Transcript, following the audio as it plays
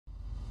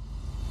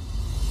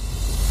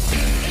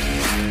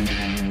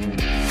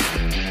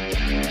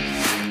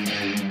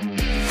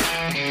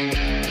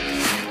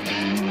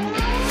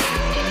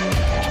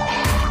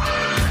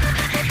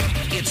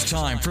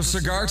for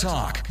Cigar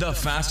Talk, the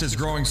fastest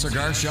growing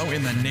cigar show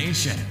in the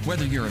nation.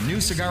 Whether you're a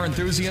new cigar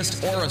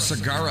enthusiast or a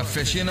cigar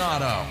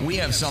aficionado, we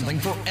have something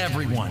for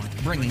everyone,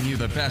 bringing you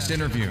the best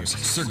interviews,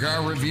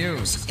 cigar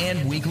reviews,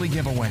 and weekly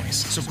giveaways.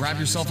 So grab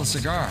yourself a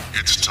cigar.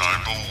 It's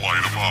time to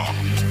light 'em up.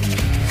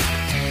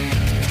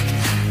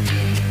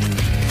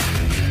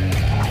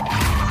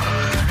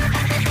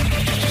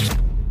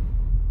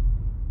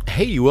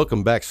 Hey,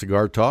 welcome back,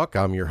 Cigar Talk.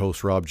 I'm your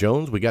host, Rob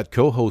Jones. We got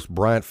co-host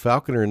Bryant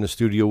Falconer in the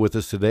studio with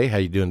us today. How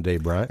you doing today,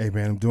 Bryant? Hey,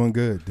 man, I'm doing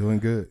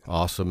good,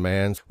 Awesome,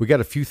 man. We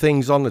got a few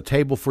things on the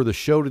table for the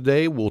show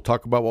today. We'll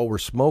talk about what we're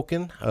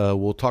smoking.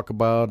 We'll talk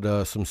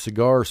about some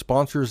cigar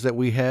sponsors that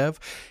we have.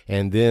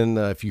 And then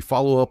if you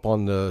follow up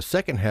on the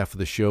second half of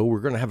the show, we're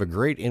going to have a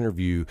great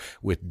interview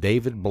with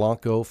David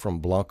Blanco from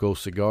Blanco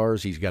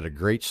Cigars. He's got a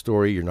great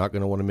story. You're not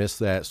going to want to miss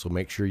that, so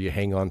make sure you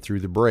hang on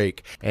through the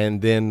break.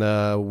 And then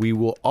we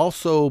will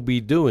also be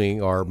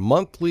doing our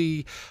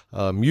monthly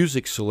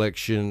music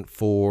selection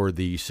for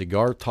the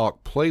Cigar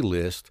Talk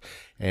playlist.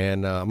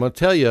 And I'm going to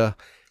tell you,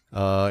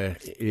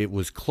 it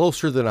was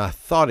closer than I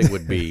thought it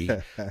would be.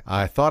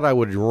 I thought I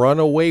would run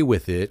away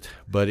with it,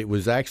 but it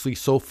was actually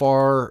so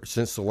far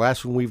since the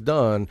last one we've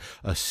done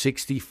a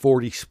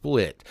 60-40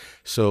 split.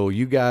 So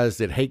you guys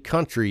that hate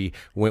country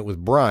went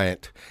with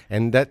Bryant,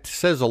 and that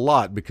says a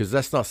lot because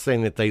that's not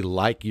saying that they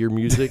like your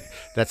music.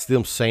 That's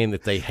them saying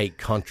that they hate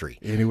country.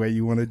 Any way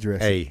you want to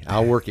address it. Hey,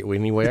 I'll work it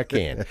any way I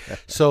can.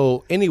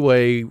 So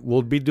anyway,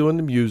 we'll be doing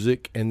the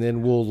music, and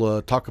then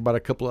we'll talk about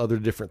a couple of other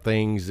different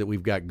things that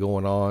we've got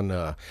going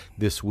on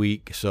this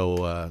week.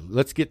 So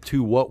let's get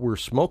to what we're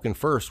smoking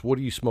first. What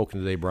are you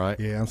smoking today,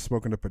 Bryant? Yeah, I'm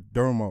smoking a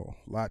Perdomo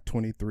Lot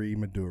 23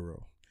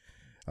 Maduro.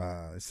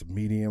 It's a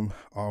medium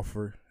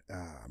offer.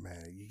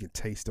 Man, you can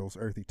taste those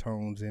earthy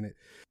tones in it.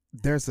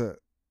 There's a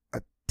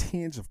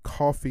tinge of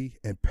coffee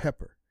and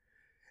pepper.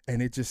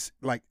 And it just,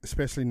 like,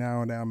 especially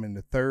now that I'm in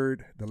the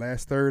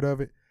last third of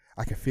it,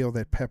 I can feel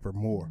that pepper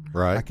more.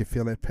 Right. I can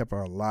feel that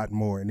pepper a lot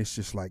more. And it's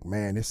just like,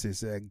 man, this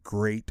is a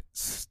great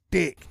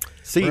stick.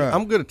 See, Bruh.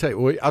 I'm going to tell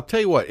you, I'll tell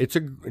you what,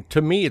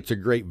 to me, it's a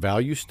great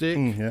value stick.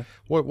 Yeah.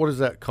 What does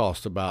that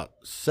cost? About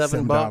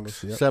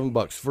 $7? Yep.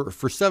 $7.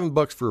 For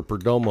 $7 for a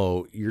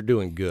Perdomo, you're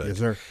doing good. Yes,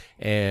 sir.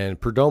 And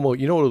Perdomo,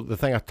 you know, the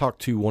thing, I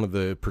talked to one of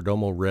the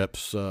Perdomo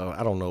reps,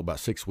 I don't know, about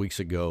 6 weeks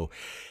ago.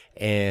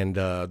 And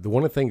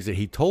one of the things that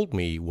he told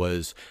me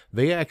was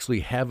they actually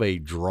have a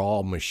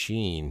draw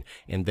machine,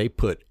 and they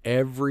put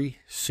every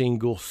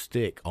single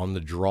stick on the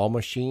draw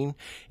machine,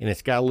 and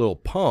it's got a little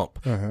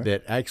pump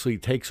that actually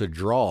takes a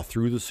draw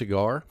through the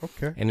cigar.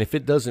 Okay. And if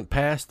it doesn't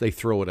pass, they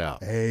throw it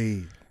out.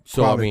 Hey,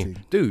 So, quality. I mean,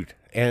 dude,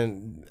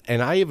 and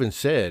I even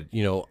said,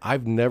 you know,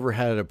 I've never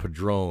had a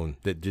Padron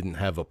that didn't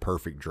have a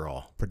perfect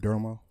draw.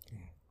 Perdomo?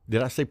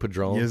 Did I say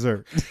Padron? Yes,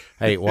 sir.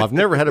 Hey, well, I've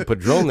never had a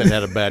Padron that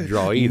had a bad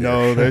draw either.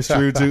 No, that's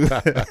true, too.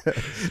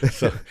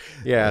 So,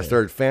 yeah, I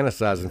started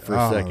fantasizing for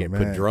a second.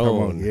 Man, Padron. come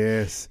on,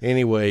 yes.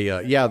 Anyway,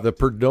 yeah, the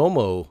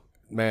Perdomo,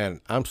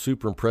 man, I'm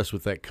super impressed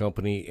with that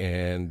company,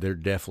 and they're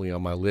definitely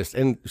on my list.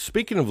 And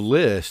speaking of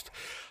list,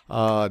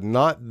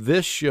 not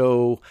this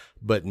show,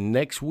 but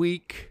next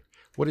week.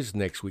 What is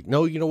next week?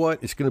 No, you know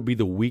what? It's going to be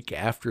the week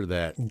after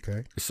that.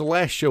 Okay. It's the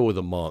last show of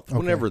the month,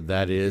 whenever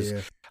that is.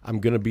 Yeah. I'm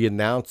going to be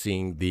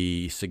announcing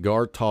the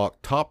Cigar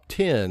Talk Top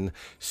 10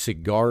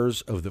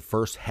 Cigars of the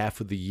first half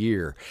of the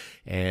year.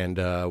 And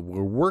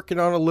we're working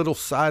on a little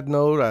side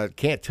note. I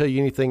can't tell you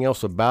anything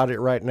else about it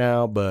right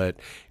now. But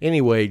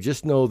anyway,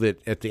 just know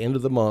that at the end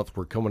of the month,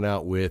 we're coming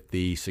out with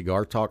the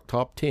Cigar Talk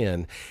Top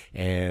 10.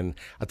 And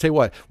I'll tell you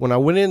what, when I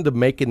went into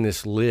making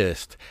this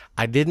list,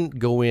 I didn't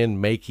go in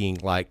making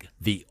like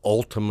the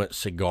ultimate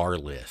cigar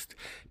list,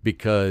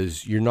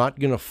 because you're not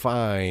going to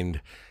find,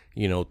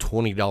 you know,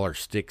 $20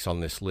 sticks on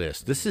this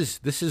list. This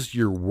is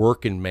your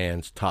working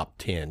man's top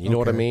 10. You know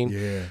what I mean?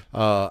 Yeah.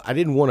 I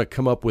didn't want to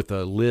come up with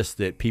a list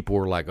that people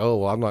were like, oh,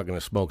 well, I'm not going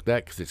to smoke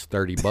that because it's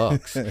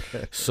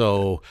 $30.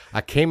 So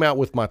I came out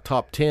with my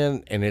top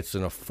 10, and it's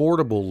an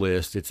affordable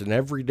list. It's an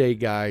everyday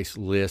guy's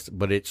list,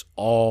 but it's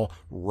all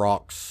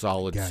rock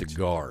solid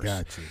cigars.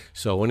 Gotcha.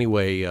 So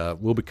anyway,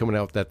 we'll be coming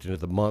out with that at the end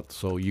of the month,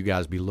 so you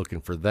guys be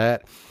looking for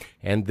that.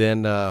 And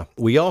then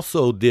we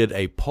also did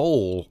a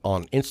poll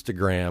on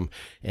Instagram,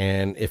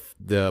 and if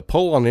the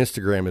poll on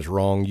Instagram is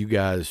wrong, you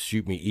guys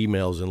shoot me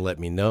emails and let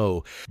me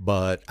know.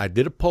 But I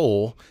did a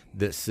poll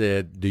that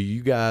said, do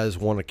you guys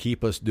want to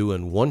keep us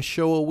doing one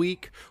show a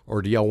week,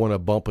 or do y'all want to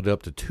bump it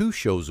up to 2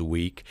 shows a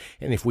week?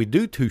 And if we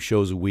do 2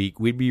 shows a week,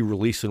 we'd be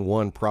releasing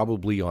one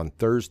probably on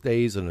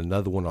Thursdays and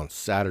another one on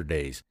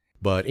Saturdays.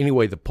 But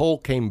anyway, the poll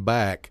came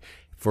back.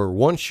 For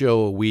 1 show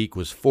a week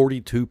was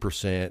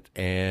 42%,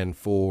 and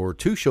for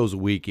 2 shows a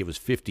week, it was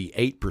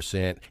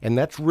 58%. And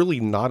that's really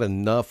not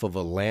enough of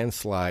a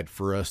landslide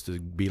for us to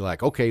be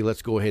like, okay,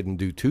 let's go ahead and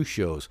do 2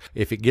 shows.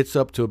 If it gets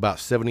up to about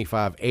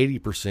 75,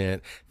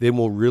 80%, then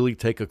we'll really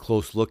take a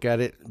close look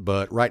at it.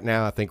 But right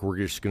now, I think we're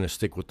just going to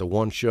stick with the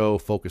 1 show,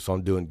 focus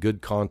on doing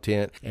good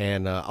content.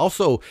 And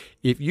also,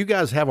 if you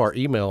guys have our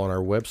email on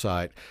our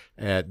website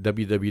at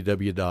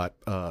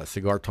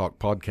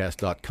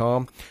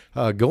www.cigartalkpodcast.com,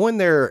 go in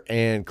there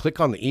and and click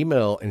on the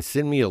email and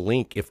send me a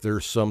link if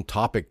there's some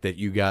topic that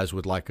you guys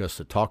would like us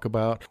to talk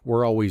about.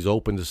 We're always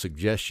open to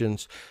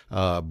suggestions.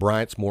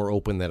 Bryant's more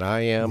open than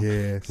I am.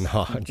 Yes.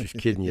 No, I'm just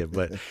kidding you.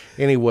 But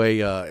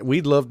anyway,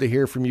 we'd love to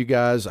hear from you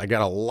guys. I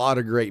got a lot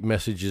of great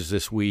messages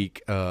this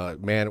week.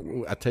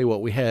 Man, I tell you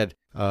what, we had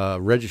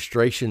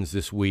registrations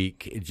this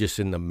week just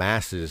in the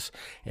masses,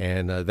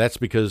 and that's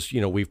because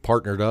we've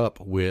partnered up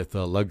with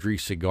Luxury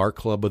Cigar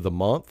Club of the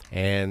Month,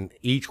 and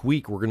each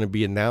week we're going to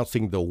be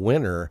announcing the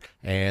winner,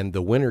 and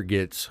the winner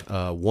gets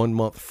 1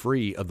 month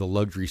free of the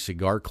Luxury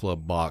Cigar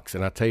Club box.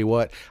 And I tell you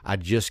what, I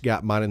just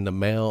got mine in the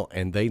mail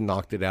and they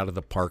knocked it out of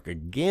the park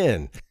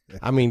again.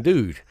 I mean,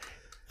 dude,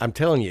 I'm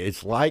telling you,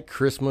 it's like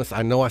Christmas.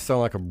 I know I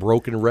sound like a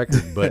broken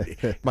record, but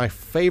my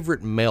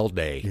favorite mail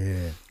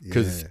day,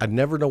 because I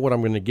never know what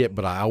I'm going to get,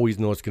 but I always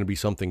know it's going to be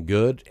something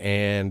good.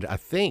 And I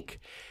think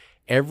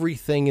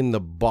everything in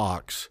the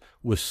box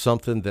was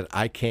something that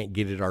I can't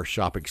get at our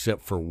shop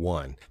except for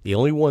one. The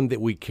only one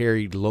that we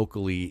carried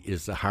locally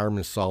is the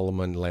Hiram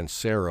Solomon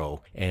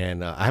Lancero,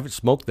 and I haven't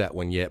smoked that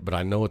one yet, but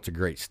I know it's a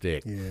great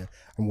stick. Yeah,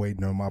 I'm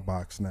waiting on my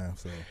box now.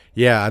 So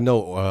yeah, I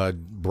know.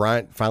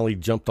 Bryant finally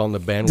jumped on the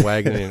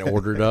bandwagon and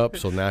ordered up,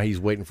 so now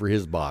he's waiting for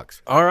his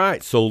box. All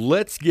right, so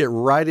let's get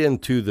right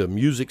into the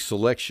music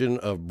selection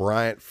of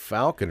Bryant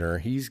Falconer.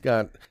 He's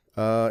got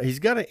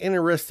an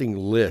interesting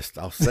list.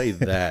 I'll say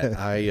that.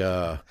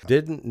 I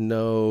didn't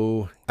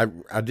know.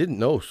 I didn't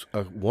know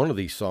one of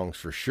these songs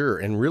for sure.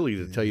 And really,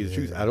 to tell you the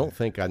truth, I don't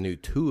think I knew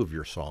two of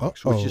your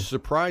songs, which is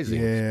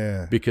surprising.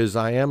 Yeah. Because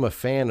I am a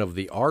fan of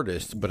the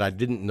artist, but I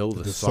didn't know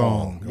the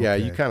song. Okay. Yeah,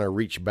 you kind of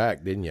reached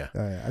back, didn't you?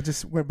 I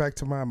just went back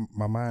to my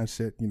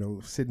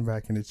mindset, sitting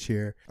back in the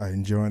chair,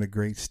 enjoying a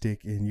great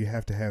stick, and you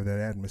have to have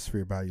that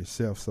atmosphere by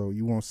yourself. So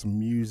you want some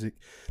music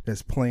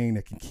that's playing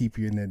that can keep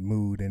you in that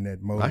mood and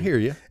that mode. I hear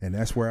you. And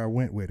that's where I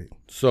went with it.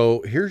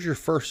 So here's your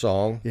first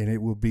song. And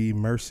it will be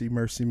Mercy,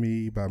 Mercy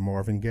Me by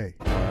Marvin Gaye.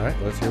 All right,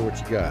 let's hear what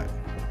you got.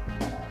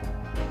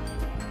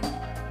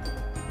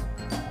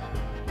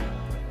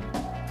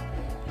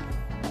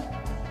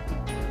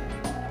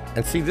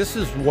 And see, this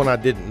is one I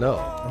didn't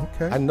know.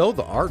 Okay. I know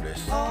the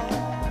artist.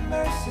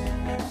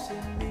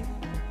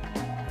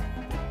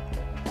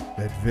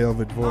 That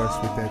velvet voice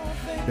with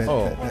that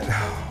oh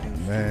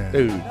man.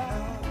 Dude,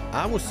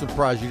 I was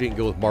surprised you didn't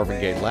go with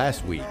Marvin Gaye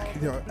last week.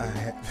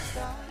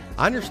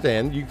 I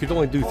understand you could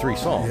only do 3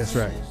 songs. That's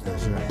right.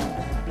 That's right.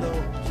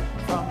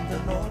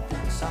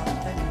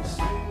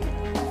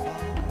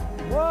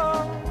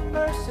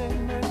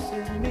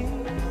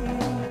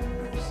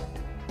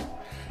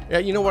 Yeah,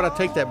 you know what? I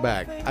take that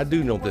back. I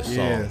do know this song.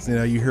 Yes,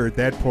 you heard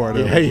that part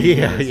of it.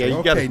 Yeah. You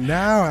okay,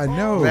 now I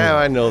know. Now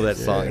I know that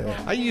song.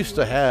 I used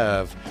to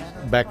have,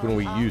 back when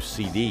we used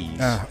CDs,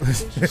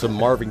 some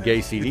Marvin Gaye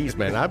CDs,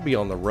 man. I'd be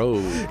on the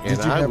road,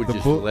 and I would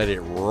just let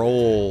it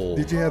roll.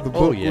 Did you have the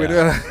book with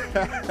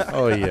it?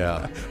 Oh,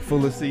 yeah.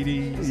 Full of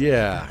CDs?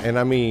 Yeah, and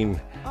I mean,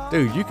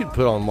 dude, you could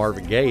put on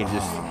Marvin Gaye and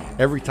just,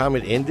 every time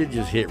it ended,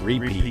 just hit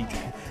repeat.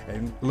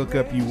 And look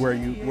up where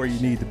you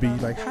need to be.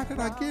 Like, how did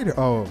I get it?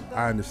 Oh,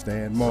 I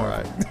understand more. All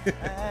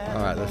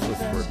right, let's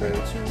listen for a bit.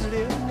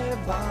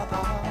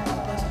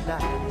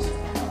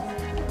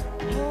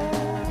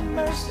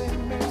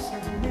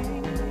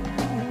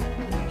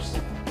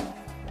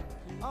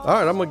 All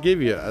right, I'm gonna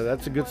give you.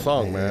 That's a good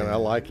song, man. I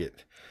like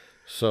it.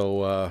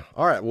 So,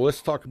 all right, well,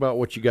 let's talk about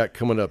what you got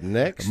coming up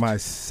next. My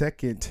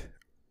second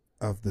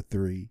of the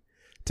 3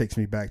 takes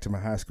me back to my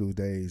high school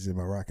days in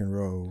my rock and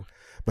roll.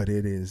 But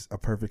it is a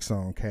perfect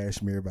song,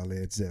 Kashmir by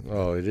Led Zeppelin.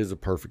 Oh, it is a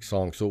perfect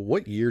song. So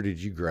what year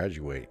did you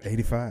graduate?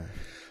 85.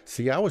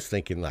 See, I was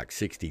thinking like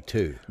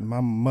 62.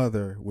 My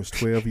mother was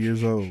 12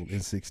 years old in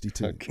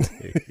 62.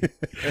 Okay.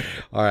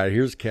 All right,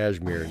 here's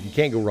Kashmir. You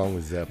can't go wrong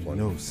with Zeppelin.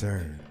 No,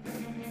 sir.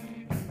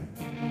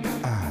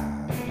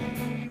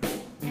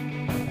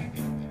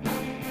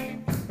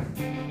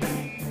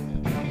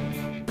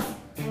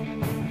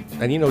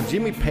 And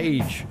Jimmy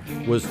Page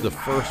was the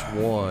first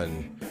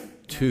one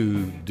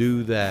to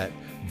do that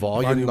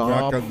volume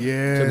knob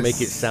to make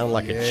it sound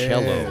like a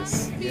cello.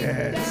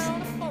 Yes.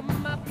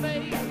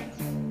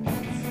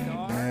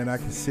 Man, I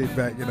can sit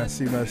back and I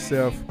see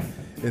myself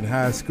in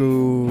high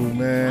school,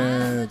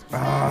 man.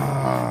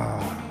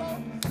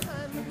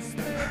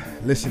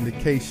 Listen to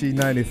KC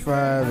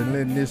 95 and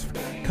letting this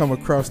come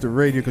across the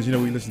radio, because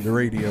we listen to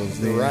radios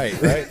then. Right.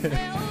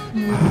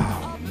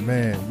 Oh,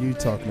 man, you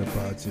talking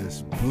about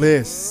just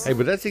bliss. Hey,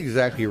 but that's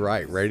exactly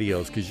right,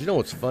 radios, because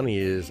what's funny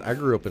is I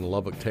grew up in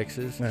Lubbock,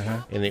 Texas,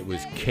 and it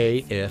was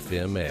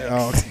KFMX.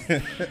 Oh,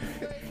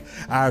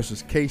 ours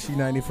was KC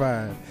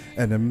 95,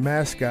 and the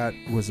mascot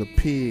was a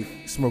pig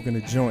smoking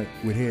a joint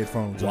with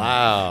headphones on.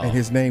 Wow. And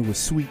his name was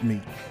Sweet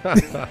Meat.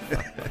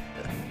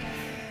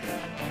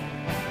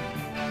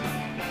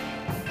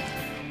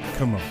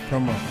 Come on.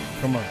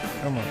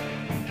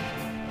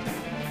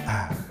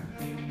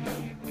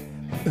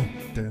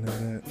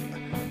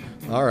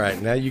 All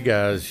right, now you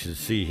guys should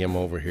see him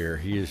over here.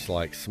 He is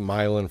like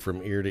smiling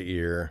from ear to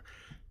ear.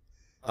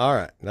 All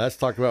right, now let's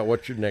talk about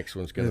what your next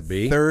one's going to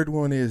be. The third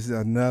one is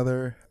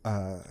another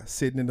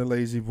Sitting in the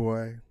Lazy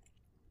Boy.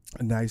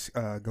 a nice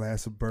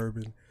glass of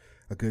bourbon,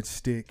 a good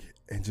stick,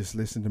 and just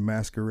listen to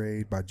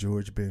Masquerade by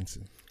George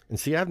Benson. And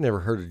see, I've never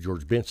heard of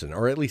George Benson,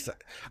 or at least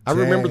I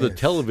remember the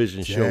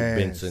television show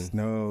Benson.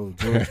 No,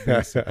 George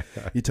Benson.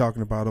 You're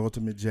talking about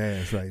ultimate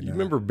jazz right now. You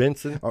remember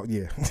Benson? Oh,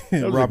 yeah.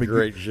 That was a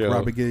great show.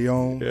 Robert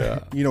Guillaume. Yeah.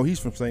 You know, he's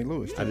from St.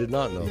 Louis, too. I did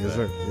not know Yes, that.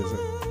 sir. Yes, sir.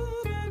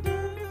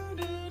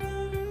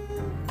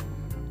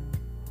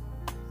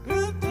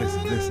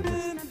 Listen, listen,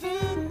 listen.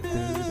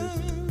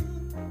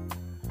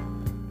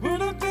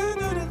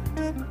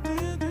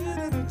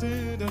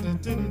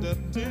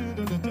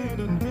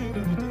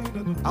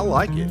 I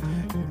like it.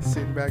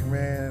 Sitting back,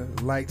 man,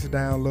 lights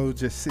down low,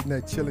 just sitting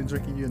there chilling,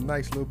 drinking you a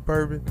nice little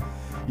bourbon.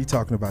 You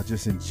talking about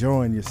just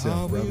enjoying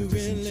yourself, brother.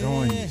 Just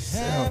enjoying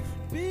yourself.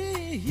 Be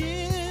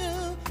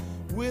here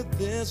with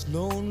this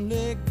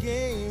lonely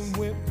game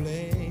we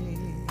play.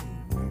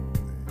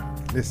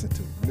 Listen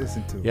to it.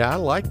 Listen to it. Yeah, I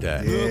like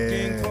that.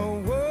 Looking Yeah.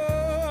 for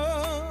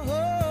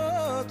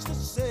words to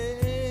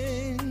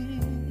say.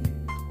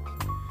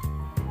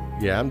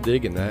 Yeah, I'm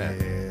digging that.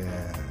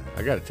 Yeah.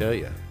 I got to tell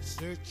you.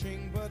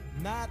 Searching but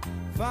not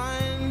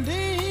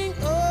finding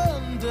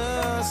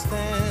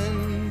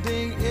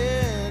understanding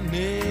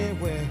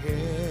anywhere.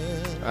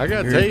 I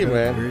got to Here tell it you, comes.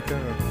 Here man. it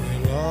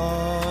comes.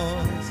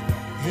 Lost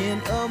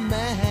in a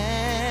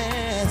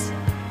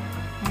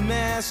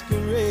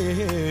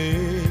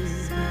masquerade.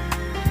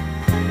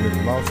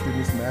 We're lost in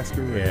this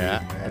masquerade.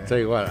 Yeah, I man. tell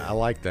you what, I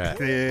like that.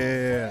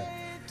 Yeah.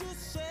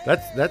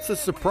 That's a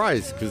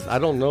surprise because I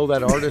don't know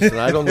that artist and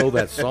I don't know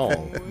that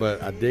song,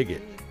 but I dig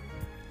it.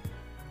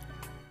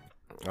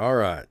 All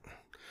right,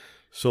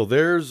 so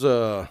there's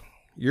your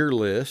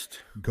list.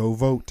 Go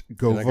vote.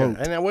 Go vote.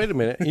 And now wait a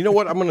minute. You know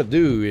what I'm going to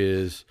do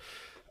is,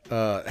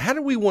 how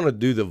do we want to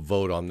do the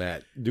vote on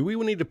that? Do we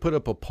need to put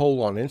up a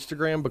poll on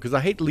Instagram? Because I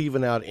hate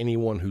leaving out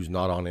anyone who's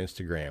not on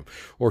Instagram.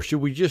 Or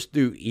should we just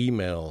do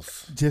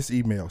emails? Just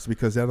emails,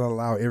 because that'll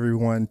allow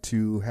everyone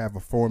to have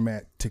a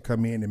format to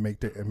come in and make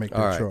their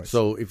All right. choice.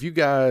 So if you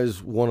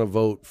guys want to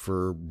vote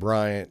for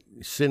Bryant,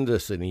 send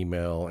us an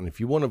email. And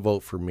if you want to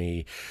vote for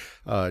me,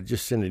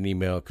 just send an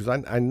email. Because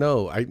I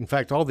know, in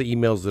fact, all the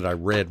emails that I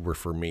read were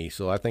for me.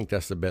 So I think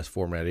that's the best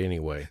format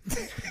anyway.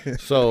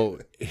 So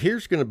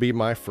here's going to be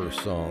my first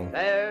song.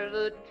 There's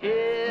a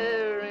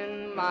tear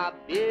in my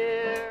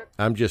beer.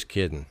 I'm just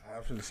kidding. I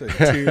was going to say,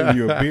 tear in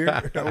your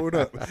beer. Hold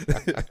up.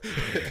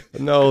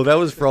 No, that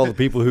was for all the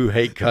people who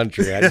hate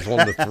country. I just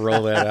wanted to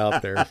throw that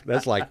out there.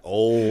 That's like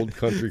old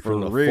country from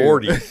For the real.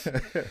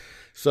 40s.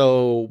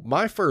 So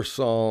my first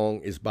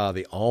song is by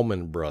the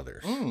Allman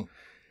Brothers.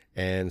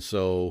 And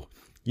so,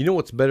 you know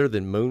what's better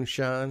than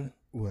moonshine?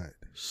 What?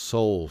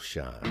 Soul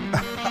shine.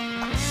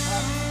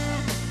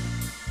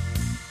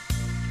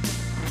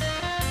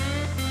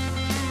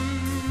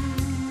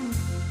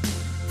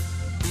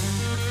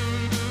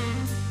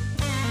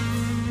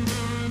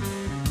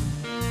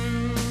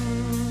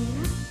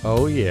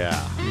 Oh, yeah.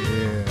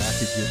 Yeah, I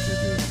could get you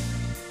there.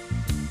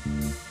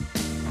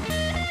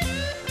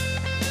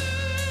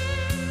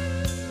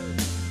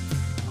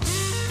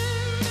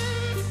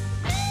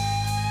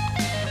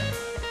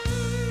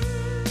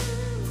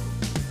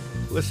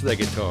 Listen to that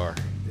guitar.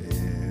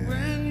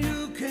 When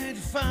you can't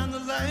find the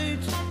light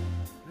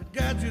that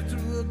guides you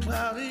through a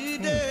cloudy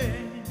day.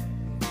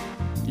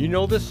 You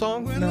know this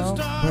song? When No, the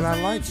stars but I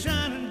ain't like it.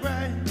 shining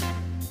bright,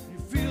 you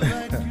feel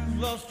like you've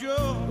lost your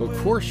Of way.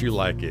 course you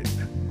like it.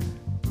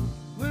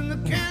 When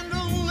the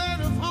candle light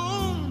of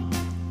home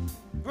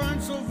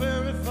burns so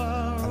very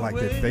far I like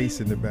away. that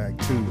bass in the back,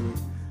 too.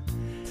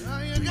 Now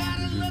you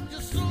gotta let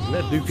your soul And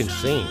that dude can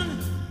sing. shine,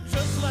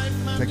 just like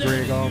my Is that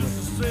Greg daddy Allman?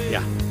 used to say.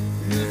 Yeah.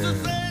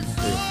 Let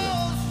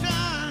soul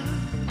shine.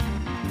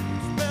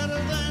 It's better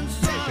than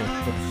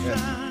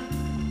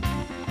sunshine.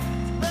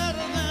 It's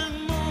better than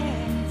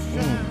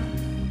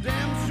moonshine.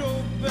 Damn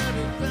sure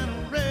better than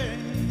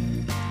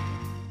rain.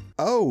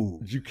 Oh.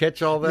 Did you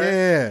catch all that?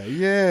 Yeah,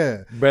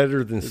 yeah.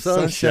 Better than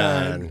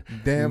sunshine,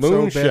 damn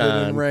so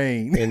better than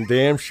rain. and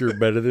damn sure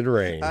better than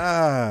rain.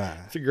 Ah.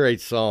 It's a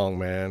great song,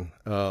 man.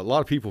 A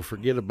lot of people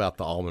forget about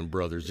the Allman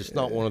Brothers. It's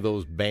not one of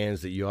those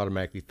bands that you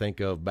automatically think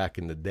of back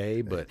in the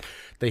day, but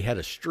they had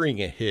a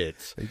string of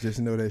hits. They just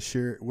know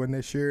that wasn't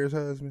that Cher's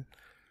husband?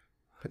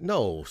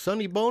 No,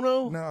 Sonny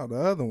Bono? No, the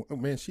other one. Oh,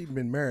 man, she'd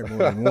been married more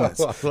than once.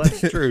 Well,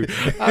 that's true.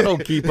 I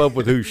don't keep up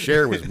with who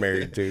Cher was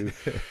married to.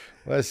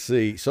 Let's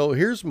see. So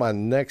here's my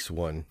next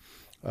one.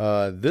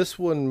 This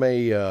one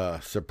may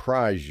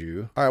surprise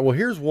you. All right, well,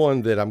 here's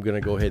one that I'm going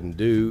to go ahead and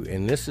do,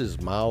 and this is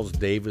Miles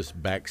Davis,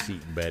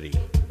 Backseat Betty.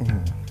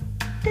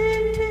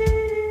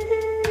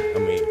 I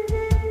mean,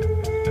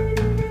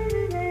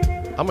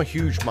 I'm a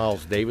huge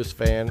Miles Davis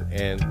fan,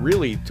 and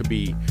really to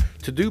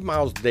do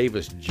Miles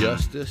Davis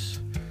justice,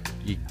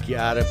 you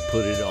gotta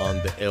put it on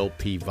the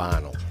LP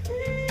vinyl.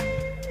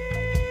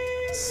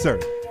 Sir,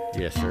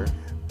 Yes, sir.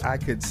 I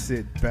could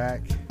sit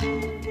back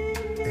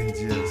and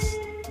just,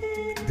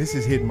 this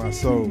is hitting my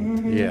soul.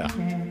 Yeah.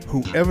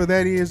 Whoever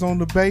that is on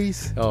the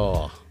bass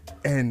Oh,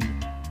 and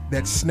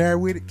that snare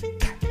with it.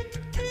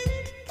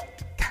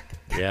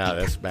 yeah,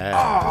 that's bad.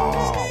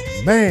 Oh,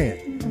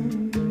 man.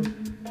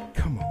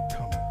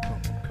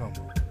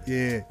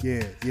 Yeah.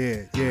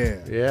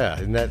 Yeah,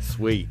 isn't that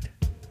sweet?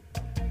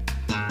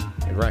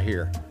 And right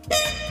here.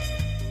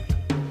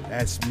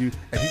 That's mute.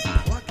 And he's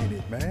plucking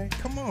it, man.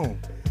 Come on.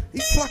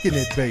 He's plucking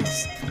that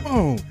bass. Come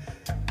on.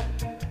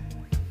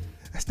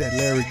 That's that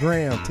Larry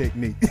Graham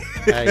technique.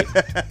 Hey,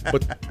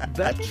 but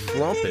that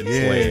trumpet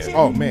Yes. playing.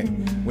 Oh,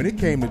 man. When it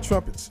came to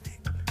trumpets.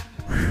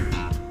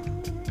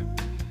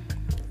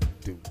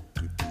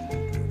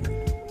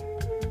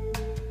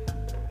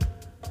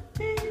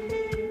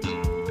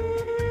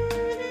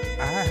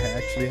 I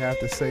actually have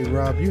to say,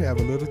 Rob, you have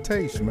a little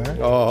taste, man.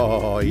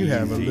 Oh, You easy.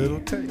 have a little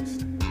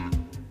taste.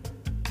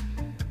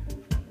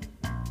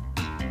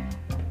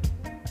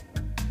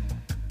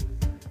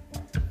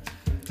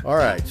 All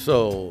right,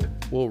 so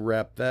we'll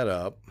wrap that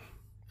up.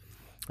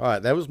 All right,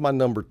 that was my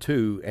number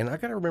 2, and I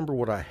got to remember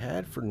what I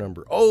had for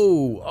number.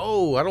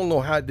 Oh, I don't know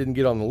how it didn't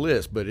get on the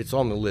list, but it's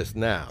on the list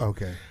now.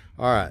 Okay.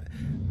 All right,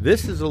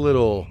 this is a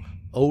little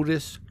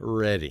Otis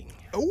Redding.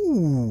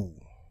 Ooh.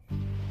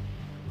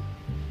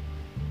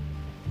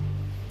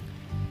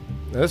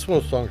 Now, this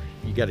one's a song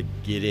you got to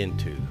get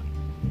into.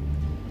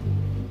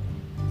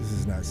 This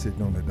is not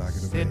sitting on the dock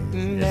of the bay.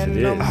 Yes, it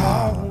is.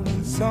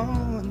 Morning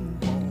sun,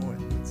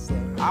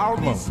 I'll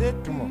Come be on,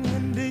 sitting come on.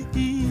 in the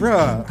evening.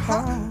 Bruh,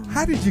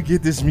 how did you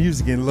get this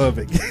music in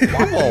Lubbock?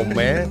 Come on,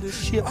 man. The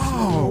ship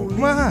Oh, slowly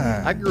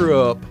my. I grew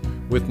up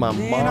with my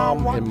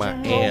mom and my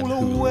aunt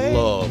who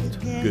loved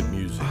good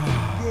music.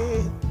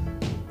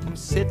 I'm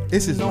sitting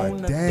This is my on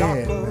the dad, dock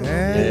of the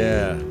man. bay,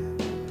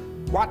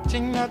 Yeah.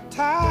 watching the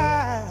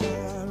tide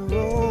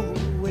roll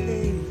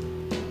away.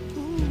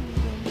 Ooh,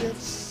 I'm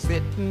just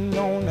sitting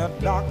on the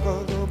dock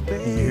of the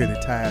bay. You hear the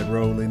tide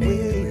rolling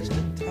in.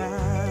 wasting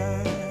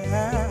time.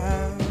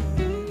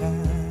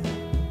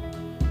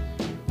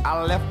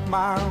 I left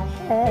my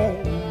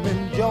home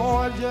in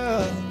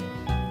Georgia,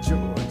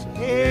 Georgia.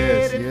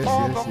 headed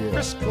for the yes.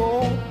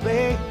 Frisco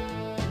Bay.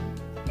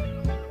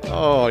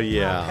 Oh,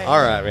 yeah.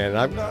 All right, man.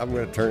 I'm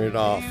going to turn it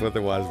off.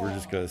 Otherwise, we're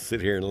just going to sit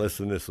here and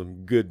listen to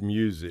some good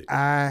music.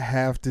 I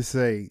have to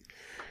say,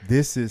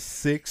 this is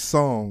 6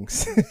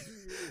 songs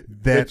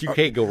That you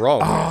can't go wrong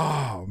with.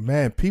 Oh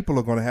man, people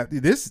are gonna have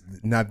this.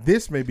 Now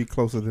this may be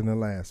closer than the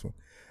last one.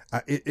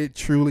 It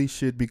truly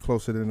should be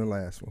closer than the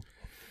last one.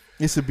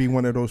 This would be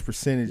one of those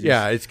percentages.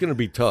 Yeah, it's going to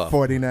be tough.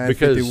 49,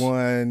 because,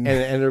 51.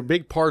 And a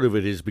big part of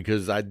it is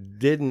because I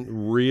didn't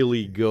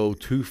really go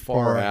too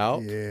far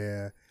out.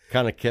 Yeah.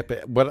 Kind of kept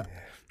it. But,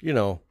 you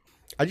know,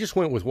 I just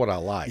went with what I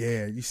like.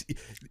 Yeah. You see,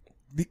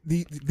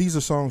 these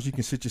are songs you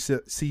can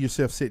see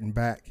yourself sitting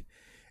back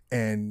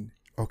and,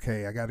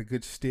 okay, I got a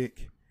good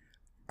stick.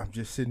 I'm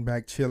just sitting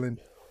back chilling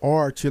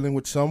or chilling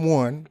with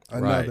someone,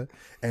 another, Right.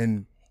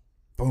 and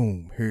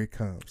boom, here it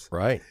comes.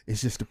 Right.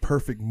 It's just the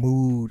perfect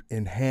mood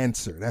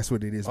enhancer. That's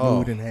what it is, Oh.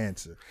 mood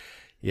enhancer.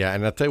 Yeah,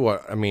 and I'll tell you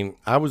what, I mean,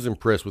 I was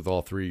impressed with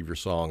all 3 of your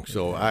songs,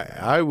 so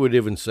I would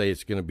even say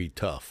it's going to be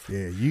tough.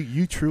 Yeah,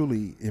 you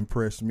truly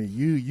impressed me.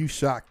 You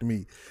shocked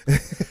me.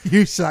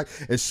 You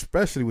shocked,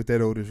 especially with that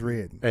Otis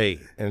Redding.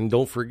 Hey, and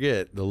don't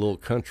forget the little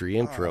country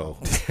intro.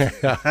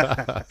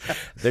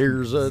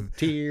 There's a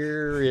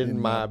tear in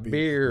my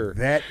beer.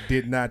 That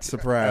did not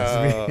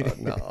surprise me.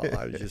 No,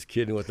 I was just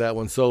kidding with that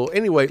one. So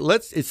anyway,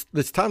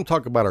 it's time to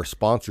talk about our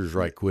sponsors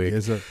right quick.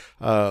 Yes,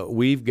 sir.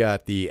 We've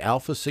got the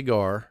Alpha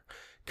Cigar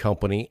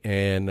Company,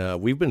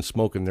 and we've been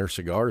smoking their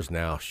cigars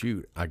now.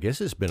 Shoot, I guess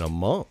it's been a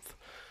month.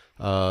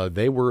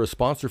 They were a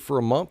sponsor for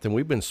a month, and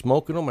we've been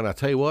smoking them. And I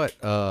tell you what,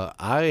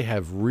 I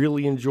have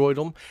really enjoyed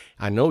them.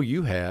 I know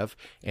you have.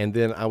 And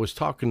then I was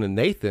talking to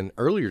Nathan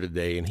earlier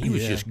today, and he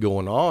was just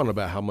going on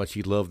about how much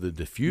he loved the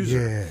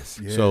diffuser. Yes.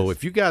 So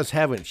if you guys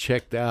haven't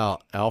checked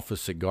out Alpha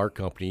Cigar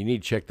Company, you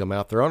need to check them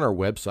out. They're on our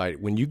website.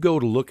 When you go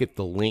to look at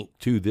the link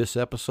to this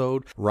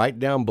episode, right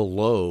down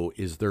below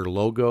is their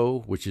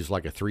logo, which is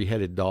like a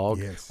 3-headed dog.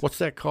 Yes. What's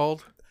that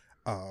called?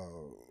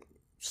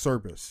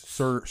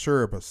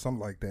 Cerbus, something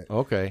like that.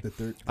 Okay.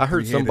 I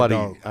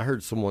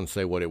heard someone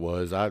say what it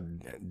was. I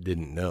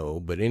didn't know,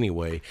 but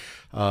anyway,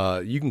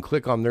 you can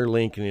click on their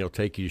link and it'll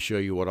take you to show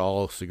you what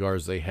all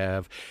cigars they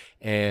have.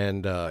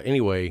 And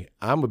anyway,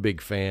 I'm a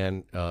big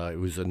fan. It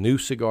was a new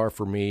cigar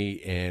for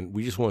me, and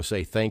we just want to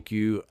say thank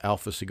you,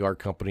 Alpha Cigar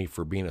Company,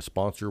 for being a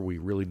sponsor. We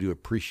really do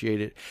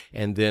appreciate it.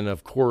 And then,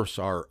 of course,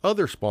 our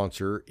other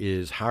sponsor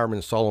is Hiram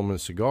 & Solomon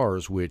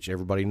Cigars, which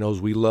everybody knows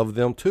we love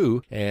them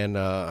too. And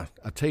I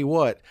tell you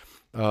what,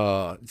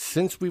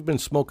 since we've been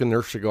smoking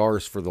their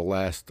cigars for the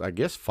last, I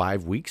guess,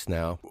 5 weeks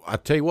now, I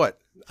tell you what,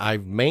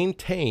 I've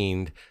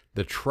maintained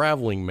the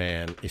Traveling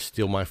Man is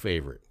still my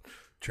favorite.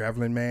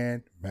 Traveling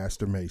Man,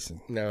 Master Mason.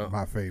 No.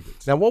 My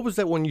favorites. Now, what was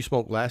that one you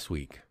smoked last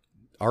week?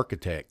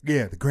 Architect.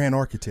 Yeah, the Grand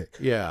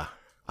Architect. Yeah.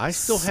 I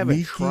still haven't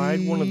Sneaky.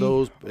 tried one of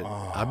those, but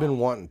I've been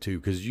wanting to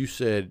because you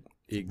said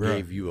it Bruh,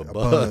 gave you a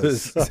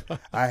buzz.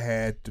 I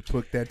had to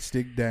put that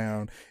stick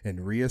down and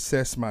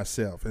reassess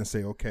myself and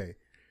say, okay,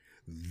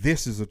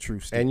 this is a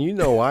true stick. And you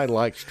know I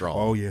like strong.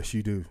 Oh, yes,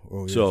 you do.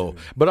 Oh, yes, So, you do.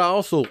 but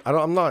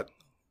I'm not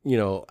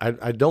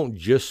I don't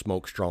just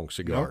smoke strong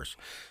cigars.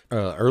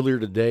 Earlier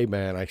today,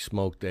 man, I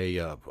smoked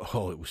it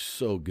was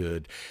so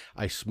good.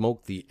 I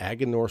smoked the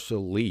Aganorsa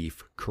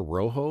Leaf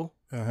Corojo.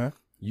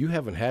 You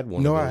haven't had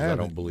one of those, I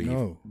don't believe.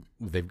 No.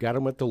 They've got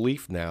them at the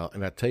Leaf now,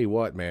 and I tell you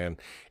what, man,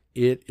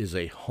 it is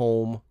a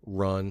home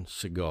run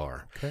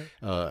cigar.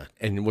 Okay.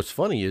 And what's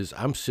funny is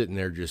I'm sitting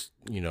there just,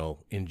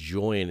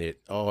 enjoying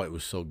it. Oh, it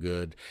was so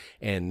good.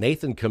 And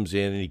Nathan comes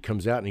in and he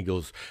comes out and he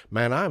goes,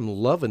 man, I'm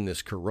loving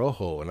this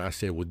Corojo. And I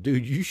said, well,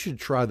 dude, you should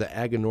try the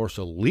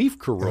Aganorsa Leaf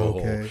Corojo.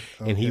 Okay.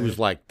 And he was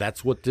like,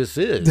 that's what this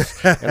is.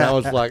 And I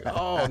was like,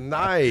 oh,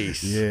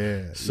 nice.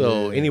 Yeah.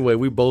 So anyway,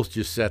 we both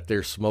just sat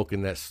there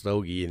smoking that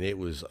stogie and it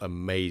was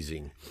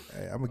amazing.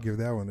 Hey, I'm gonna give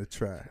that one a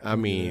try. I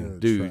mean,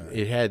 dude,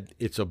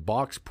 it's a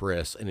box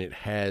press and it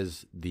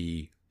has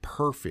the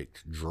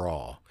perfect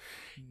draw.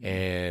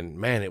 And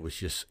man, it was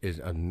just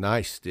a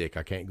nice stick.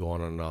 I can't go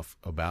on enough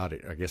about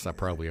it. I guess I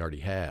probably already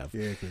have.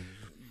 Yeah, because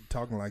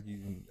talking like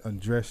you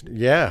undressed it.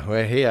 Yeah,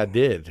 well, hey, I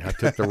did. I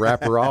took the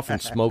wrapper off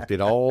and smoked it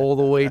all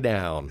the way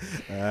down.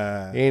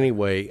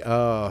 Anyway,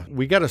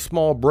 we got a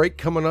small break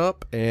coming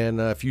up, and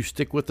if you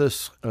stick with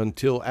us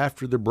until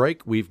after the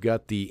break, we've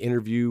got the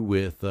interview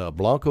with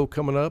Blanco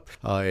coming up.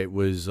 It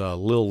was a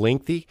little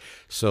lengthy,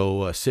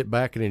 so sit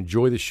back and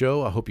enjoy the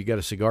show. I hope you got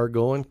a cigar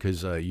going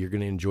because you're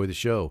going to enjoy the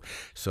show.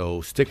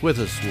 So stick with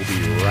us. We'll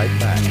be right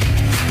back.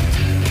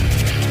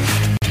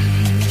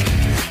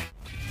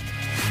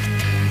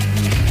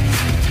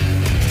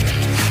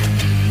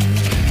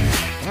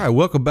 All right,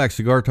 welcome back,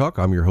 Cigar Talk.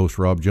 I'm your host,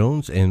 Rob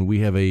Jones, and we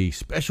have a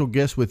special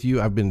guest with you.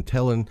 I've been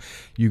telling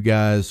you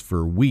guys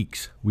for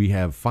weeks, we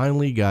have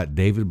finally got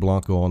David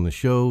Blanco on the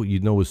show. You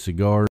know his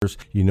cigars.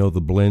 You know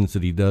the blends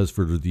that he does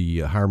for the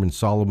Hiram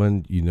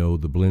Solomon. You know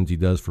the blends he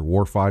does for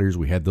Warfighters.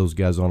 We had those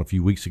guys on a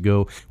few weeks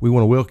ago. We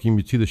want to welcome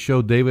you to the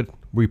show, David.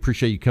 We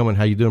appreciate you coming.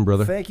 How you doing,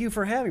 brother? Thank you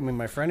for having me,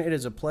 my friend. It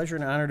is a pleasure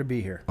and honor to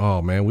be here.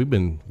 Oh, man, we've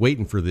been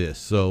waiting for this.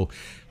 So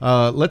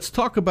let's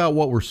talk about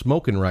what we're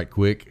smoking right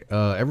quick.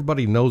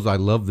 Everybody knows I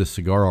love this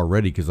cigar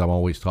already because I'm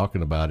always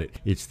talking about it.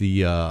 It's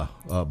the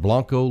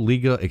Blanco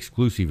Liga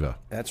Exclusiva.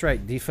 That's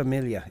right, De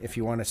Familia, if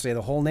you want to say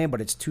the whole name,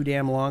 but it's too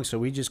damn long, so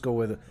we just go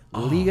with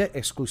Liga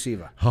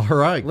Exclusiva. All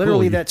right,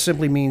 Literally, cool. that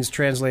simply means,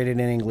 translated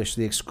in English,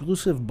 the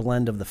exclusive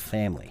blend of the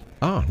family.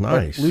 Oh,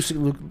 nice.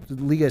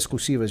 Liga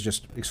Exclusiva is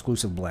just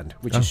exclusive blend,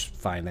 which is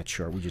fine. That's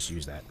short. We just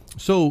use that.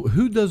 So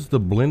who does the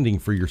blending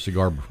for your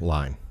cigar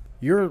line?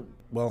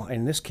 Well,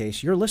 in this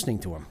case, you're listening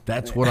to him.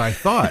 That's what I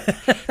thought.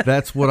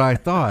 That's what I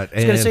thought. I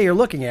was going to say you're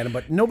looking at him,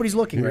 but nobody's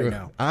looking right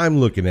now. I'm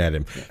looking at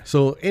him.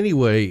 So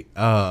anyway,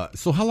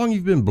 so how long have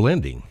you been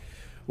blending?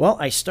 Well,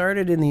 I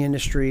started in the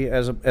industry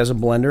as a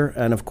blender,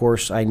 and of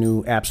course, I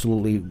knew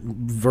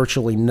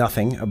virtually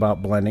nothing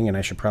about blending, and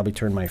I should probably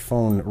turn my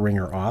phone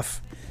ringer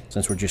off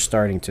since we're just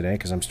starting today,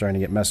 because I'm starting to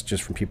get messages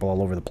from people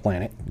all over the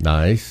planet.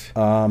 Nice.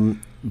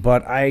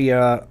 But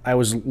I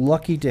was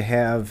lucky to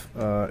have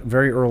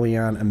very early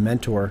on a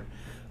mentor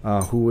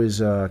who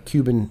was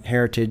Cuban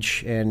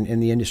heritage and in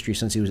the industry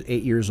since he was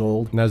 8 years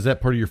old. Now, is that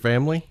part of your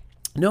family?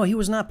 No, he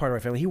was not part of our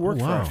family. He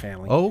worked for our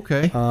family. Oh,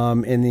 okay.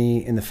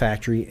 In the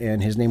factory,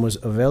 and his name was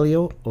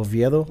Avelio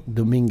Oviedo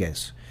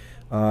Dominguez.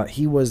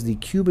 He was the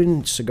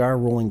Cuban cigar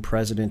rolling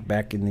president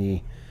back in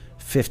the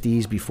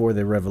 50s before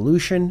the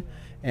revolution,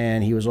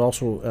 and he was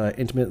also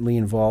intimately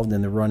involved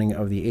in the running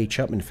of the A.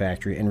 Chapman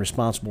factory and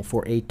responsible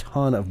for a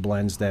ton of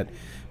blends that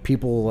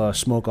people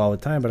smoke all the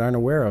time but aren't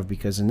aware of,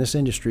 because in this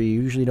industry you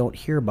usually don't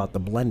hear about the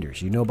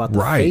blenders. You know about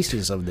the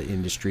faces of the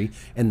industry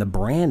and the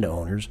brand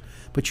owners,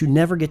 but you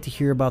never get to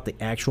hear about the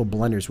actual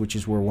blenders, which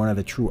is where one of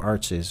the true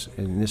arts is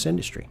in this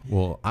industry.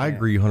 Well, I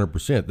agree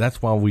 100%.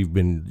 That's why we've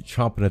been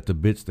chomping at the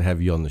bits to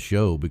have you on the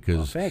show,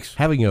 because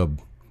having a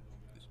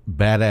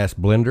badass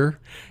blender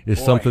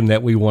is something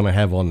that we want to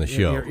have on the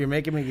show. You're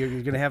making me. You're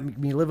going to have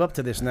me live up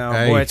to this now.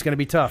 Hey. Boy, it's going to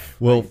be tough.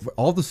 Well, for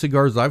all the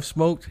cigars I've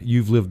smoked,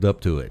 you've lived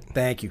up to it.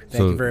 Thank you.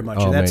 Thank you very much.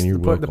 Oh, and that's man, you're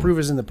welcome. The proof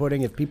is in the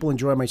pudding. If people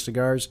enjoy my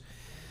cigars,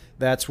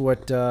 that's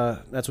what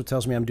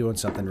tells me I'm doing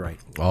something right.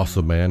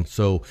 Awesome, man.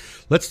 So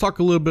let's talk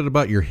a little bit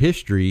about your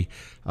history.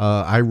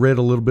 I read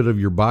a little bit of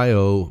your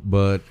bio,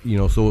 but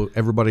so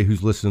everybody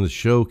who's listening to the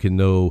show can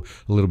know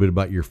a little bit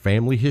about your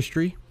family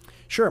history.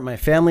 Sure. My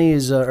family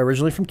is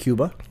originally from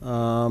Cuba.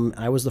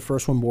 I was the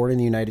first one born in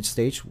the United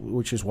States,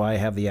 which is why I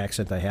have the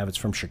accent I have. It's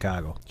from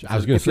Chicago. I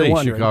was going to say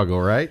Chicago,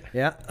 right?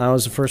 Yeah, I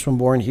was the first one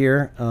born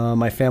here.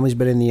 My family's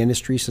been in the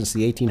industry since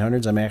the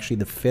 1800s. I'm actually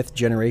the fifth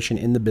generation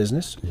in the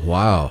business.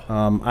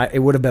 Wow. It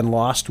would have been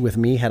lost with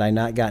me had I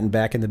not gotten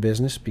back in the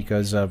business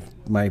because of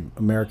my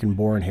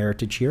American-born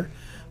heritage here.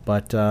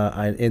 But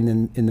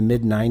in the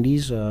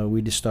mid-'90s,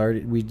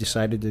 we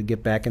decided to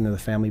get back into the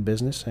family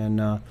business,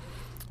 and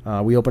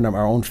we opened up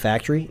our own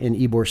factory in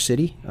Ybor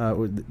City.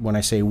 When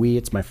I say we,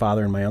 it's my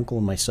father and my uncle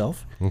and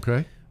myself.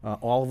 Okay.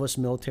 All of us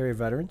military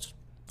veterans.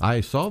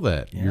 I saw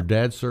that. Yeah. Your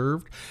dad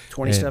served?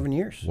 27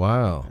 years.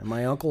 Wow. And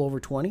my uncle over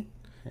 20.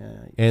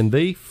 And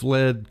they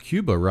fled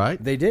Cuba,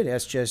 right? They did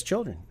as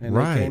children, and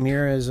Right. they came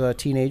here as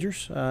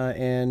teenagers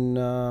and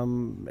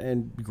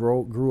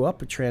grew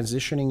up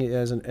transitioning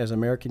as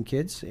American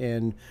kids,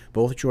 and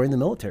both joined the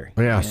military.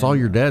 Yeah, I saw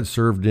your dad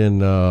served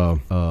in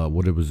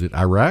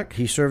Iraq?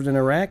 He served in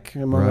Iraq,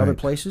 among other Right.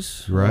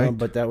 places. Right.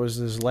 But that was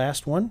his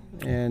last one,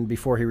 and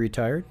before he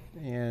retired.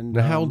 And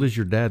Now, how old is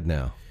your dad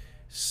now?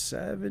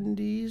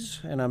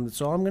 70s, and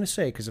that's all I'm going to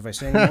say, because if I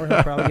say any more,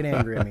 he'll probably get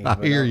angry at me.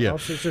 But hear ya. I'll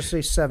just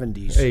say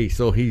 70s. Hey,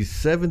 so he's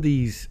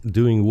 70s,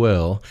 doing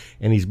well,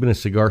 and he's been a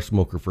cigar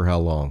smoker for how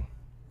long?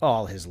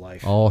 All his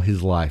life. All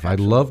his life. I'd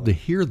love to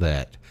hear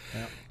that.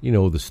 Yeah. You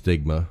know, the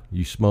stigma.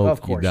 You Of smoke,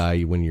 you course.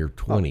 die when you're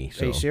 20.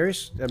 Are you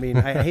serious? I mean,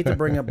 I hate to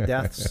bring up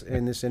deaths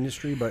in this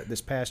industry, but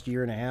this past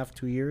year and a half,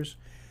 2 years,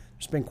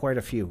 there's been quite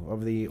a few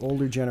of the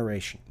older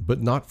generation.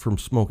 But not from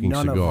smoking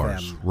None of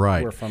cigars. them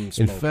Right. were from In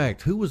smoking.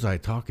 fact, who was I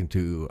talking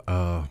to?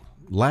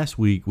 Last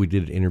week we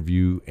did an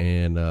interview,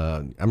 and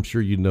I'm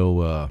sure you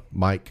know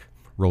Mike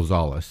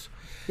Rosales.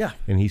 Yeah.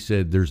 And he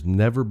said there's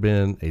never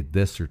been a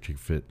death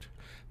certificate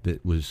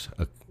that was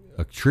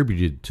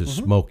attributed to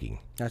smoking.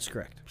 That's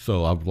correct.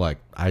 So I'm like,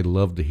 I'd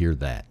love to hear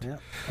that. Yeah.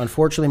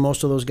 Unfortunately,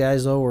 most of those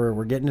guys, though,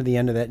 we're getting to the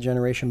end of that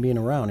generation being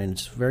around, and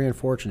it's very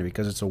unfortunate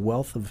because it's a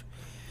wealth of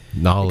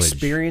Knowledge.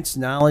 experience,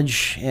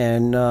 knowledge,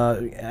 and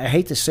I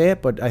hate to say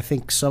it, but I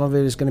think some of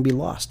it is going to be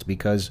lost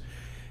because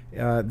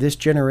this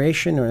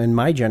generation and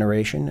my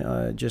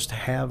generation just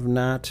have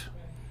not.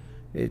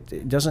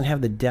 It doesn't have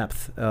the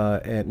depth,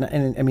 and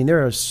I mean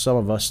there are some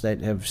of us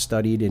that have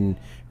studied and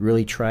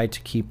really tried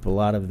to keep a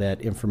lot of that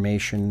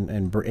information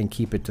and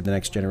keep it to the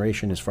next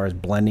generation as far as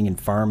blending and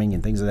farming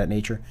and things of that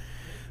nature.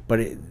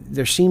 But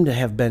there seem to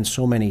have been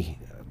so many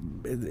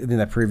in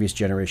that previous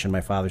generation, my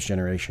father's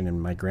generation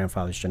and my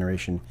grandfather's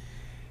generation,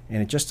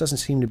 and it just doesn't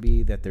seem to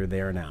be that they're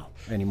there now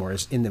anymore.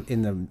 As in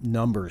the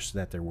numbers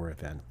that there were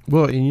then.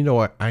 Well, and you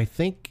know, I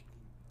think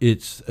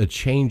it's a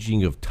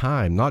changing of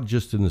time, not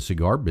just in the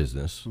cigar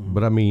business,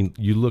 but I mean,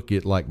 you look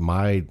at like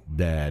my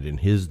dad and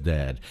his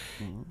dad.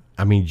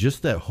 I mean,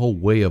 just that whole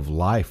way of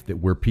life that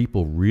where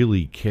people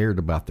really cared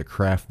about the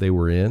craft they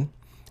were in,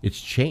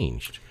 it's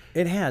changed.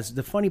 It has.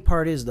 The funny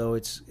part is, though,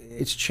 it's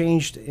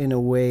changed in a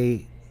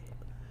way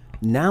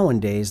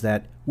nowadays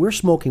that we're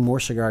smoking more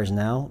cigars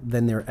now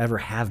than there ever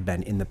have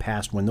been in the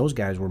past when those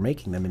guys were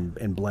making them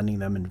and blending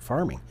them and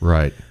farming.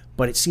 Right.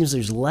 But it seems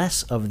there's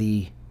less of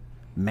the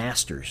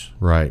masters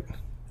Right.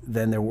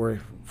 than there were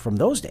from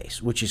those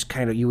days, which is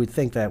kind of, you would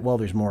think that, well,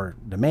 there's more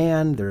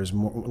demand, there's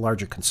more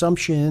larger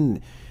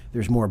consumption,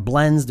 there's more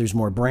blends, there's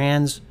more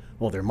brands.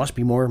 Well, there must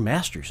be more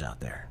masters out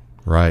there.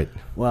 Right.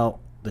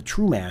 Well, the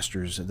true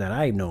masters that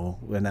I know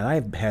and that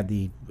I've had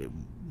the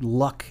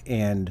luck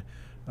and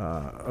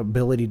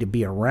ability to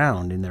be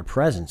around in their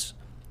presence,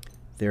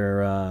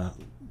 they're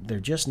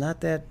just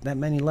not that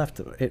many left.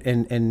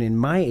 And in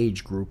my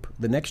age group,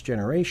 the next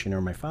generation,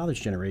 or my father's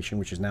generation,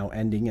 which is now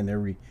ending and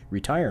they're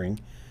retiring,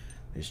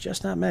 there's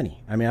just not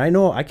many. I mean,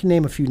 I can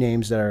name a few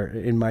names that are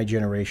in my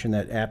generation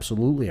that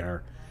absolutely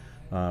are,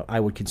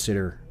 I would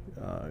consider,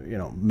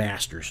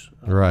 masters.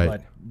 Right.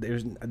 But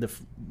there's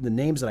the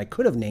names that I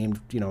could have named,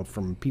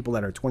 from people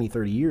that are 20,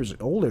 30 years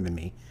older than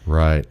me.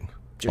 Right.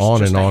 Just, On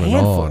just and a on and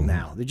handful on.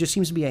 now. There just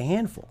seems to be a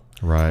handful,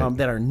 Right.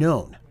 that are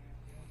known.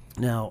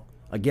 Now,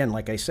 again,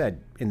 like I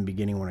said in the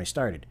beginning when I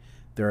started,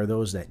 there are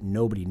those that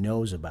nobody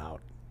knows about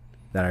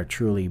that are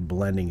truly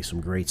blending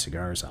some great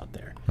cigars out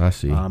there. I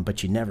see.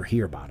 But you never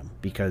hear about them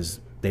because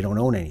they don't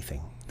own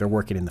anything. They're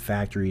working in the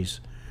factories.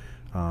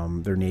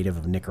 They're native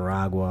of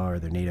Nicaragua, or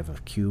they're native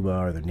of Cuba,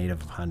 or they're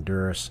native of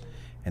Honduras,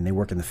 and they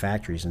work in the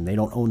factories, and they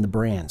don't own the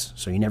brands,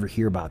 so you never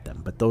hear about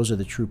them. But those are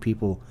the true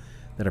people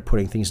that are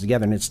putting things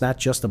together, and it's not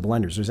just the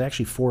blenders. There's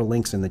actually 4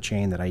 links in the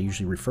chain that I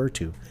usually refer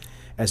to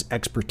as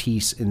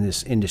expertise in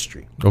this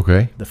industry.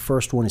 Okay. The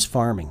first one is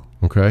farming.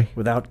 Okay.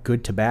 Without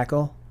good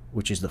tobacco,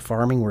 which is the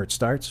farming where it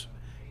starts,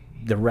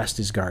 the rest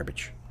is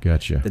garbage.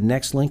 Gotcha. The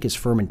next link is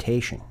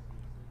fermentation.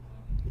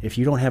 If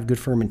you don't have good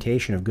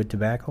fermentation of good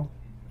tobacco,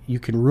 you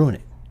can ruin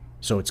it.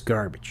 So it's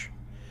garbage.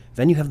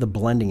 Then you have the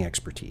blending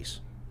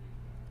expertise.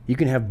 You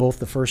can have both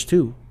the first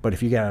two, but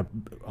if you got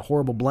a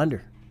horrible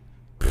blender,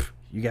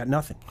 you got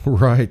nothing.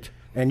 Right.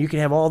 And you can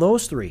have all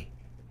those 3.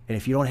 And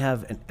if you don't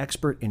have an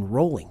expert in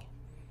rolling,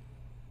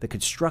 the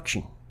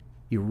construction,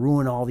 you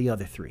ruin all the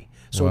other 3.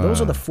 So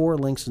those are the 4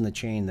 links in the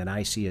chain that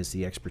I see as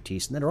the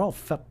expertise, and they're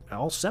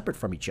all separate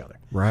from each other.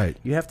 Right.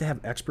 You have to have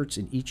experts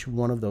in each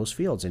one of those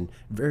fields, and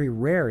very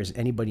rare is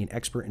anybody an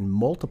expert in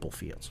multiple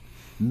fields.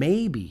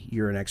 Maybe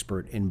you're an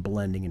expert in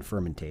blending and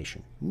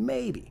fermentation.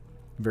 Maybe.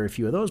 Very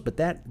few of those, but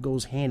that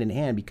goes hand in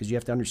hand because you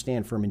have to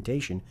understand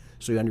fermentation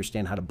so you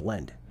understand how to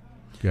blend.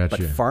 Gotcha.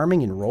 But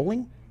farming and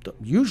rolling,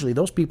 usually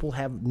those people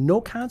have no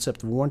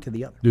concept of one to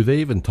the other. Do they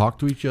even talk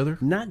to each other?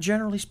 Not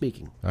generally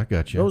speaking. I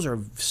got you. Those are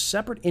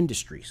separate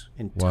industries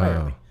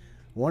entirely. Wow.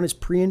 One is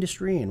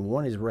pre-industry and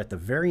one is at the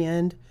very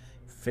end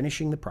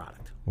finishing the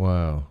product.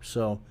 Wow.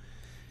 So,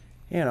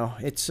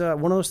 it's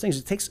one of those things.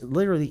 It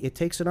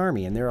takes an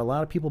army, and there are a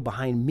lot of people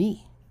behind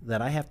me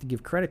that I have to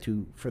give credit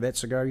to for that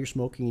cigar you're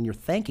smoking and you're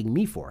thanking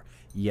me for.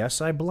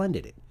 Yes, I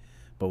blended it.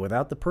 But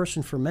without the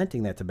person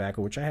fermenting that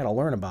tobacco, which I had to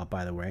learn about,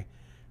 by the way,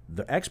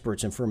 the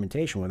experts in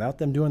fermentation, without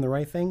them doing the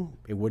right thing,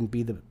 it wouldn't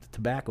be the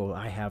tobacco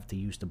I have to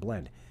use to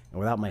blend. And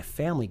without my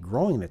family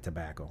growing the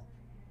tobacco,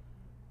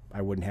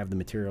 I wouldn't have the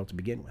material to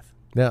begin with.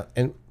 Now,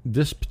 and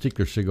this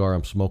particular cigar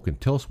I'm smoking,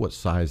 tell us what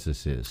size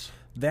this is.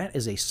 That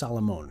is a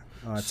Salomon.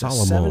 It's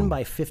Salomon. a 7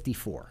 by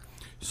 54.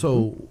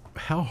 So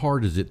how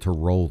hard is it to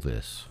roll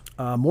this?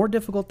 More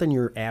difficult than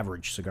your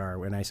average cigar.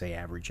 When I say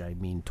average, I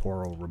mean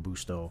Toro,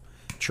 Robusto,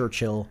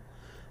 Churchill.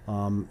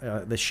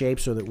 The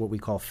shapes are what we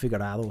call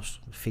figurados,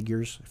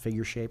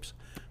 figure shapes,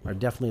 are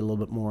definitely a little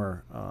bit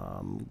more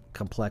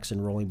complex in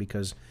rolling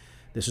because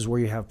this is where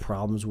you have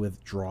problems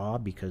with draw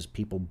because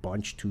people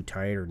bunch too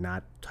tight or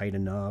not tight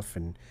enough,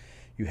 and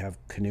you have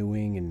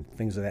canoeing and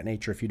things of that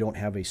nature if you don't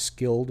have a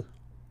skilled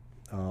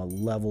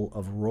level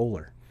of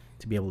roller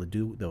to be able to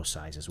do those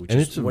sizes, which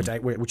is what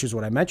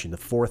I mentioned. The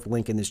fourth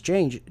link in this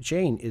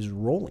chain is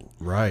rolling.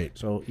 Right.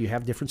 So you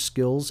have different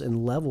skills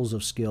and levels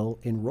of skill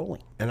in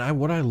rolling. And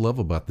what I love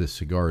about this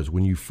cigar is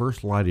when you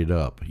first light it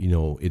up,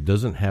 it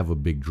doesn't have a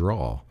big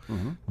draw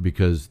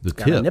because the It's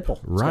tip, got a nipple.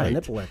 It's right? got a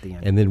nipple at the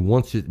end. And then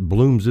once it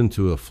blooms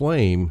into a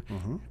flame,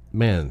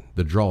 man,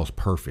 the draw is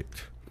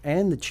perfect.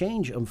 And the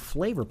change of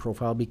flavor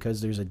profile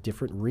because there's a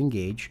different ring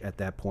gauge at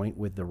that point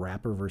with the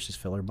wrapper versus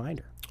filler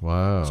binder.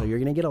 Wow. So you're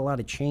going to get a lot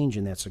of change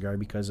in that cigar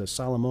because a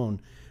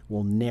Salomon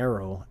will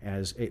narrow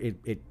as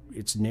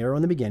it's narrow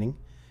in the beginning.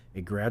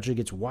 It gradually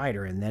gets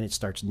wider, and then it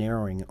starts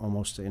narrowing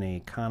almost in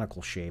a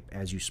conical shape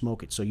as you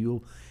smoke it. So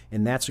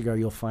in that cigar,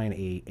 you'll find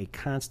a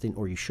constant,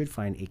 or you should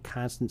find a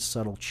constant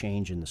subtle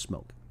change in the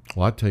smoke.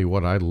 Well, I tell you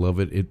what, I love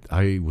it.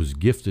 I was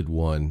gifted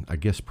one, I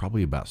guess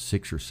probably about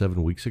 6 or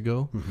 7 weeks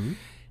ago,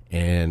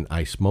 and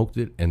I smoked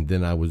it, and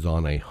then I was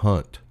on a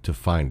hunt to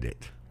find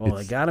it. Well,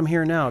 I got them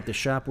here now at the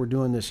shop we're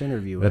doing this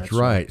interview at. That's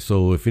right.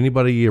 So if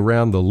anybody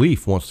around the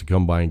Leaf wants to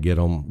come by and get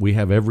them, we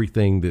have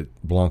everything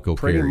that Blanco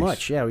Pretty carries.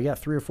 much, yeah. We got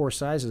 3 or 4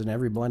 sizes in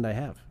every blend I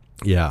have.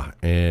 Yeah,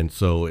 and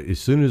so as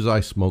soon as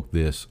I smoked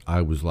this,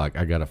 I was like,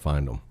 I got to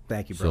find them.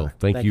 Thank you, brother. So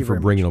thank you for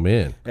very bringing much. them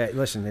in. Hey,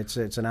 listen, it's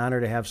an honor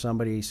to have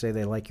somebody say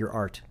they like your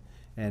art.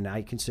 And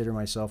I consider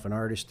myself an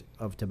artist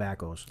of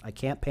tobaccos. I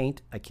can't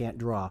paint. I can't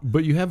draw.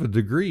 But you have a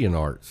degree in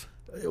arts.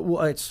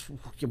 Well, it's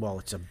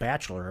a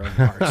bachelor of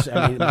arts.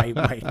 I mean,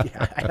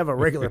 I have a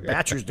regular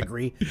bachelor's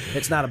degree.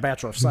 It's not a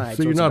bachelor of science.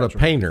 So you're not a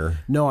painter.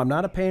 No, I'm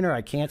not a painter.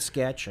 I can't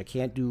sketch. I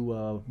can't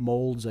do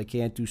molds. I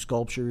can't do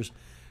sculptures.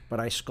 But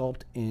I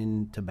sculpt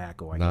in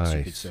tobacco, I guess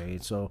you could say.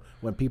 So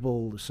when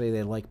people say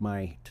they like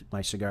my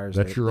cigars,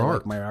 That's they your art.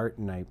 like my art,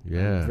 and I'm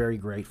very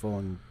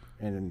grateful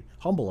and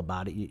humble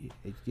about it.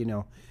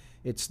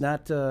 It's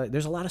not.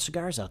 There's a lot of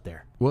cigars out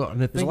there. Well, and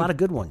there's a lot of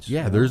good ones.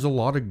 Yeah, there's a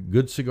lot of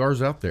good cigars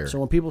out there. So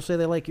when people say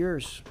they like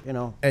yours,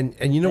 And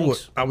you know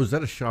thanks. what? I was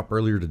at a shop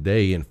earlier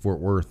today in Fort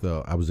Worth.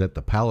 I was at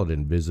the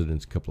Paladin visiting a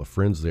couple of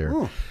friends there.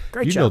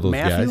 Great you job, know those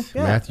Matthew. guys,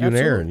 Yeah, Matthew and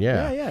Aaron. absolutely.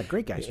 Yeah, Yeah,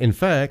 great guys. In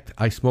fact,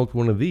 I smoked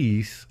one of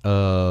these.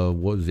 What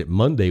was it,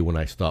 Monday when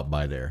I stopped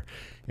by there,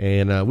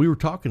 and we were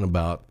talking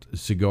about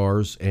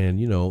cigars. And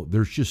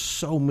there's just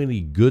so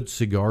many good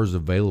cigars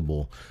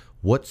available.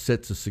 What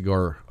sets a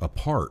cigar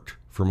apart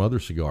from other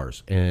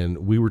cigars?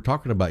 And we were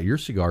talking about your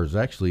cigars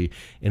actually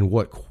and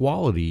what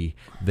quality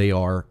they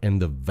are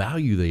and the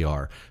value they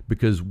are,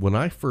 because when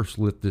I first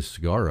lit this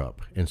cigar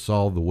up and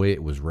saw the way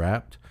it was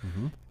wrapped,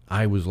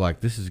 I was like,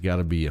 this has got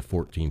to be a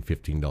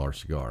 $14-15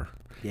 cigar.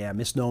 Yeah,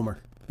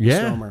 misnomer.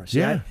 Yeah, Misnomer. See,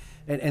 yeah.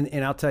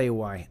 And I'll tell you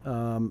why.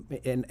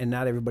 And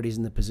not everybody's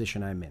in the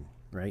position I'm in,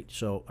 right?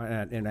 So,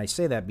 and I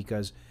say that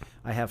because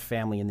I have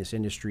family in this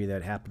industry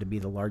that happen to be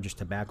the largest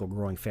tobacco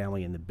growing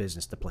family in the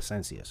business, the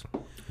Plasencias.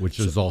 Which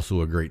is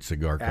also a great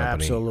cigar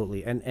company.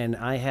 Absolutely. And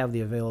I have the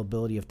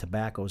availability of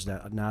tobaccos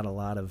that not a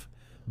lot of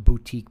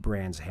boutique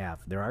brands have.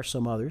 There are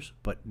some others,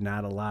 but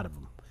not a lot of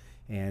them.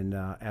 And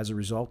as a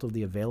result of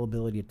the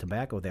availability of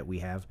tobacco that we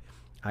have,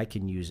 I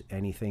can use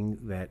anything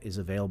that is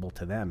available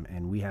to them,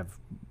 and we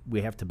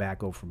have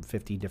tobacco from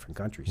 50 different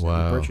countries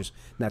that we purchase.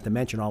 Not to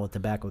mention all the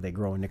tobacco they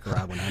grow in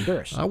Nicaragua and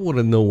Honduras. I want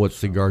to know what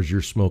cigars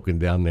you're smoking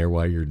down there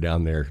while you're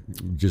down there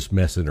just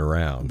messing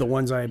around. The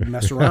ones I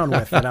mess around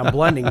with that I'm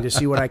blending to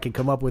see what I can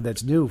come up with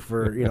that's new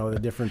for the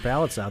different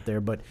palettes out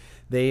there. But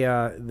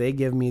they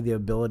give me the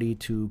ability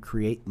to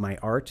create my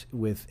art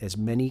with as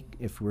many,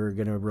 if we're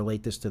going to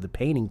relate this to the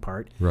painting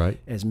part, right,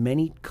 as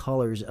many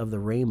colors of the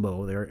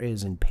rainbow there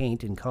is in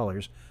paint and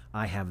colors.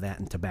 I have that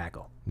in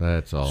tobacco.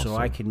 That's awesome. So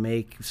I can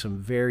make some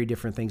very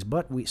different things.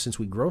 But since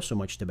we grow so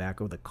much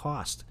tobacco, the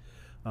cost,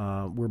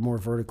 we're more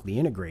vertically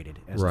integrated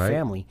as a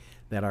family,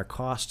 that our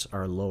costs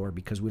are lower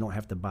because we don't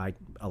have to buy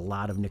a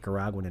lot of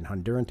Nicaraguan and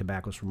Honduran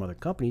tobaccos from other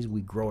companies.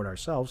 We grow it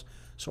ourselves,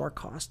 so our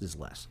cost is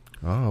less.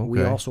 Oh, okay.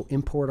 We also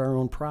import our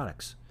own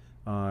products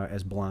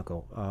as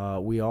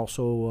Blanco. We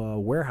also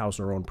warehouse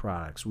our own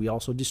products. We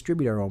also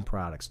distribute our own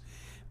products.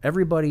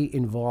 Everybody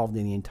involved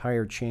in the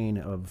entire chain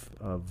of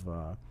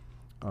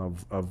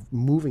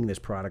moving this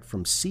product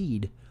from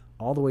seed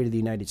all the way to the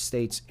United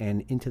States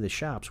and into the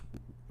shops,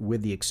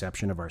 with the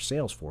exception of our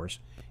sales force,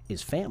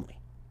 is family.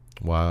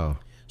 Wow.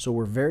 So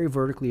we're very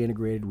vertically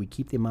integrated. We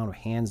keep the amount of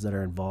hands that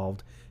are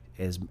involved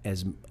as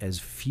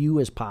few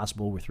as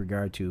possible with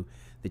regard to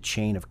the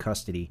chain of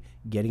custody,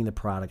 getting the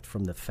product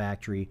from the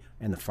factory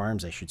and the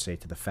farms, I should say,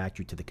 to the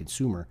factory to the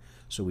consumer.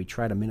 So we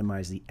try to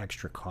minimize the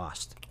extra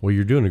cost. Well,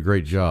 you're doing a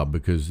great job,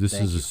 because this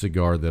Thank is you. a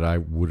cigar that I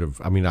would have,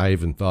 I mean, I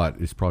even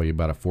thought it's probably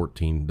about a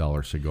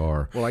 $14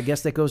 cigar. Well, I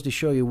guess that goes to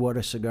show you what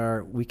a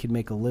cigar we can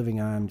make a living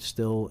on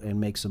still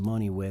and make some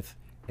money with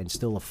and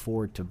still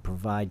afford to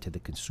provide to the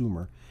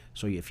consumer.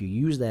 So if you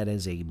use that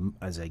as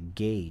a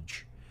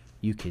gauge,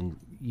 you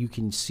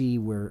can see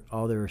where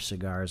other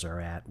cigars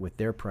are at with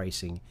their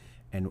pricing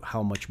and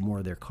how much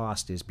more their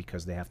cost is,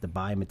 because they have to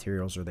buy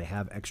materials or they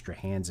have extra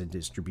hands in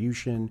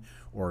distribution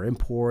or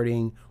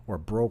importing or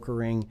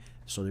brokering.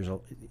 So there's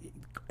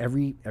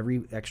every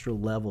extra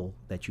level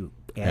that you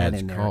add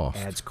Adds in there cost.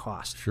 adds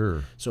cost.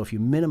 Sure. So if you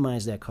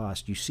minimize that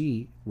cost, you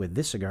see with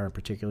this cigar in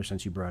particular,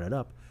 since you brought it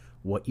up,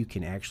 what you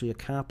can actually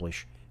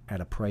accomplish at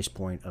a price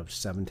point of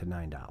 $7 to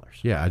 $9.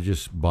 Yeah, I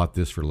just bought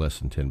this for less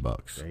than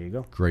 $10. There you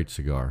go. Great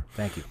cigar.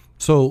 Thank you.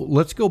 So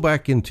let's go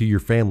back into your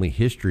family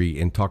history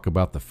and talk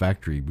about the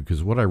factory,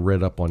 because what I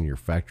read up on your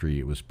factory,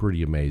 it was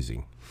pretty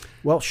amazing.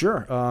 Well,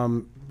 sure.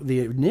 The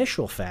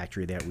initial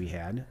factory that we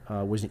had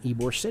was in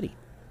Ybor City.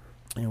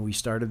 And we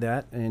started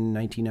that in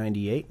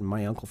 1998. And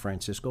my uncle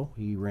Francisco,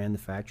 he ran the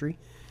factory.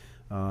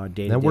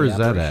 Day-to-day Now, where is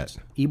that operations.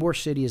 at? Ybor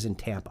City is in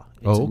Tampa.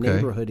 It's Oh, okay. a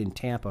neighborhood in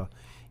Tampa.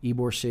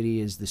 Ybor City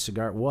is the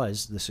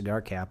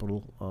cigar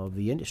capital of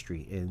the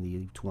industry in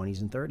the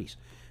 20s and 30s.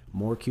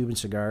 More Cuban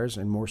cigars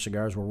and more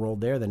cigars were rolled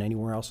there than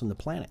anywhere else on the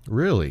planet.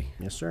 Really?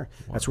 Yes, sir.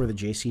 That's where the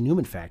J.C.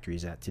 Newman factory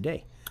is at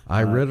today.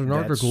 I read an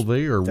article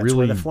they are that's really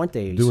where the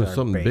Fuentes doing are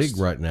something based.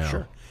 big right now.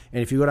 Sure.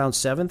 And if you go down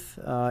 7th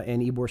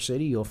in Ybor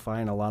City, you'll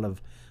find a lot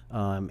of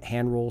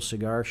hand-roll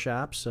cigar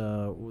shops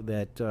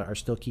that are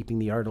still keeping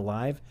the art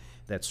alive,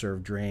 that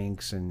serve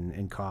drinks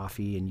and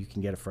coffee, and you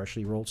can get a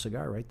freshly rolled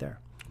cigar right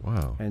there.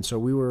 Wow. And so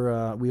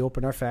we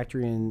opened our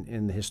factory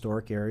in the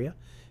historic area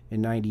in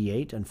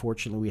 '98.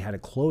 Unfortunately, we had to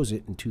close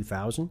it in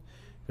 2000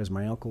 because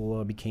my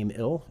uncle became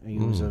ill. He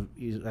was,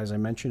 as I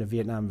mentioned, a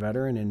Vietnam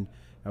veteran and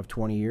of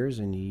 20 years,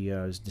 and he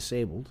is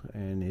disabled,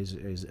 and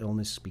his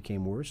illness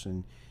became worse,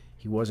 and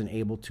he wasn't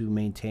able to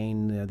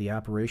maintain the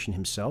operation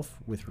himself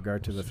with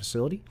regard to the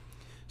facility.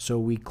 So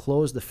we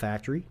closed the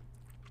factory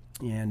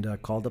and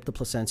called up the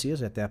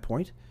Plasencias at that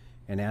point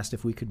and asked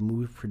if we could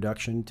move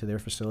production to their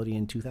facility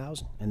in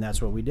 2000, and that's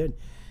what we did.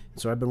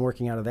 So I've been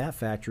working out of that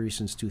factory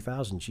since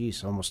 2000.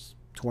 Geez, almost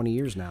 20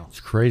 years now. It's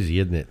crazy,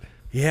 isn't it?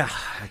 Yeah,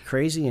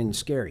 crazy and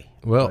scary.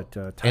 Well,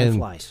 but time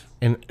flies.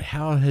 And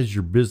how has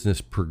your business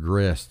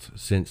progressed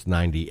since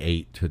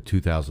 '98 to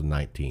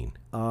 2019?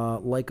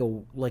 Like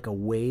a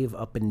wave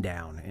up and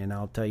down, and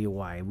I'll tell you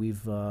why.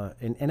 We've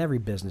and every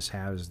business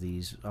has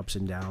these ups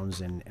and downs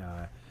and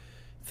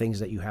things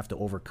that you have to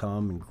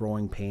overcome and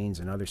growing pains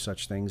and other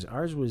such things.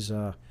 Ours was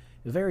a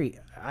very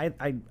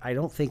I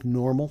don't think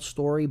normal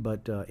story,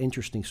 but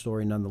interesting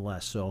story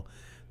nonetheless. So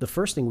the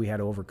first thing we had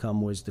to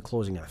overcome was the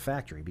closing of the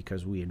factory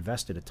because we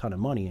invested a ton of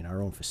money in our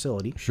own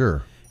facility.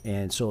 Sure.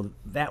 And so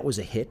that was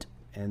a hit.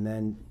 And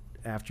then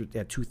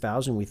at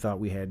 2000, we thought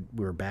we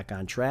were back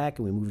on track,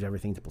 and we moved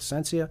everything to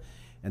Plasencia.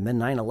 And then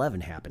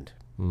 9/11 happened.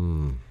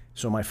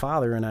 So my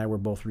father and I were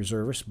both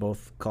reservists,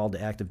 both called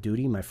to active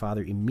duty. My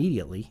father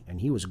immediately, and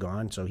he was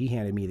gone, so he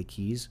handed me the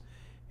keys.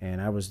 And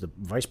I was the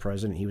vice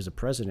president. He was the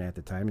president at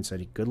the time, and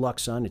said, "Good luck,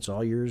 son. It's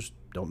all yours.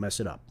 Don't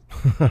mess it up."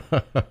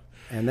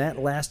 And that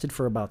lasted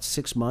for about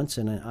 6 months,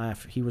 and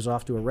he was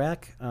off to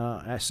Iraq.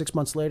 6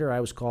 months later, I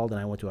was called, and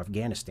I went to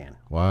Afghanistan.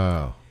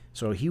 Wow.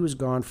 So he was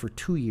gone for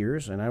 2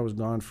 years, and I was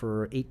gone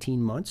for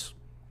 18 months.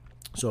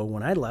 So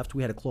when I left,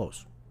 we had to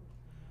close.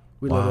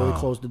 We literally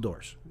closed the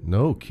doors.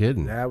 No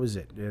kidding. That was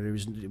it.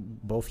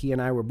 Both he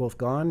and I were both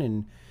gone,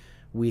 and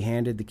we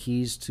handed the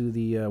keys to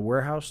the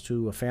warehouse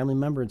to a family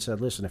member and said,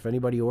 "Listen, if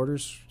anybody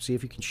orders, see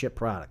if you can ship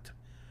product."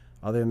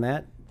 Other than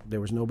that, there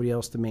was nobody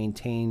else to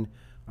maintain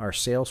our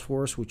sales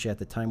force, which at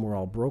the time were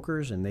all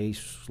brokers, and they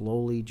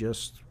slowly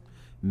just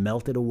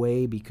melted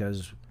away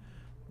because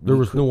there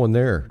was no one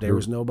there. There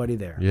was nobody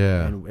there.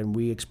 Yeah. And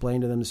we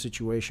explained to them the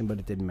situation, but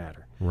it didn't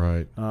matter.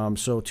 Right.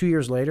 So 2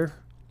 years later,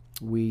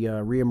 we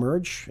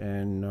reemerge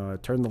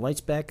and turn the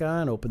lights back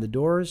on, open the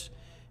doors,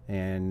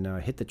 and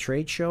hit the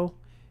trade show.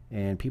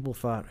 And people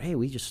thought, hey,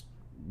 we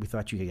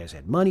thought you guys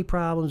had money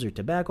problems or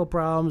tobacco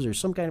problems or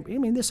some kind of, I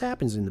mean, this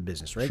happens in the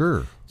business, right?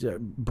 Sure.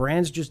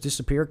 Brands just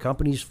disappear,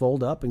 companies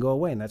fold up and go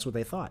away, and that's what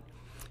they thought.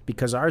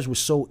 Because ours was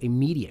so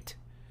immediate.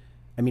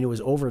 I mean, it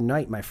was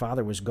overnight. My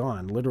father was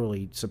gone.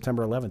 Literally,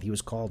 September 11th, he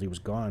was called. He was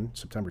gone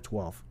September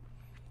 12th.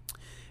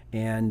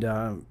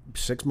 And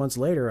 6 months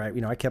later,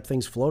 I kept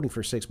things floating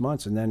for 6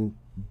 months, and then,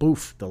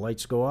 boof, the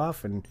lights go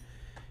off, and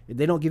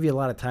they don't give you a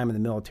lot of time in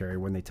the military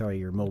when they tell you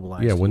you're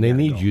mobilized. Yeah, when they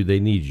need go. you, they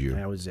need you.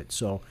 That was it.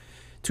 So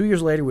 2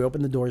 years later, we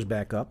opened the doors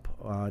back up.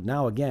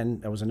 Now, again,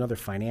 that was another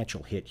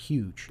financial hit,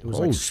 huge. It was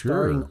like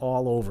starting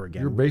all over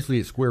again. You're basically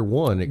at square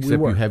one,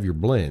 except you have your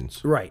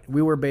blends. Right.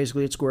 We were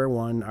basically at square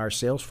one. Our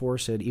sales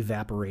force had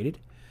evaporated.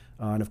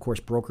 And, of course,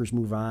 brokers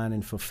move on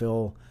and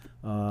fulfill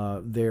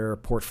their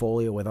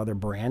portfolio with other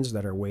brands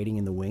that are waiting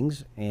in the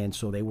wings. And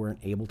so they weren't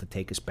able to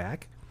take us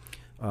back.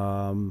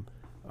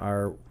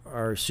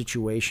 Our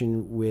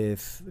situation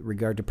with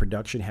regard to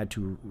production had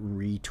to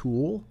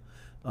retool.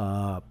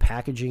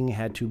 Packaging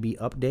had to be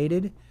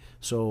updated,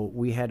 so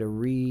we had to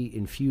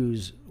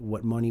re-infuse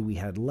what money we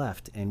had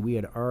left, and we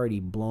had already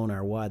blown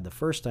our wad the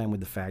first time with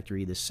the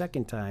factory, the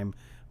second time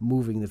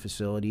moving the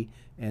facility,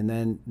 and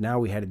then now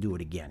we had to do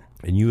it again.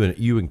 And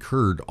you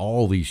incurred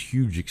all these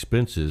huge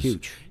expenses,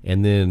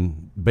 and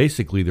then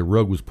basically the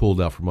rug was pulled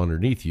out from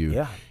underneath you.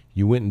 Yeah.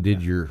 You went and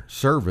did your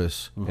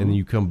service, and then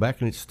you come back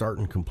and it's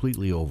starting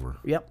completely over.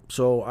 Yep.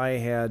 So I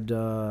had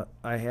to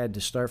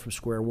start from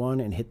square one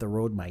and hit the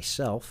road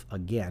myself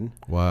again.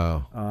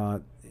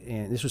 Wow.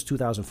 And this was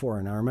 2004.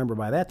 And I remember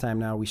by that time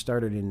now we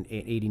started in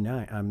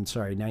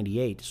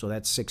 98. So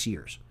that's 6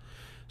 years.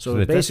 So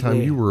at that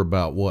time you were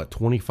about what,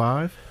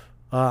 25?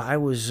 I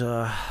was.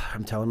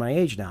 I'm telling my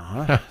age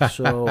now, huh?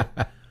 So.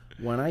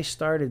 When I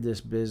started this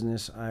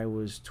business, I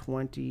was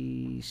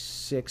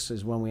 26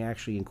 is when we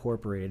actually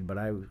incorporated, but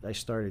I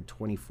started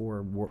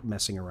 24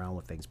 messing around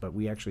with things. But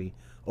we actually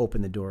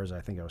opened the doors,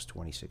 I think I was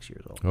 26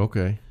 years old.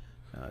 Okay.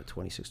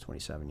 26,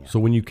 27, yeah. So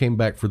when you came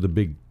back for the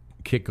big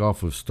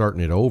kickoff of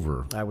starting it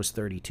over? I was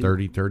 32.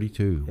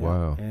 32, yeah.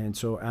 Wow. And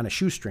so on a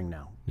shoestring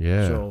now.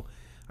 Yeah. So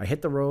I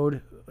hit the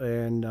road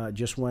and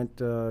just went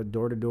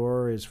door to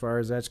door as far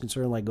as that's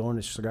concerned, like going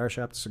to cigar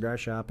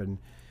shop and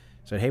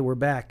said, hey, we're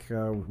back.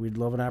 We'd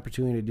love an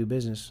opportunity to do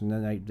business. And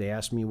then they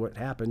asked me what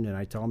happened, and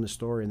I tell them the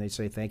story, and they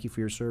say, thank you for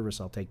your service.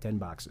 I'll take 10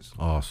 boxes.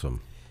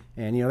 Awesome.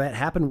 And, that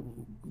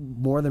happened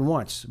more than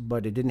once,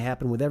 but it didn't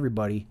happen with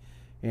everybody.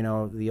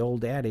 The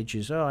old adage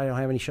is, I don't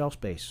have any shelf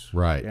space.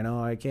 Right.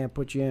 I can't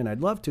put you in.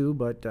 I'd love to,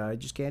 but I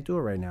just can't do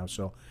it right now.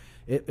 So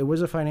it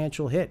was a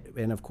financial hit.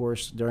 And, of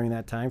course, during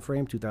that time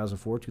frame,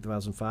 2004,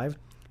 2005,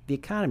 the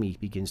economy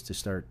begins to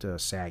start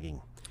sagging.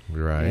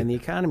 Right. And the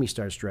economy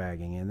starts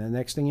dragging. And the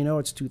next thing you know,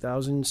 it's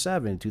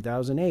 2007,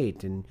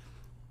 2008, and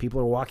people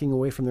are walking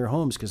away from their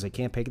homes because they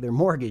can't pay their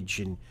mortgage.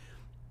 And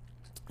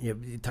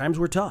times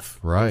were tough.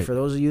 Right. For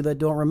those of you that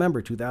don't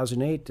remember,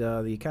 2008,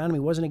 the economy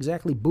wasn't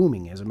exactly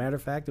booming. As a matter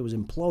of fact, it was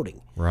imploding.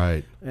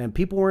 Right. And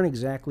people weren't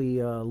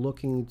exactly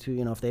looking to,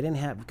 if they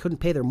couldn't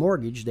pay their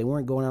mortgage, they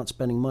weren't going out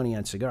spending money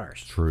on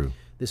cigars. True.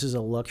 This is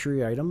a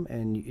luxury item,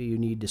 and you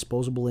need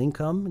disposable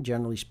income,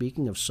 generally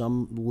speaking, of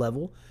some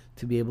level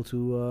to be able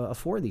to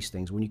afford these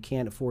things. When you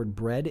can't afford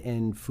bread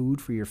and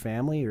food for your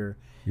family, or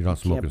you're not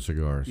smoking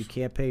cigars, you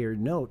can't pay your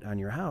note on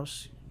your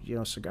house,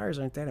 cigars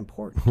aren't that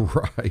important.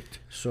 Right.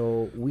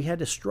 So we had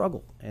to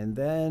struggle. And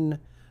then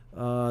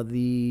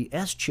the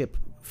S-chip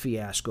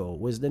fiasco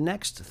was the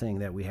next thing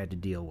that we had to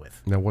deal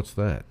with. Now, what's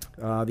that?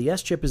 The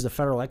S-chip is the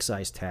federal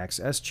excise tax.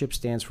 S-chip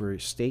stands for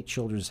State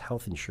Children's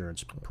Health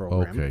Insurance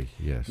Program. Okay,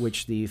 yes.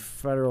 Which the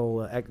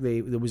federal,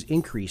 it was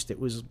increased. It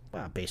was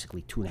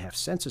basically 2.5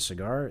 cents a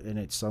cigar, and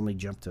it suddenly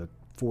jumped to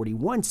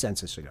 41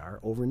 cents a cigar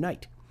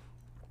overnight.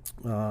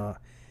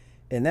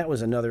 And that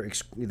was another,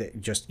 that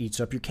just eats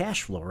up your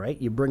cash flow,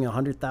 right? You bring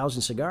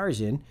 100,000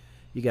 cigars in,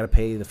 you got to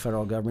pay the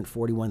federal government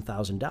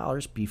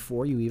 $41,000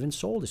 before you even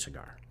sold a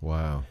cigar.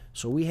 Wow.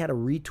 So we had to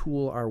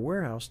retool our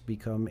warehouse to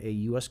become a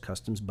U.S.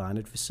 Customs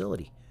bonded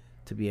facility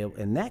to be able,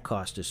 and that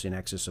cost us in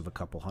excess of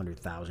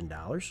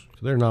 $200,000. So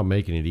they're not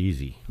making it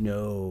easy.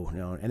 No,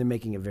 and they're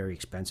making it very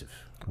expensive.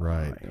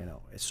 Right.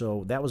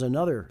 So that was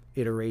another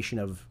iteration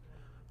of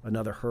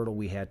another hurdle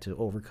we had to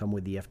overcome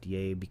with the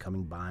FDA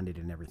becoming bonded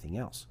and everything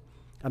else.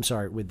 I'm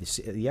sorry, with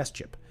the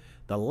S-chip.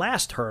 The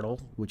last hurdle,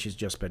 which has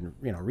just been,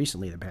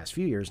 recently the past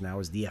few years now,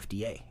 is the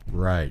FDA.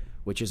 Right.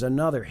 Which is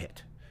another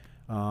hit.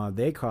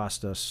 They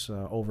cost us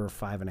over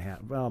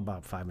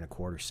about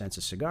 5.25 cents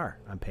a cigar.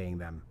 I'm paying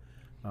them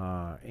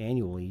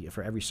annually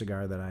for every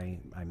cigar that I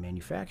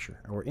manufacture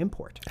or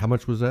import. How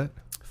much was that?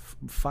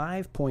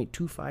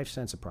 5.25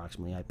 cents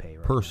approximately I pay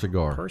per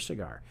cigar. Per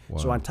cigar. Wow.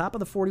 So on top of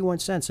the 41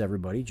 cents,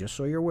 everybody, just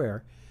so you're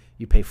aware,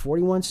 you pay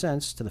 41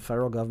 cents to the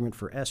federal government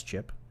for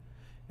S-chip,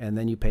 and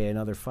then you pay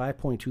another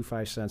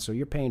 5.25 cents. So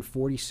you're paying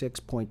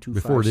 46.25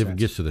 before it even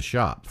gets to the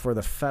shop for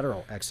the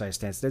federal excise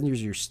tax. Then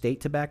there's your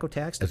state tobacco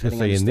tax. I was going to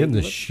say, and then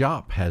the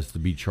shop has to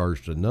be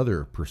charged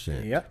another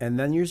percent. Yep, and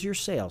then there's your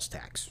sales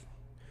tax.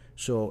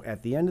 So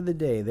at the end of the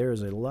day, there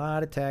is a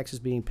lot of taxes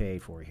being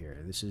paid for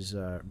here. This is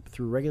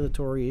through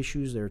regulatory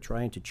issues. They're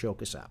trying to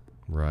choke us out.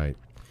 Right.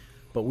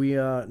 But we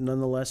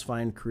nonetheless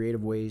find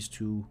creative ways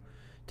to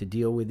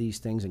deal with these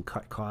things and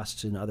cut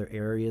costs in other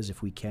areas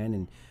if we can.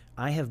 And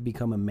I have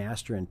become a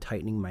master in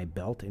tightening my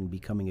belt and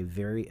becoming a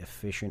very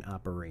efficient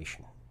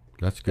operation.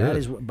 That's good. That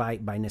is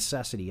by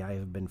necessity. I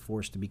have been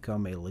forced to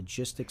become a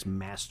logistics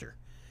master.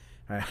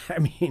 I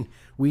mean,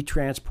 we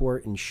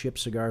transport and ship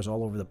cigars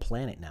all over the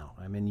planet now.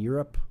 I'm in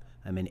Europe.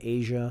 I'm in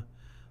Asia.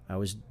 I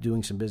was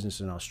doing some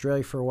business in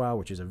Australia for a while,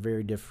 which is a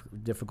very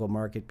difficult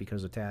market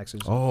because of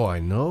taxes. Oh, I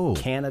know.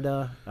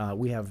 Canada.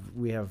 We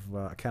have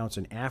accounts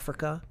in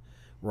Africa.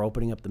 We're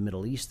opening up the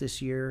Middle East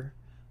this year.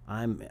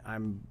 I'm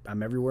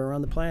everywhere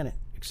around the planet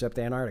except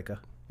Antarctica.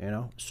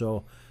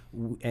 So.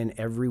 And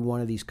every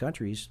one of these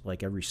countries,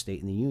 like every state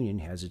in the union,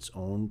 has its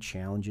own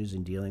challenges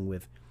in dealing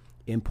with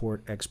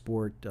import,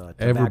 export,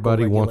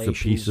 everybody wants a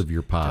regulations, piece of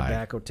your pie.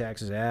 Tobacco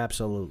taxes,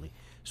 absolutely.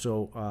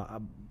 So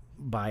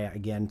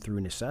through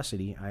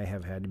necessity, I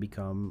have had to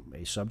become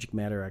a subject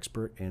matter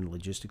expert in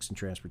logistics and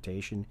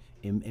transportation,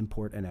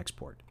 import and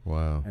export.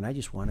 Wow. And I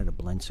just wanted to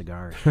blend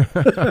cigars.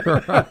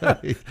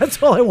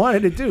 That's all I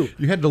wanted to do.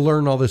 You had to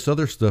learn all this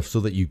other stuff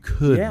so that you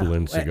could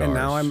blend cigars. And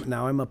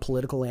now I'm a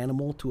political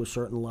animal to a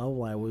certain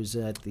level. I was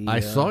at the... I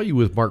saw you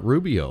with Mark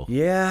Rubio.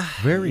 Yeah.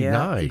 Very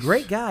nice.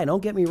 Great guy.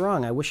 Don't get me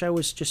wrong. I wish I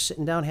was just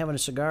sitting down having a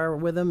cigar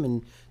with him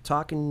and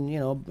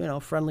talking,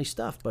 friendly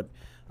stuff. But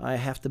I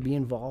have to be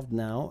involved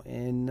now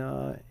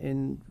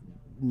in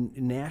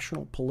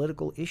national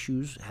political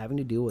issues having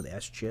to deal with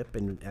SCHIP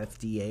and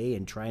FDA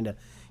and trying to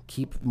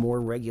keep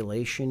more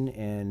regulation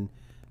and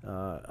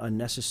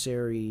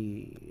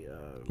unnecessary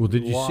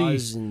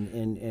laws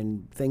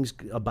and things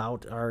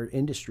about our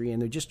industry,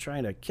 and they're just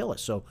trying to kill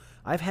us. So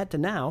I've had to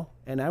now,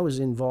 and I was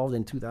involved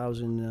in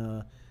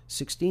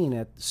 2016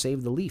 at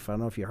Save the Leaf. I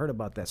don't know if you heard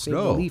about that. Save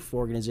the Leaf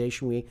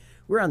organization.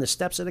 We're on the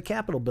steps of the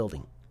Capitol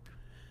building.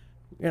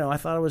 I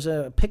thought it was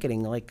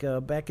picketing like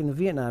back in the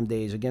Vietnam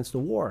days against the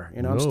war.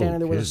 I'm standing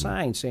there with a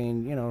sign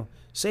saying,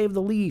 save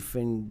the leaf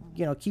and,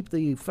 keep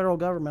the federal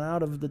government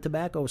out of the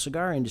tobacco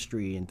cigar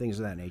industry and things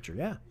of that nature.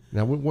 Yeah.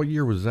 Now, what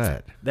year was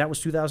that? That was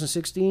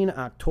 2016,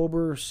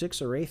 October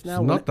 6th or 8th now.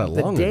 So not that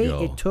long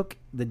ago.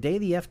 The day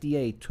the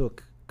FDA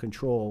took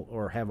control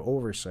or have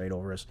oversight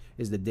over us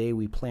is the day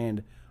we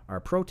planned our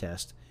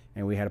protest,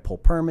 and we had to pull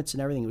permits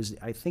and everything.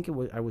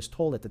 I was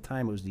told at the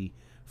time it was the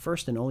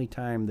first and only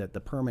time that the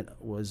permit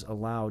was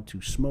allowed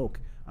to smoke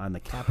on the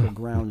Capitol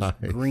grounds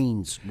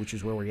greens, which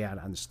is where we're at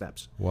on the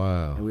steps.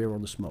 Wow. And we were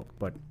able to smoke.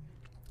 But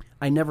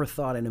I never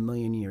thought in a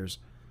million years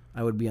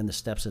I would be on the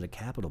steps of the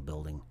Capitol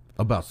building.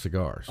 About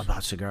cigars.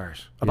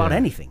 About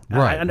anything.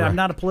 Right, I'm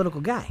not a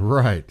political guy.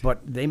 Right. But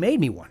they made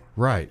me one.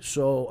 Right.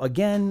 So,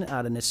 again,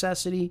 out of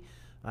necessity,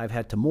 I've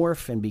had to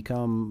morph and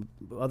become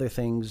other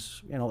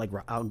things. Like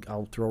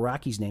I'll throw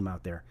Rocky's name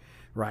out there.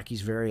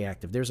 Rocky's very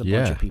active. There's a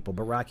bunch of people,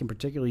 but Rocky in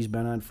particular, he's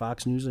been on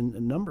Fox News a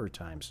number of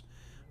times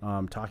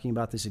talking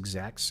about this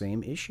exact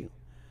same issue.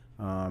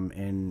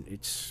 And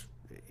it's,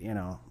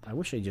 I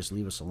wish they'd just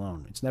leave us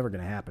alone. It's never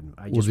going to happen.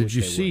 Did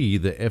you see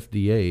the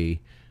FDA,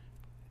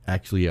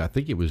 actually, I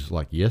think it was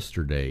like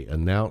yesterday,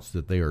 announced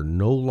that they are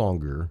no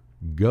longer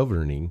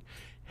governing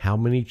how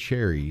many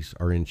cherries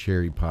are in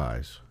cherry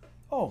pies?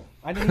 Oh,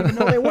 I didn't even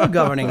know they were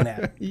governing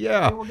that.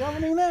 Yeah. They were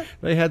governing that?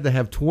 They had to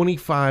have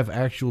 25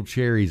 actual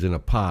cherries in a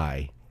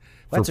pie.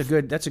 That's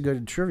a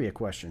good trivia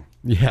question.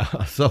 Yeah.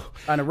 So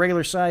on a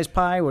regular size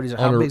pie, what is it?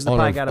 How big's the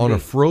pie got to be? On a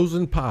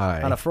frozen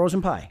pie. On a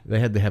frozen pie. They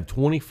had to have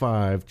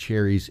 25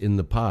 cherries in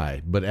the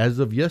pie. But as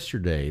of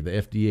yesterday, the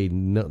FDA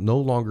no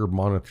longer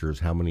monitors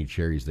how many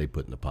cherries they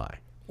put in the pie.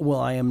 Well,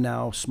 I am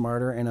now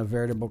smarter and a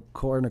veritable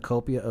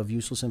cornucopia of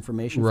useless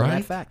information for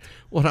that fact.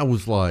 Well, I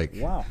was like,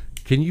 wow.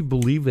 Can you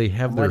believe they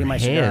have their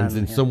hands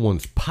in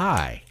someone's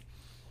pie?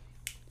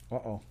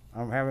 Uh-oh.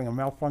 I'm having a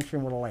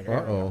malfunction with a light.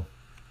 Uh-oh.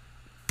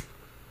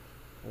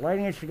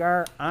 Lighting a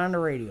cigar on the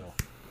radio.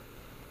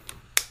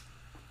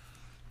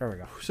 There we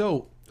go.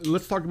 So,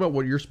 let's talk about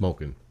what you're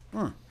smoking.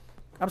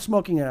 I'm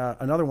smoking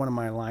another one of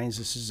my lines.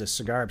 This is a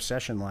Cigar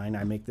Obsession line.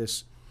 I make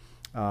this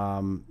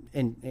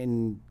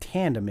in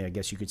tandem, I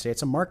guess you could say.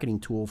 It's a marketing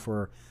tool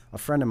for a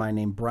friend of mine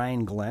named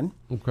Brian Glenn.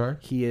 Okay.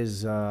 He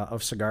is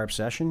of Cigar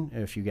Obsession.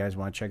 If you guys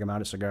want to check him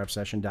out at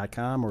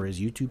cigarobsession.com or his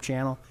YouTube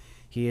channel.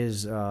 He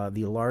is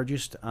the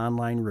largest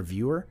online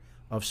reviewer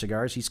of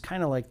cigars. He's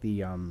kind of like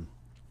the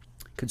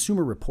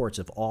Consumer Reports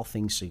of all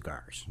things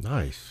cigars.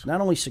 Nice. Not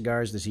only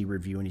cigars does he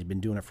review, and he's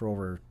been doing it for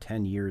over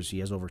 10 years. He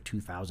has over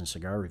 2,000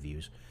 cigar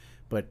reviews.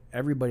 But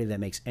everybody that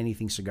makes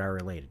anything cigar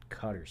related,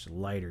 cutters,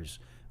 lighters,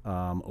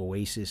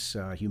 Oasis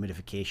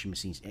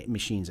humidification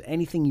machines,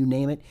 anything you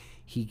name it,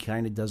 he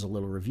kind of does a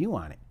little review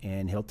on it,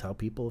 and he'll tell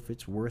people if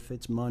it's worth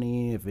its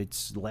money, if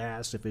it's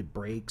lasts, if it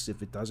breaks,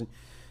 if it doesn't.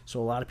 So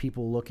a lot of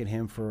people look at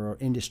him for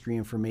industry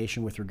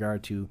information with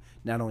regard to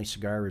not only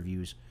cigar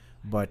reviews,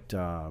 but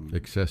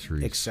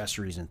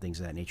accessories and things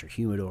of that nature,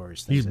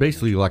 humidors. He's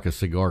basically like a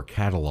cigar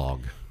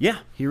catalog. Yeah,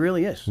 he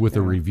really is. With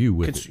a review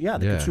with it. Yeah,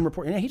 the Consumer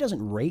Report. And he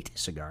doesn't rate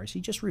cigars;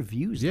 he just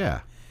reviews them. Yeah.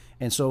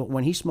 And so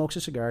when he smokes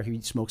a cigar,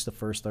 he smokes the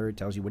first third,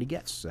 tells you what he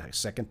gets.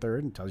 Second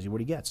third, and tells you what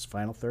he gets.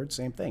 Final third,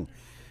 same thing.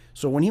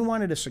 So when he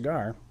wanted a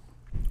cigar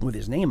with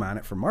his name on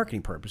it for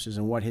marketing purposes,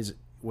 and what his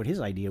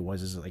idea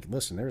was is like,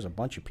 listen, there's a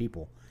bunch of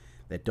people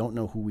that don't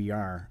know who we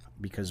are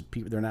because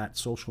they're not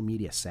social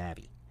media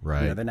savvy.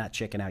 Right. They're not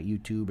checking out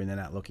YouTube and they're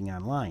not looking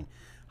online.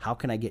 How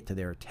can I get to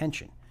their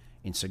attention?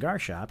 In cigar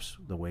shops,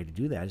 the way to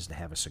do that is to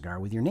have a cigar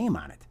with your name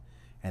on it,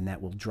 and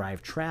that will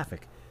drive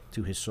traffic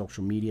to his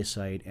social media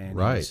site and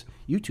Right. his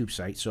YouTube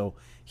site. So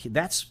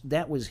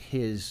that was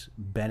his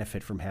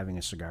benefit from having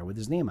a cigar with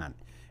his name on it.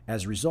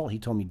 As a result, he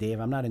told me, Dave,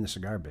 I'm not in the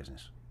cigar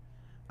business.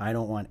 I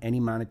don't want any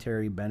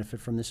monetary benefit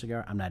from this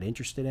cigar. I'm not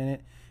interested in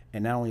it.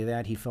 And not only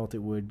that, he felt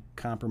it would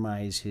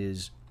compromise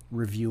his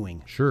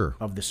reviewing Sure.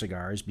 of the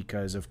cigars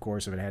because, of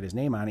course, if it had his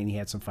name on it and he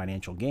had some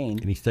financial gain,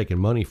 And he's taking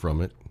money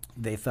from it.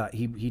 they thought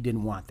he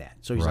didn't want that.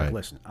 So he's Right. like,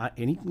 listen,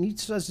 and he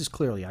says this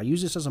clearly. I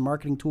use this as a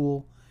marketing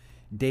tool.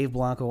 Dave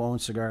Blanco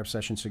owns Cigar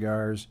Obsession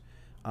Cigars.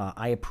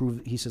 I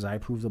approve. He says I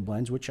approve the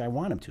blends, which I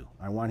want him to.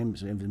 I want him.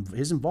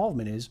 His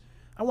involvement is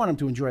I want him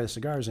to enjoy the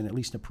cigars and at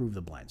least approve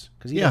the blends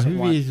because he Yeah, doesn't he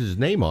want has his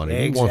name on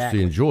it. He wants to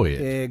enjoy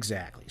it.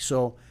 Exactly.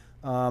 So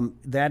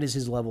that is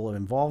his level of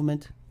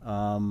involvement.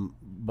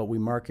 But we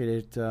market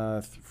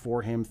it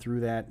for him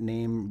through that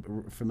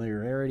name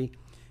familiarity.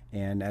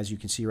 And as you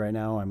can see right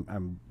now,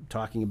 I'm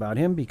talking about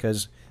him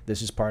because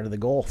this is part of the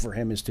goal for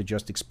him is to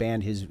just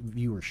expand his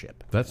viewership.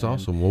 That's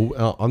awesome.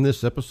 Well, on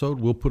this episode,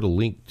 we'll put a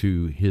link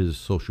to his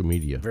social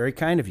media. Very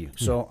kind of you.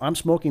 So I'm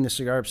smoking the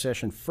Cigar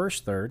Obsession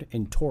First Third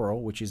in Toro,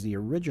 which is the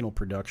original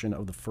production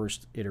of the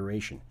first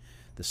iteration.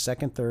 The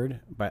second third,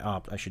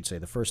 I should say,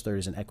 the first third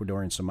is an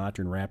Ecuadorian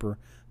Sumatran wrapper,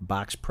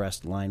 box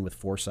pressed line with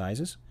 4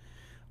 sizes.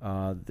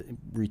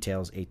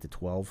 Retails 8 to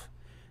 12.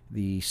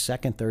 The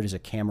second third is a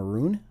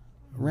Cameroon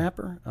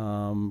wrapper,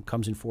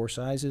 comes in 4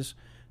 sizes,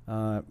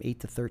 8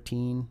 to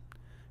 13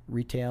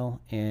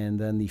 retail, and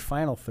then the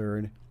final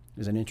third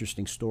is an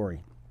interesting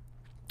story.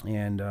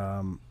 And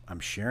I'm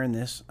sharing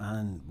this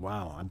on,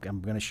 I'm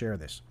going to share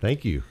this.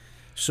 Thank you.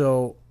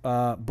 So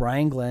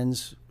Brian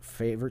Glenn's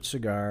favorite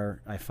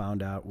cigar, I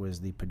found out,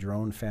 was the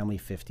Padron Family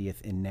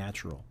 50th in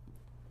natural.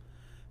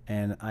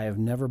 And I have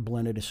never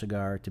blended a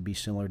cigar to be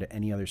similar to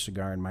any other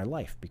cigar in my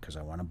life because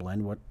I want to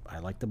blend what I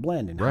like to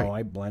blend and Right. how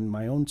I blend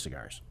my own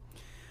cigars.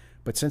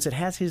 But since it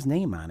has his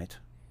name on it,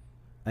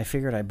 I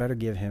figured I better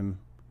give him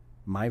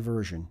my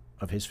version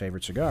of his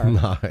favorite cigar.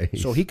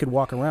 Nice. So he could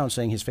walk around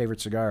saying his favorite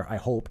cigar, I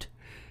hoped,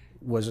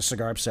 was a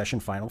Cigar Obsession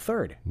Final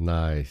Third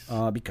Nice.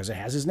 because it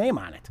has his name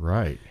on it.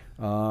 Right.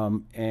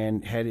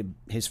 And had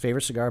his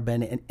favorite cigar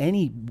been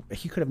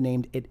he could have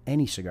named it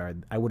any cigar,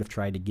 I would have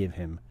tried to give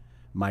him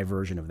my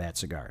version of that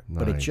cigar.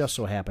 But it Nice. just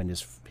so happened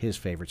his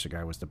favorite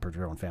cigar was the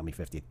Padron Family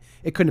 50th.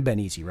 It couldn't have been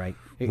easy, right?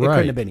 It Right.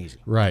 couldn't have been easy.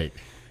 Right.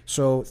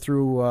 So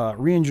through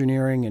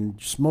re-engineering and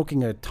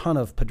smoking a ton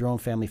of Padron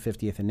Family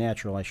 50th and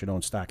natural, I should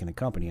own stock in the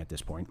company at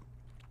this point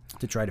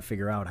to try to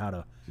figure out how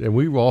to. And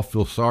we all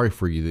feel sorry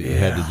for you that you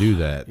had to do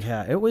that.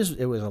 Yeah, it was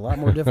a lot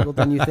more difficult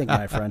than you think,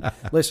 my friend.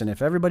 Listen,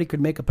 if everybody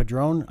could make a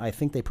Padron, I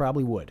think they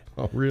probably would.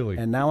 Oh, really?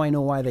 And now I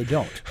know why they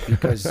don't,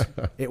 because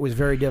it was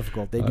very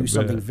difficult. They do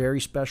something bet.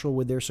 very special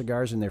with their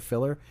cigars and their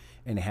filler,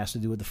 and it has to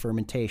do with the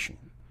fermentation.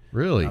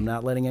 Really? I'm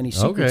not letting any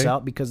secrets Okay.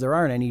 out because there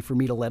aren't any for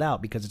me to let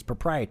out because it's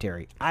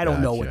proprietary. I don't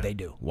know what Gotcha. they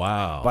do.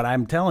 Wow. But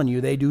I'm telling you,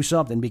 they do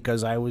something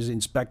because I was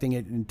inspecting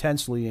it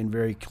intensely and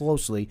very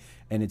closely,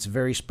 and it's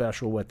very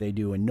special what they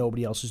do, and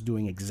nobody else is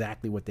doing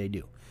exactly what they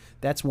do.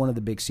 That's one of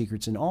the big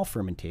secrets in all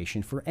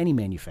fermentation for any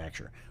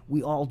manufacturer.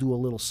 We all do a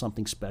little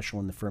something special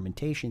in the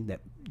fermentation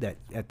that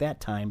at that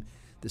time,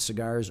 the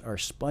cigars are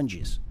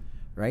sponges,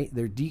 right?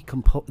 They're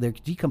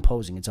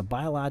decomposing. It's a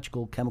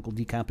biological chemical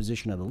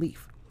decomposition of the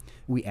leaf.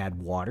 We add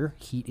water,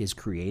 heat is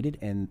created,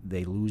 and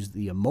they lose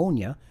the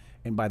ammonia.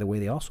 And by the way,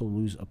 they also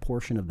lose a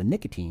portion of the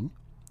nicotine.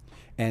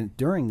 And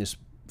during this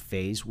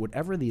phase,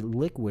 whatever the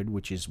liquid,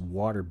 which is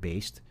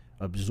water-based,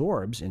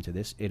 absorbs into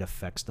this, it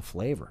affects the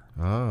flavor.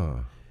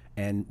 Ah.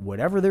 And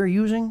whatever they're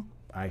using,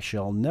 I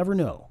shall never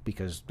know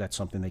because that's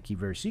something they keep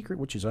very secret,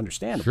 which is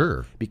understandable.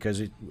 Sure.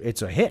 Because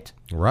it's a hit.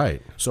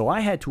 Right. So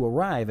I had to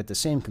arrive at the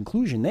same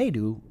conclusion they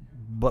do,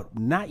 but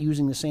not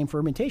using the same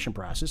fermentation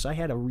process. I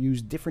had to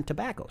use different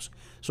tobaccos.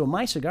 So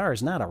my cigar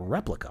is not a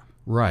replica.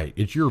 Right.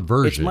 It's your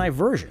version. It's my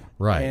version.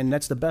 Right. And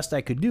that's the best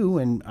I could do.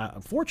 And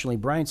unfortunately,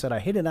 Brian said I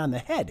hit it on the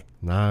head.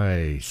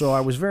 Nice. So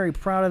I was very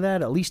proud of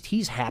that. At least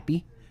he's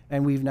happy.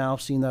 And we've now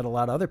seen that a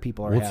lot of other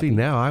people are Well, happy. see,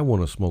 now I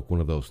want to smoke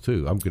one of those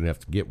too. I'm going to have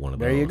to get one of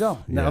those. There you go.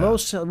 Now Yeah.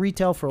 those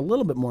retail for a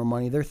little bit more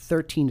money. They're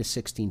 $13 to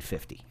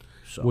 $16.50.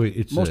 So Well,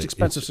 it's most a-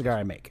 expensive it's- cigar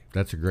I make.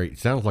 That's a great.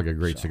 Sounds like a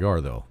great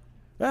cigar, though.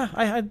 Yeah,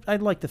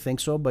 I'd like to think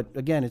so, but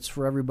again, it's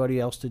for everybody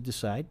else to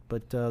decide.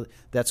 But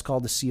that's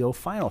called the CO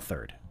Final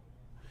Third.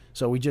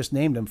 So we just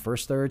named them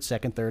First Third,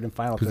 Second Third, and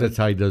Final Third. Because that's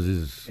how he does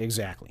his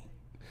Exactly.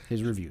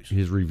 His reviews.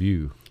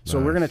 review. So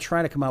we're Nice. going to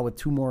try to come out with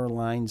 2 more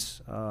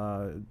lines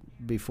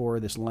before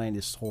this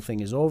whole thing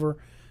is over.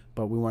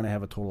 But we want to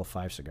have a total of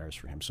 5 cigars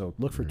for him. So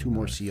look for 2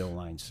 more CO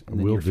lines in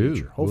the Will near do.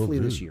 future. Will Hopefully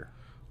do. this year.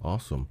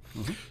 Awesome.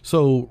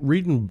 So,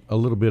 reading a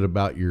little bit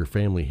about your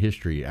family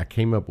history, I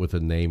came up with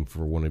a name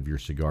for one of your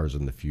cigars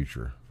in the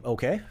future.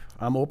 Okay,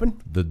 I'm open.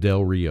 The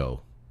Del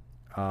Rio.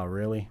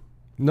 Really?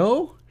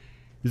 No?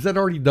 Is that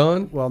already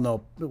done? Well,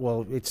 no.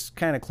 Well, it's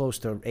kind of close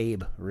to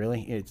Abe,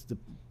 really. It's the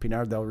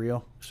Pinar Del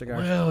Rio cigar.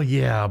 Well,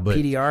 yeah, but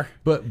PDR.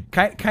 But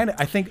Kind of.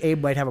 I think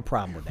Abe might have a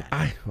problem with that.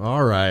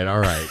 all right.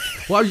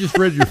 Well, I just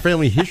read your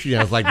family history.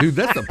 And I was like, dude,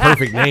 that's the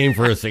perfect name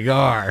for a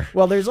cigar.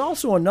 Well, there's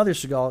also another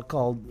cigar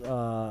called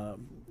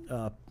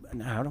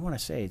I don't want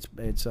to say it's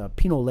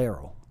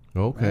Pinolero.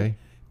 Okay. Right?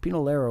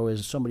 Pinolero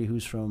is somebody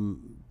who's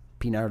from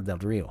Pinar del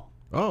Rio.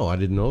 Oh, I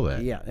didn't know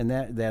that. Yeah, and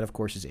that of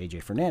course is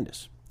AJ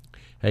Fernandez.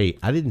 Hey,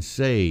 I didn't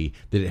say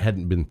that it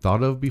hadn't been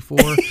thought of before.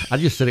 I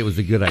just said it was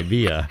a good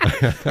idea.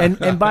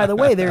 And by the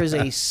way, there is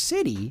a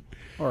city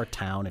or a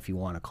town, if you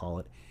want to call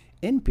it,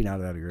 in Pinar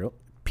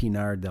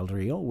del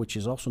Rio, which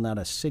is also not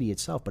a city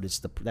itself, but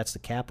that's the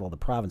capital of the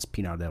province,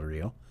 Pinar del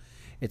Rio.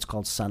 It's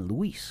called San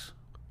Luis,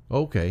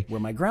 Okay.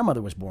 where my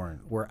grandmother was born,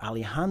 where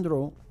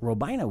Alejandro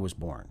Robina was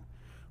born,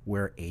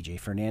 where AJ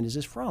Fernandez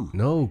is from.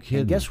 No kidding.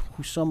 And guess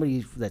who?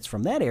 Somebody that's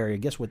from that area.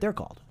 Guess what they're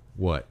called?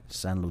 What?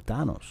 San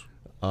Lutanos.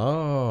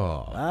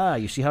 Oh.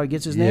 You see how he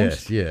gets his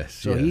names? Yes.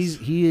 So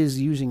he is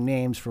using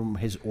names from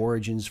his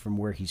origins, from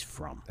where he's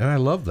from. And I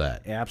love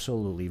that.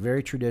 Absolutely,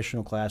 very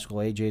traditional, classical.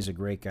 AJ's a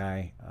great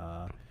guy.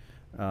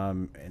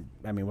 And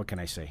I mean, what can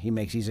I say?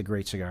 He's a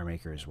great cigar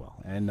maker as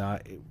well. And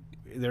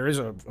there is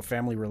a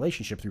family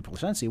relationship through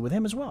Placencia with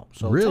him as well.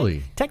 So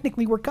Really?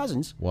 Technically, we're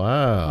cousins.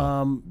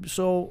 Wow.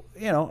 So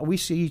we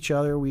see each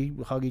other, we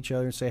hug each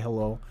other and say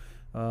hello.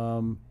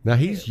 Now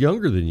he's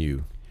younger than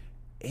you.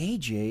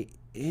 AJ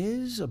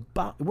is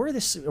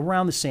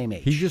around the same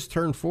age. He just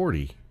turned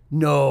 40.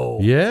 No.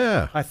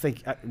 Yeah. I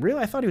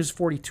thought he was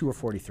 42 or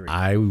 43.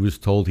 I was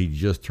told he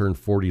just turned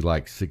 40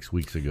 like 6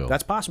 weeks ago.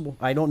 That's possible.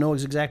 I don't know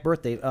his exact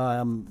birthday.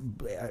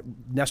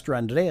 Nestor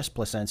Andreas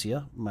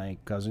Placencia, my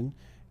cousin,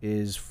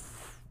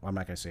 I'm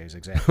not going to say his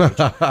exact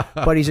age,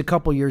 but he's a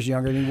couple years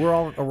younger than me. We're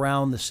all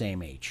around the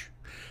same age.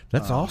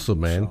 That's awesome,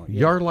 man. so,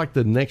 yeah. You're like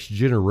the next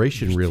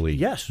generation, really.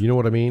 Yes. You know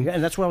what I mean? Yeah,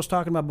 and that's what I was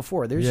talking about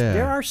before. Yeah.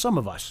 There are some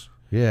of us.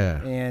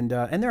 Yeah. And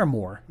there are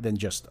more than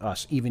just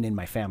us, even in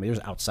my family. There's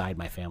outside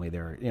my family.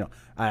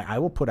 I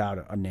will put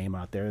out a name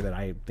out there that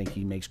I think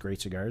he makes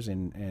great cigars,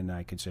 and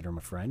I consider him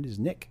a friend, is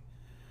Nick.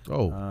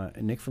 Oh.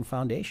 Nick from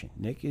Foundation.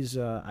 Nick is,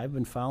 I've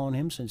been following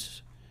him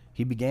since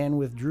he began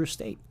with Drew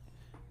Estate.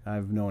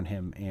 I've known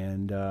him,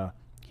 and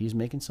he's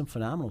making some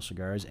phenomenal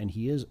cigars, and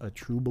he is a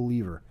true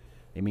believer.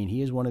 I mean,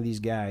 he is one of these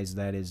guys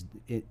that is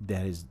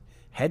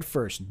head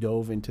first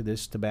dove into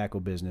this tobacco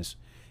business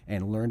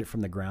and learned it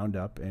from the ground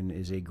up, and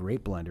is a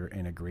great blender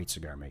and a great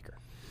cigar maker.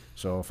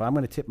 So if I'm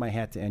going to tip my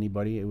hat to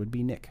anybody, it would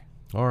be Nick.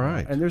 All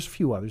right. And there's a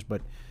few others,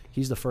 but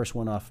he's the first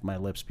one off my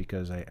lips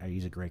because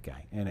he's a great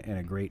guy and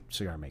a great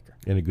cigar maker.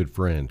 And a good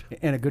friend.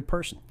 And a good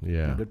person.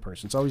 Yeah. And a good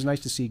person. It's always nice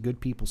to see good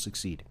people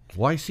succeed.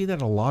 Well, I see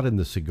that a lot in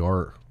the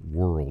cigar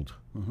world.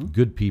 Mm-hmm.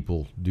 Good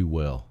people do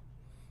well.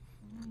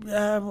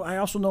 I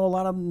also know a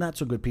lot of not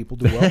so good people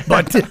do well,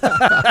 but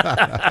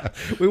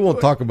We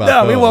won't talk about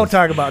no, those. we won't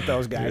talk about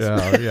those guys.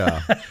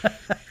 Yeah.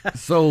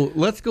 So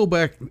let's go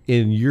back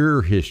in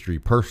your history,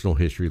 personal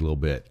history, a little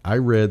bit. I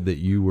read that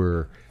you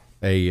were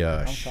a.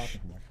 I'm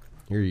talking too much.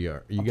 Here you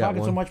are. You I'm got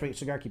talking one? so much, but your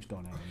cigar keeps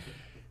going out.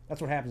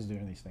 That's what happens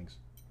during these things.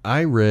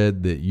 I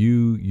read that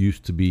you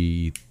used to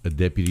be a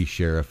deputy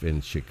sheriff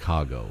in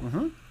Chicago.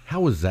 Mm-hmm.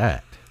 How was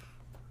that?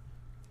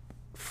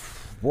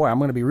 Boy, I'm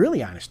going to be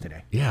really honest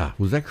today. Yeah.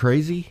 Was that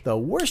crazy? The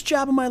worst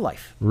job of my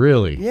life.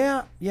 Really?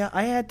 Yeah.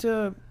 I had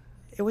to.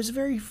 It was a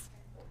very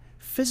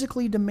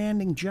physically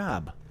demanding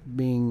job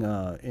being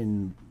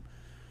in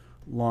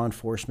law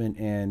enforcement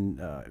and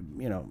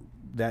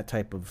that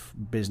type of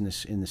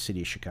business in the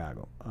city of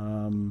Chicago.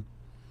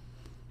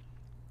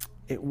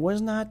 It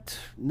was not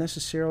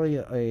necessarily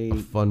A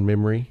fun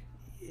memory?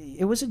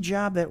 It was a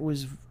job that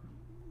was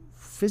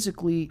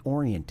physically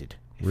oriented.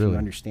 If Really? you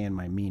understand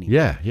my meaning.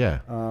 Yeah.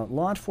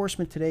 Law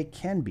enforcement today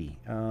can be,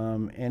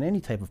 and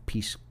any type of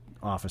peace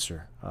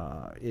officer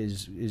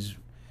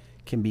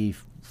can be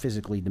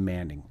physically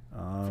demanding.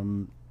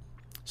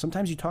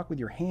 Sometimes you talk with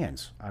your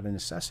hands out of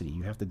necessity.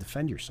 You have to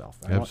defend yourself.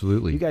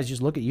 Absolutely. You guys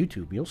just look at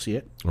YouTube. You'll see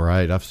it.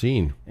 Right. I've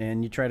seen.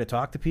 And you try to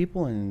talk to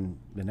people, and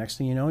the next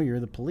thing you know, you're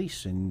the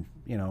police, and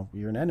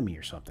you're an enemy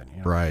or something.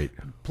 Right.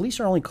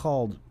 Police are only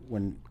called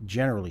when,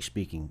 generally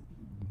speaking,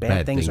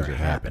 bad things are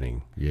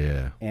happening.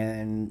 Yeah.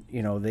 And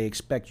they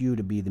expect you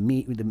to be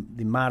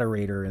the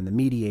moderator and the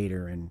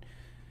mediator, and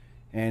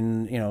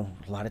a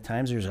lot of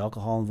times there's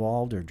alcohol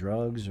involved, or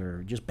drugs,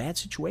 or just bad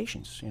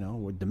situations,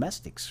 or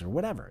domestics or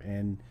whatever.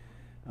 And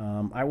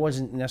I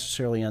wasn't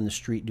necessarily on the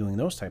street doing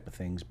those type of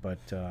things, but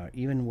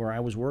even where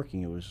I was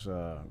working, it was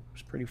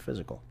pretty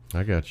physical.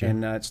 I got you.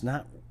 And it's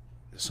not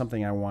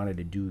something I wanted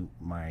to do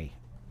my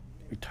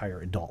entire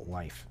adult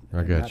life.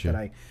 I got Not you.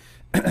 that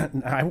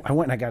I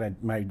went and I got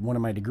one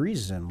of my degrees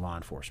is in law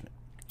enforcement.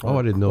 Oh,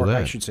 I didn't know or that.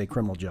 I should say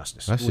criminal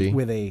justice. I see.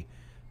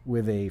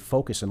 With a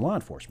focus in law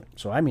enforcement.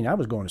 So I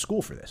was going to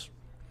school for this,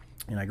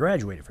 and I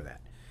graduated for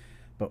that.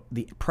 But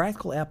the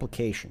practical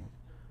application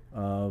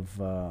of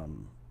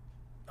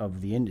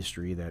the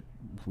industry, that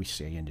we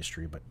say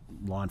industry, but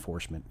law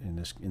enforcement in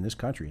this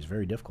country is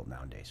very difficult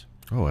nowadays.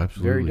 Oh,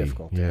 absolutely. Very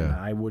difficult.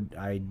 Yeah.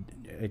 And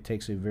it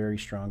takes a very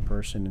strong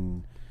person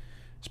and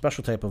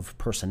special type of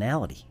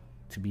personality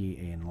to be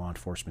in law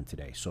enforcement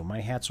today. So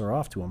my hats are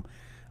off to them.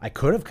 I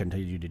could have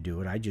continued to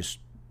do it.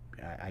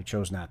 I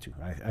chose not to.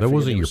 That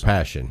wasn't your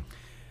passion.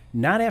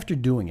 Not after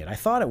doing it. I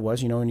thought it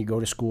was, when you go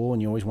to school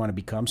and you always want to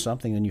become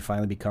something, then you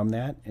finally become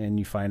that, and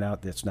you find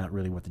out that's not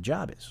really what the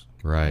job is.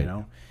 Right.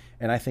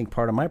 And I think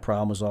part of my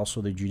problem was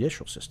also the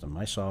judicial system.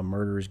 I saw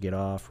murderers get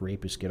off,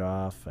 rapists get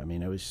off. I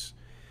mean, it was,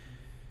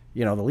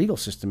 the legal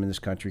system in this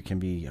country can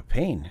be a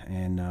pain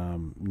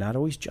and not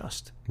always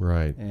just.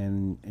 Right.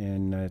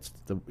 And it's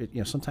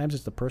sometimes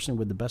it's the person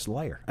with the best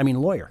lawyer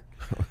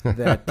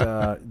that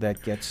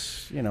that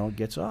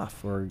gets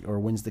off or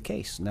wins the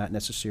case, not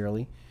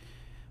necessarily.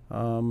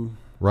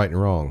 Right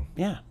and wrong.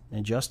 Yeah,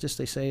 and justice,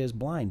 they say, is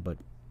blind, but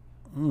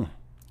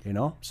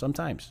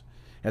sometimes,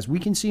 as we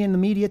can see in the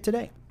media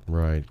today.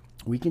 Right.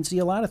 We can see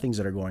a lot of things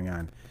that are going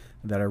on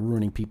that are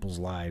ruining people's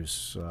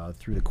lives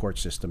through the court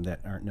system that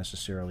aren't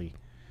necessarily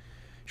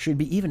should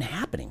be even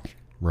happening.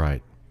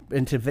 Right.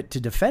 And to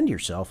defend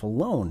yourself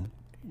alone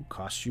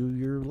costs you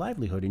your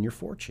livelihood and your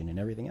fortune and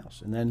everything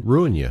else, and then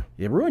ruin you.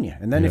 It ruin you,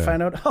 and then you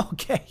find out,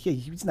 okay,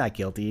 he's not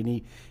guilty,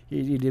 and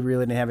he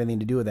really didn't have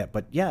anything to do with that.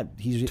 But yeah,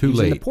 he's in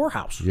the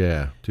poorhouse.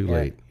 Yeah, too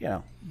late.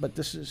 But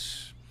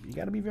you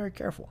got to be very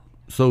careful.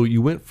 So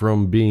you went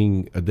from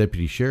being a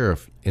deputy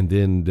sheriff, and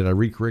then, did I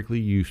read correctly,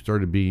 you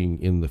started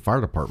being in the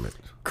fire department?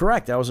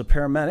 Correct. I was a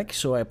paramedic,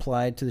 so I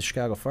applied to the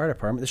Chicago Fire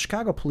Department. The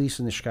Chicago Police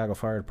and the Chicago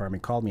Fire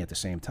Department called me at the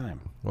same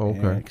time. Oh,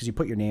 okay. Because you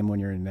put your name when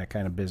you're in that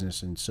kind of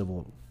business and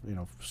civil,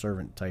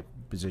 servant type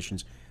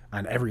positions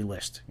on every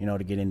list,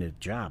 to get into the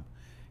job.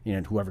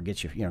 Whoever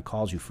gets you,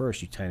 calls you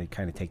first, you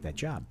kind of take that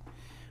job.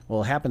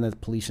 Well, it happened that the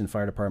police and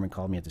fire department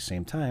called me at the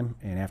same time,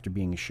 and after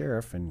being a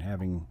sheriff and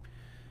having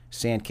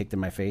sand kicked in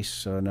my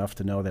face enough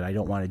to know that I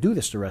don't want to do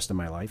this the rest of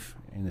my life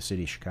in the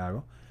city of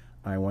Chicago,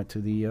 I went to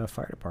the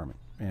fire department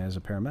as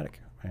a paramedic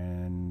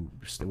and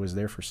was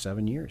there for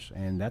 7 years.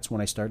 And that's when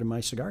I started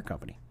my cigar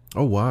company.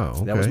 Oh, wow.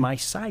 Okay. That was my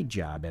side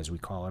job, as we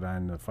call it,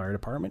 on the fire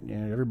department.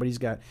 And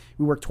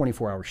we work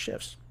 24-hour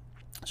shifts.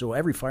 So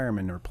every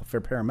fireman or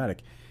paramedic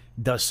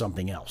does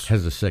something else.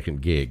 Has a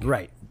second gig.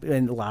 Right.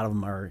 And a lot of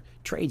them are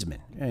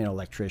tradesmen,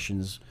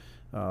 electricians,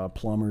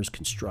 plumbers,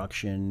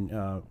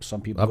 construction.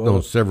 Some people. I've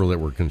known several that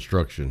were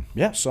construction.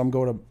 Yeah, some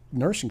go to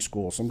nursing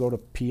school, some go to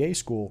PA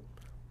school,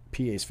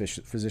 PA's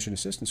physician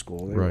assistant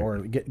school, right. Or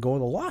go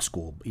to law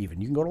school.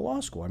 Even you can go to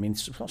law school. I mean,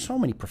 so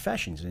many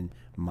professions, and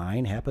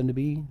mine happened to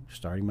be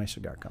starting my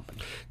cigar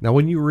company. Now,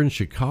 when you were in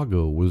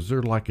Chicago, was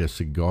there like a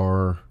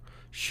cigar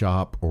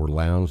shop or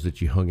lounge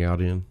that you hung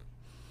out in?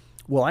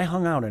 Well, I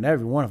hung out in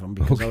every one of them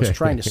because I was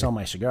trying to sell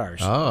my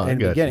cigars. In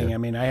the beginning, I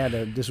mean, I had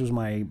this was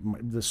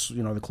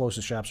the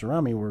closest shops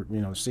around me were,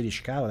 the city of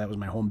Chicago. That was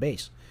my home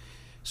base.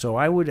 So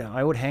I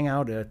would hang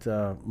out at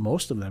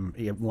most of them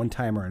at one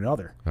time or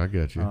another. I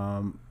got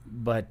you.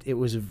 But it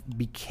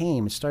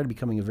started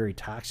becoming a very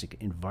toxic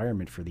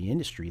environment for the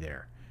industry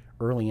there.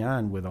 Early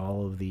on, with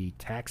all of the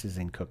taxes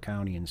in Cook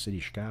County and the city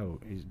of Chicago,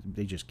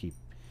 they just keep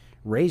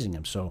raising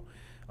them. So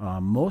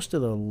most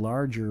of the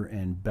larger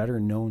and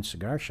better-known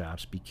cigar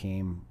shops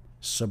became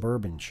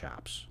suburban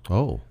shops.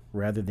 Oh.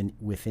 Rather than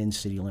within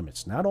city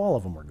limits. Not all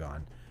of them were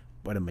gone,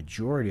 but a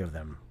majority of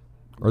them.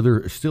 Are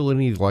there still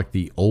any, like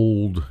the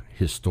old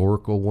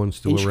historical ones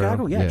still in around?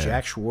 Chicago, yeah.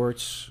 Jack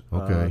Schwartz.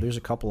 Okay. There's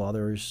a couple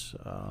others.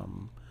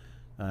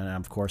 And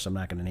of course, I'm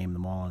not going to name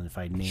them all. And if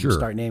I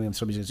start naming them,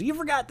 somebody says, "You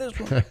forgot this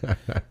one."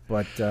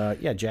 But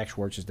Jack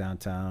Schwartz is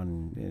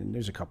downtown, and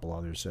there's a couple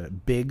others.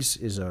 Biggs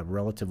is a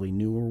relatively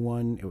newer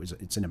one.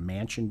 It's in a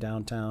mansion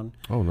downtown.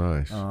 Oh,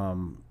 nice.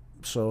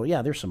 So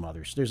yeah, there's some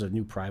others. There's a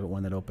new private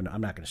one that opened.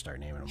 I'm not going to start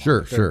naming them.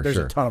 Sure. There's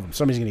a ton of them.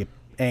 Somebody's going to get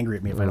angry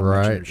at me if I don't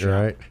mention their shop.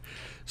 Right.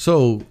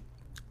 So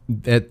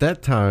at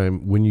that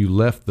time, when you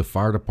left the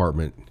fire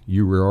department,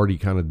 you were already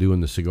kind of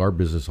doing the cigar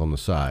business on the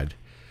side.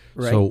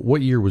 Right. So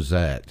what year was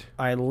that?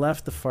 I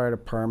left the fire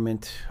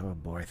department,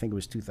 I think it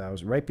was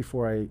 2000, right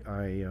before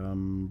I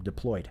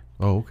deployed.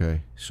 Oh,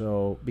 okay.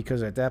 So,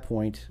 because at that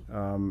point,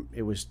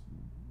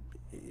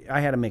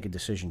 I had to make a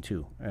decision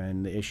too.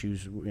 And the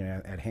issues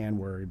at hand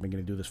were, I've been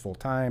going to do this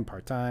full-time,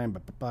 part-time,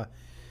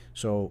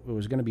 So it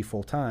was going to be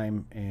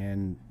full-time,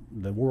 and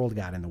the world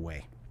got in the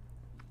way.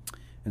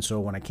 And so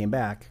when I came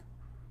back,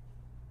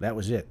 that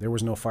was it. There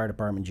was no fire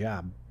department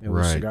job. It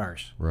was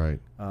cigars. Right.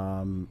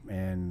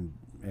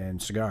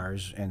 And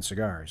cigars and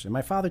cigars. And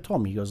my father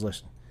told me, he goes,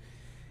 listen,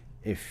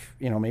 if,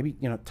 maybe,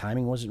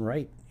 timing wasn't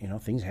right,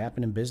 things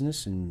happen in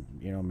business, and,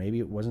 maybe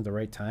it wasn't the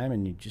right time,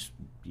 and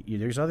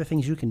there's other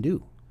things you can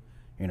do.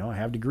 I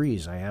have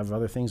degrees. I have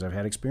other things I've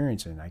had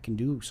experience in. I can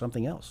do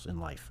something else in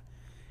life.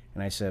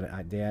 And I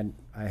said, Dad,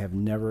 I have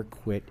never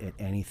quit at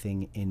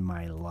anything in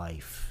my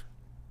life.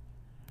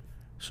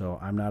 So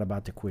I'm not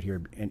about to quit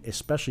here, and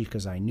especially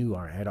because I knew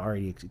I had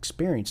already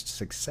experienced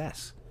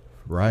success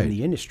in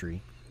the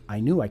industry. I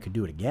knew I could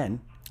do it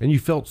again. And you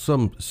felt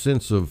some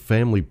sense of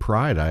family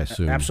pride, I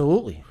assume.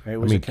 Absolutely. It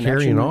was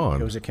carrying on.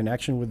 It was a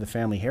connection with the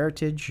family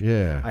heritage.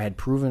 Yeah. I had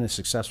proven a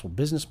successful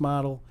business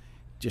model.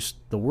 Just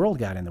the world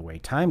got in the way.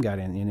 Time got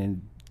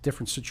in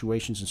different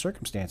situations and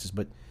circumstances,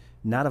 but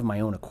not of my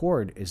own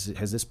accord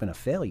has this been a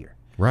failure.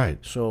 Right.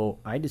 So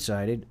I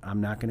decided I'm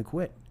not going to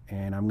quit,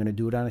 and I'm going to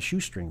do it on a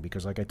shoestring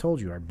because, like I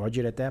told you, our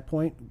budget at that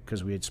point,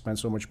 because we had spent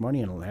so much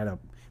money and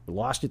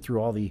lost it through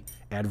all the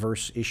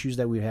adverse issues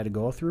that we had to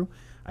go through.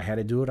 I had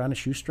to do it on a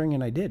shoestring,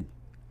 and I did.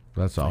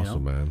 That's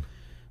awesome, man.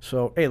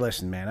 So, hey,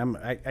 listen, man.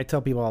 I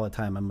tell people all the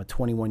time I'm a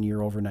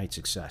 21-year overnight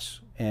success,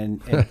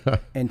 and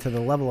and to the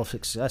level of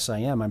success I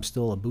am, I'm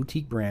still a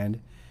boutique brand,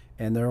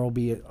 and there will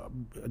be.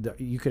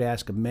 You could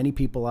ask many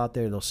people out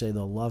there; they'll say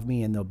they'll love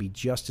me, and there'll be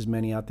just as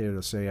many out there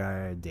that'll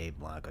say, Dave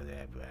Blanco.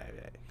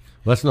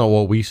 That's not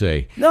what we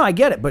say. No, I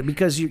get it, but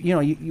because you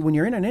when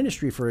you're in an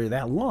industry for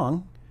that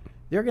long,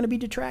 there are going to be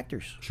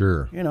detractors.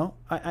 Sure.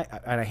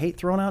 I hate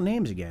throwing out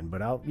names again,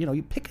 but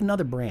you pick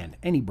another brand,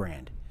 any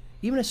brand,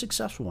 even a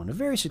successful one, a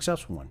very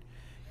successful one.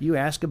 You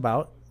ask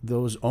about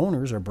those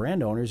owners or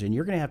brand owners, and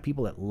you're going to have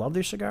people that love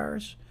their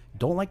cigars,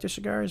 don't like their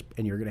cigars,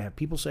 and you're going to have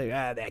people say,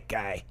 that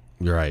guy.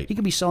 Right. He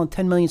could be selling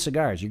 10 million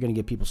cigars. You're going to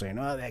get people saying,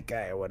 that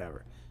guy or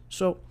whatever.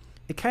 So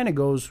it kind of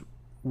goes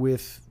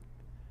with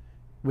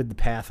the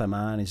path I'm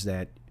on, is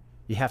that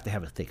you have to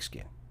have a thick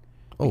skin.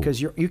 Because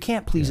you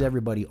can't please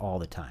everybody all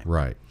the time.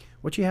 Right.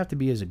 What you have to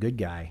be is a good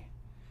guy,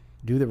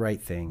 do the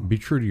right thing. Be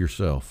true to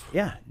yourself.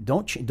 Yeah,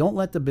 don't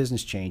let the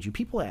business change you.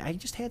 People, I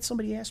just had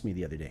somebody ask me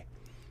the other day,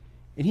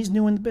 and he's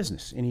new in the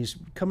business, and he's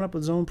coming up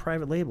with his own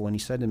private label, and he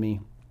said to me,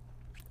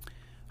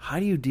 how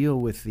do you deal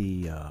with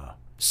the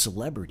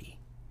celebrity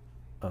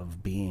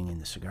of being in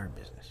the cigar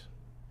business?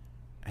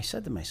 I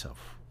said to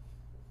myself,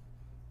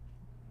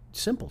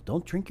 simple,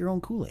 don't drink your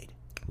own Kool-Aid.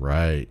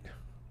 Right.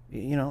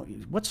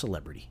 What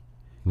celebrity?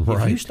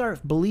 Right. If you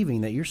start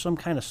believing that you're some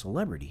kind of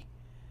celebrity,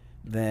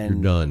 then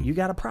you're done. You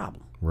got a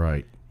problem.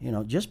 Right.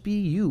 Just be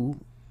you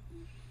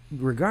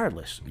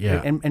regardless.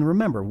 Yeah. And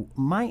remember,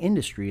 my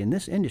industry and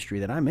this industry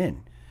that I'm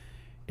in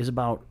is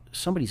about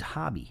somebody's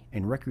hobby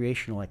and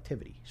recreational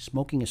activity,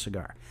 smoking a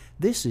cigar.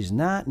 This is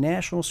not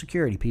national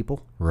security,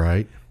 people.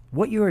 Right.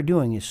 What you are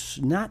doing is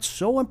not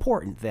so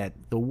important that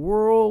the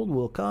world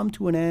will come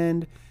to an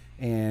end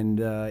and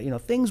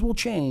things will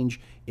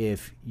change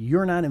if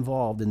you're not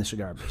involved in the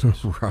cigar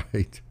business.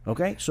 Right.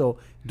 Okay? So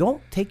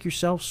don't take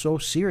yourself so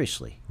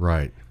seriously.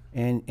 Right.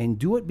 And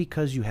do it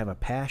because you have a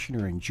passion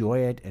or enjoy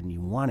it and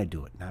you want to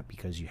do it, not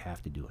because you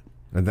have to do it.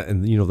 And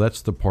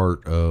that's the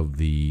part of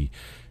the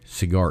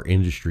cigar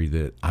industry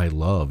that I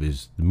love,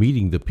 is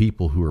meeting the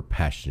people who are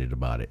passionate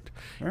about it.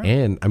 Right.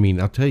 And I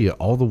mean, I'll tell you,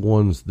 all the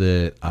ones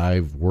that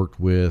I've worked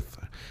with,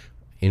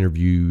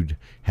 interviewed,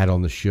 had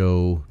on the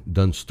show,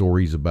 done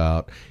stories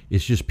about,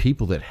 it's just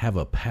people that have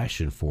a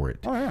passion for it.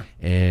 Oh, yeah.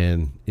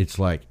 And it's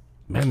like,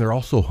 man, they're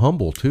also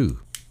humble too.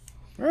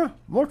 Yeah,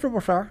 most of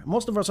us are.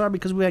 Most of us are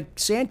because we had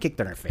sand kicked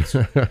in our face.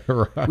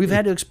 Right. We've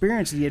had to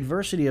experience the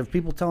adversity of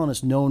people telling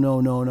us, no,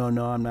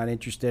 I'm not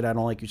interested. I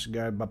don't like your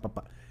cigar. Blah, blah,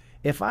 blah.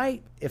 If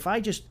I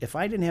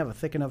didn't have a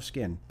thick enough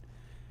skin,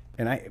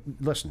 and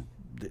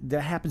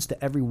that happens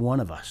to every one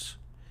of us.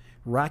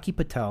 Rocky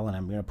Patel, and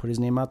I'm going to put his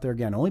name out there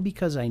again, only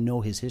because I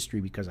know his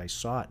history, because I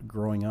saw it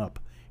growing up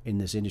in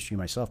this industry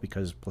myself,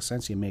 because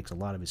Plasencia makes a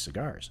lot of his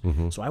cigars.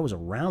 Mm-hmm. So I was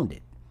around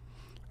it.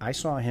 I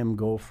saw him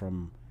go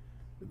from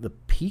the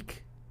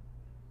peak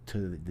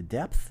to the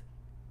depth,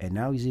 and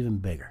now he's even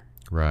bigger.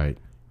 Right.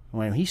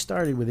 When he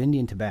started with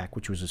Indian Tobacco,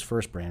 which was his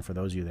first brand, for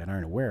those of you that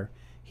aren't aware,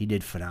 he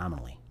did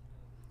phenomenally.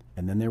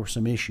 And then there were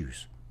some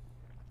issues,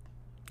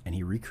 and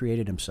he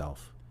recreated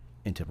himself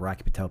into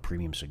Rocky Patel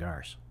Premium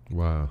Cigars.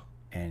 Wow.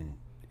 And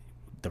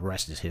the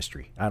rest is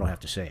history. I don't have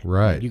to say it.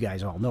 Right. You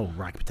guys all know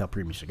Rocky Patel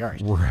Premium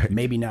Cigars. Right.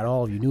 Maybe not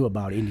all of you knew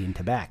about Indian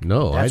Tobacco.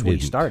 No, That's I what didn't.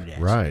 he started as.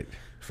 Right.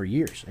 For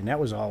years. And that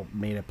was all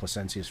made at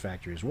Plasencia's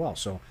factory as well.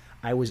 So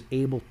I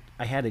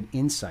had an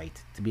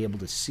insight to be able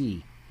to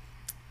see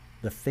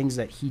the things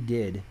that he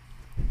did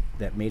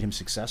that made him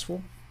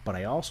successful. But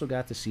I also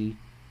got to see,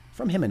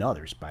 from him and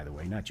others, by the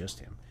way, not just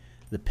him,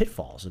 the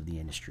pitfalls of the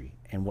industry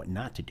and what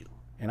not to do.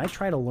 And I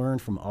try to learn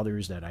from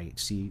others that I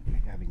see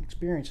having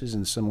experiences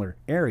in a similar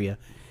area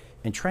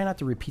and try not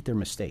to repeat their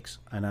mistakes.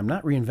 And I'm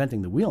not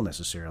reinventing the wheel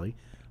necessarily,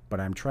 but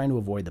I'm trying to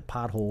avoid the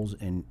potholes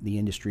in the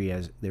industry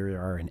as there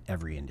are in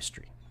every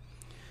industry.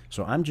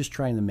 So I'm just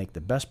trying to make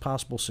the best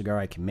possible cigar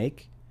I can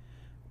make,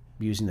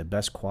 using the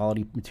best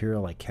quality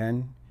material I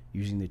can,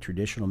 using the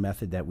traditional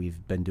method that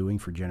we've been doing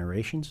for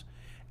generations,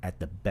 at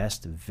the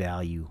best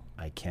value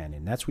I can.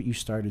 And that's what you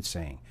started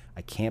saying.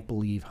 I can't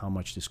believe how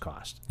much this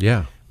cost.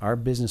 Yeah. Our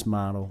business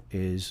model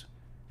is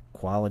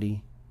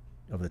quality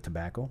of the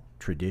tobacco,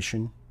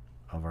 tradition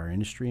of our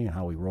industry and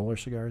how we roll our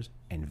cigars,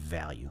 and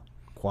value.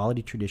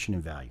 Quality, tradition,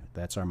 and value.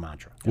 That's our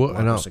mantra. Well,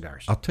 and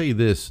I'll tell you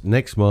this.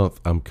 Next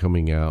month, I'm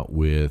coming out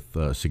with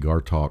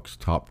Cigar Talk's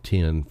Top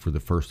 10 for the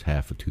first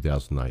half of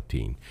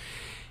 2019.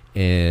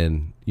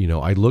 And,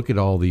 I look at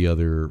all the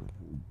other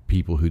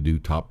people who do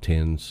top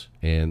 10s,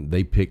 and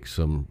they pick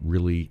some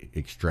really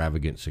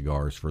extravagant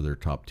cigars for their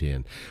top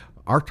 10.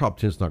 Our top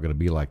 10 is not going to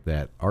be like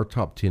that. Our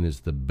top 10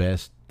 is the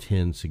best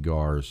 10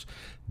 cigars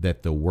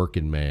that the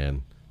working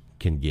man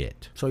can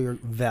get. So you're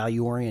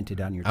value oriented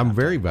on your top I'm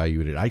very 10. value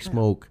oriented. I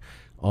smoke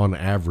on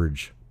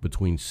average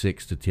between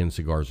 6 to 10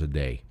 cigars a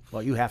day.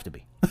 Well, you have to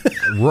be.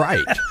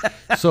 Right.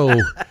 So,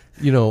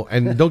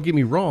 and don't get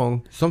me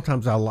wrong,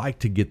 sometimes I like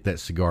to get that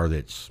cigar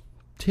that's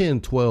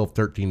 $10, $12,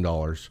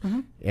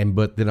 $13. And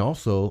but then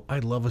also I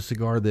love a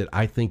cigar that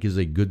I think is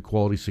a good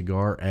quality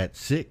cigar at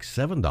 $6,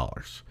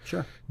 $7.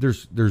 Sure.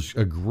 There's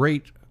a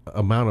great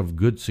amount of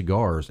good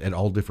cigars at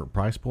all different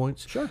price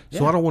points. Sure.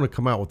 So Yeah. I don't want to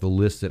come out with a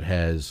list that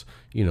has,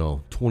 $25,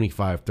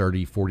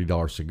 $30,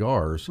 $40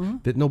 cigars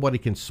that nobody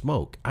can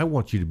smoke. I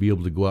want you to be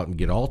able to go out and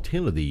get all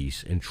 10 of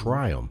these and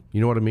try them.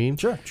 You know what I mean?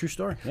 Sure. True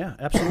story. Yeah,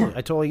 absolutely.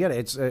 I totally get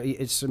it.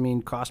 It's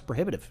cost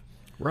prohibitive.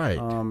 Right.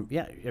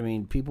 Yeah, I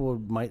mean,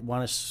 people might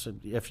want to,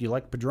 if you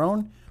like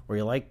Padron or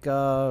you like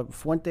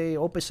Fuente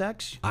Opus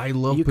X. I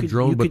love you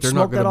Padron, you but they're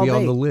not smoke that going to be all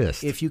on day the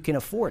list. if you can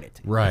afford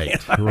it.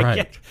 Right, I right.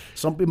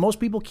 get- most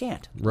people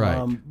can't.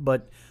 Right.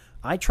 But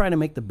I try to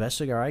make the best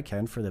cigar I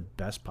can for the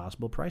best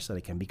possible price that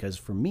I can, because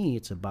for me,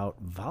 it's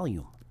about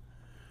volume.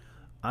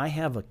 I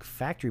have a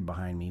factory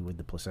behind me with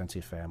the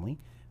Plasencia family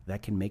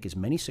that can make as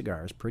many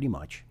cigars, pretty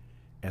much,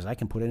 as I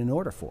can put in an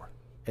order for,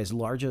 as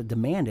large a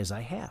demand as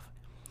I have.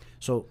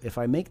 So if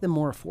I make them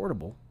more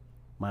affordable,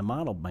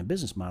 my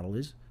business model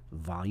is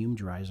volume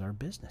drives our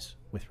business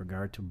with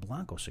regard to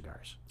Blanco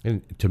cigars.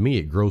 And to me,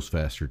 it grows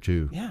faster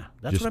too. Yeah,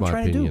 that's Just what I'm my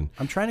trying opinion. to do.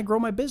 I'm trying to grow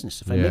my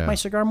business. If I Yeah. make my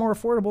cigar more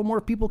affordable,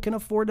 more people can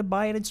afford to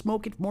buy it and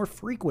smoke it more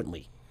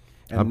frequently.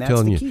 And I'm that's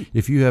telling the you, key.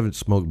 if you haven't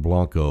smoked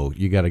Blanco,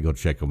 you got to go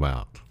check them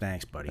out.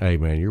 Thanks, buddy. Hey,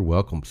 man, you're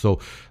welcome. So,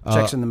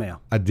 Checks in the mail.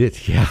 I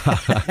did, yeah.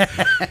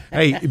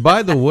 Hey,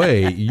 by the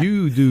way,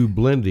 you do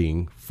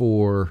blending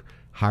for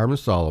Hiram and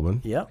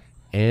Solomon Yep.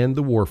 and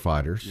the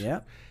Warfighters.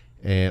 Yep.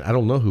 And I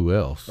don't know who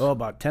else. Oh,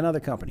 about 10 other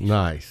companies.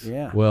 Nice.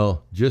 Yeah.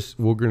 Well,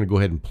 we're going to go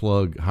ahead and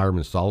plug Hiram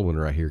and Solomon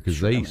right here because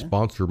they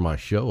sponsor my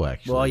show,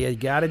 actually. Well, you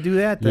got to do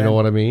that then. You know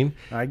what I mean?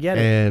 I get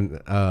it.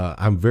 And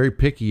I'm very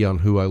picky on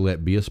who I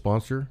let be a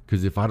sponsor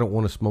because if I don't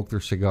want to smoke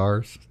their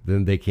cigars,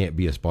 then they can't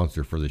be a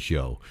sponsor for the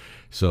show.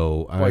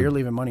 So Well, you're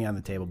leaving money on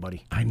the table,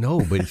 buddy. I know,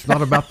 but it's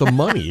not about the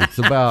money. It's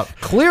about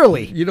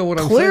Clearly. You know what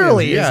I'm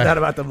Clearly, saying? Yeah. it's not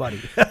about the money.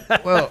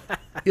 Well,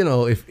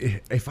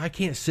 if I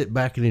can't sit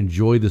back and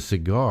enjoy the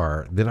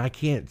cigar, then I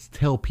can't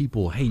tell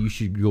people, hey, you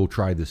should go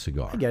try this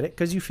cigar. I get it,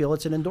 because you feel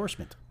it's an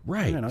endorsement.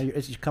 Right. You know,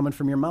 it's coming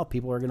from your mouth.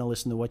 People are going to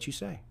listen to what you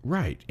say.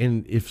 Right.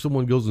 And if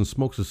someone goes and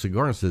smokes a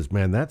cigar and says,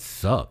 man, that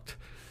sucked,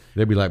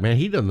 they'd be like, man,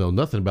 he doesn't know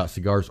nothing about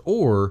cigars,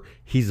 or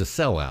he's a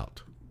sellout.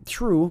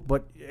 True,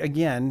 but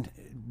again,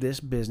 this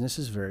business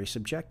is very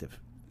subjective.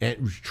 And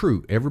it's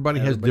true. Everybody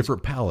has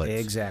different palates.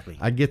 Exactly.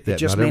 I get that. It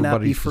just may not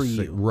be everybody's for the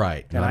you. same.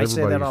 Right. And Not I say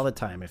that everybody's- all the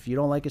time. If you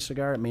don't like a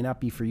cigar, it may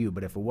not be for you.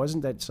 But if it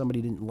wasn't that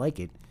somebody didn't like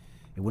it,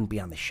 it wouldn't be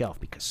on the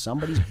shelf because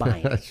somebody's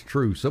buying it. That's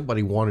true.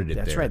 Somebody wanted it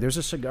That's there. right. There's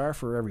a cigar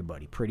for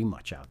everybody, pretty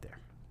much out there.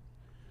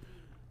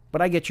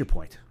 But I get your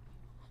point.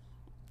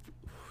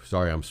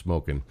 Sorry, I'm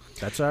smoking.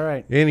 That's all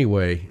right.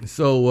 Anyway,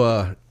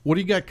 so what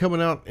do you got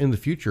coming out in the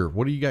future?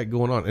 What do you got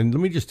going on? And let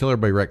me just tell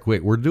everybody right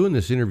quick. We're doing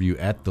this interview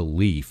at the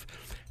Leaf.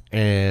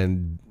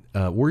 And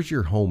where's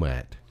your home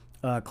at?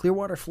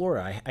 Clearwater,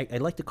 Florida. I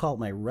like to call it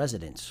my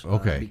residence.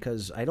 Okay.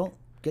 Because I don't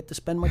get to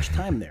spend much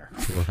time there.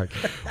 Right.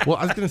 Well,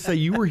 I was going to say,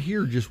 you were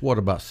here just,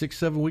 about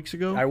 6-7 weeks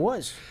ago? I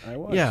was.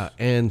 Yeah,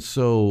 and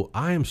so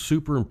I am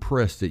super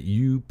impressed that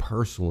you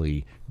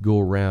personally go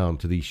around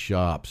to these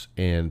shops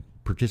and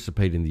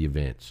participate in the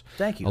events.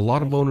 Thank you. A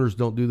lot of owners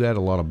don't do that. A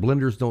lot of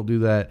blenders don't do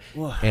that.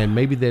 And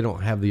maybe they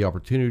don't have the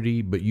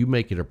opportunity, but you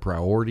make it a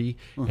priority.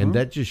 And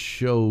that just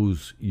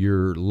shows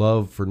your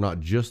love for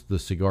not just the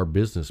cigar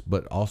business,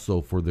 but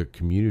also for the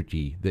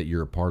community that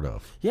you're a part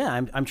of. Yeah,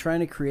 I'm trying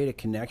to create a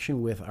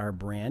connection with our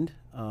brand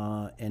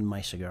and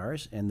my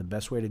cigars. And the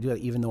best way to do that,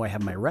 even though I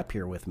have my rep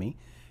here with me,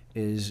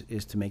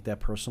 is to make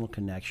that personal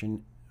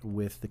connection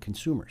with the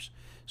consumers.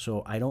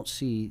 So I don't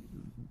see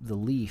the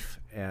Leaf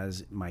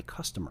as my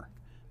customer,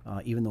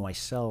 even though I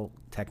sell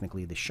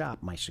technically the shop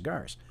my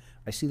cigars.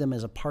 I see them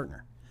as a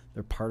partner.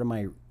 They're part of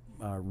my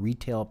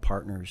retail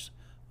partners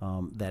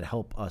that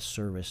help us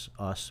service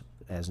us,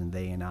 as in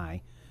they and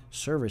I,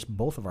 service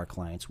both of our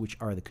clients, which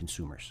are the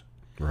consumers.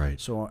 Right.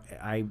 So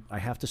I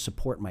have to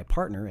support my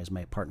partner as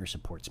my partner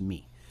supports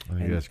me. I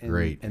think that's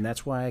great. And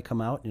that's why I come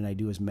out and I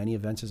do as many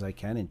events as I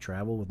can and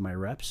travel with my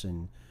reps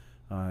and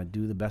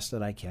do the best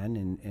that I can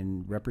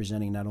in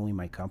representing not only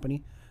my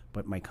company,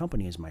 but my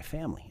company is my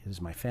family. It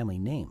is my family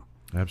name.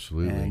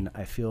 Absolutely. And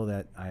I feel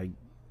that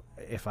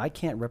if I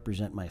can't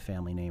represent my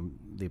family name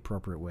the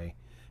appropriate way,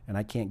 and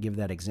I can't give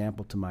that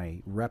example to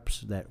my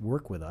reps that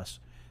work with us,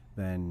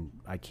 then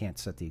I can't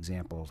set the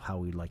example of how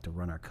we'd like to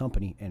run our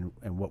company and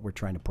what we're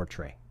trying to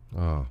portray.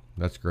 Oh,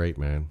 that's great,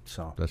 man.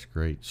 So that's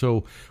great.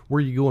 So where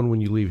are you going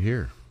when you leave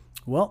here?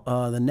 Well,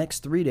 the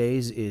next 3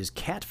 days is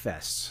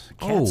CatFest.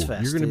 Oh,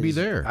 you're going to be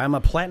there. I'm a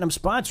platinum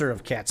sponsor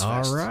of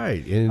CatsFest. All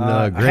right. In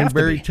I have to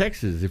Granbury, be.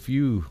 Texas.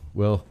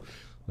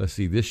 Let's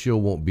see. This show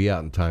won't be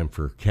out in time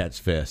for Cats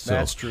Fest. So.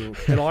 That's true.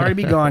 It'll already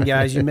be gone,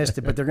 guys. You missed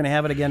it, but they're going to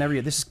have it again every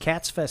year. This is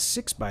CatsFest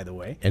 6, by the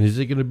way. And is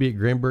it going to be at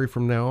Granbury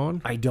from now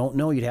on? I don't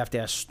know. You'd have to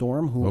ask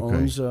Storm, who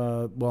owns,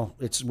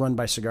 it's run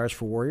by Cigars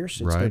for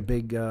Warriors. It's their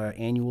big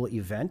annual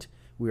event.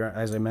 We are,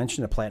 as I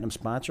mentioned, a platinum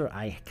sponsor.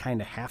 I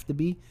kind of have to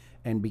be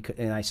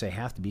and I say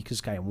have to be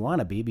because I want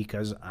to be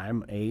because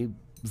I'm a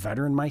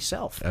veteran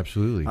myself.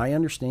 Absolutely. I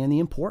understand the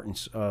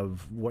importance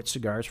of what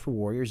Cigars for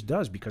Warriors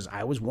does because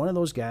I was one of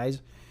those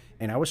guys,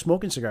 and I was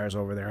smoking cigars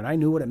over there, and I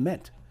knew what it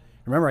meant.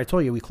 Remember, I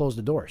told you we closed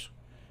the doors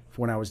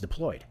for when I was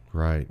deployed.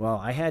 Right. Well,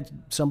 I had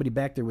somebody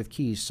back there with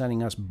keys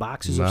sending us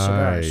boxes of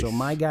cigars. So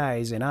my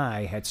guys and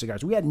I had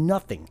cigars. We had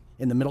nothing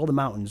in the middle of the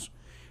mountains,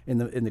 in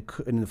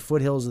the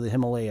foothills of the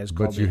Himalayas.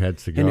 But you had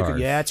cigars.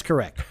 Yeah, that's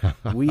correct.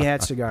 We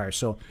had cigars.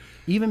 So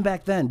even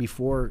back then,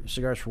 before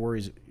Cigars for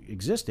Warriors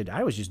existed,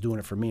 I was just doing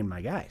it for me and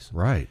my guys.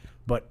 Right.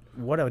 But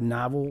what a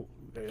novel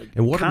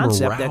and what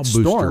concept a morale that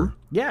Storm. booster.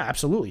 Yeah,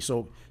 absolutely.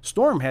 So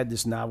Storm had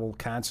this novel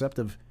concept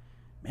of,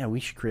 man, we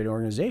should create an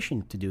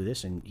organization to do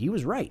this, and he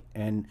was right.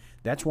 And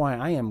that's why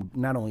I am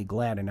not only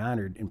glad and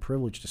honored and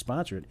privileged to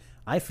sponsor it,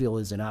 I feel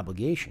it's an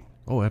obligation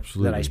Oh,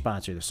 absolutely. that I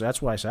sponsor this. So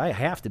that's why I say I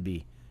have to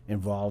be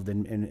involved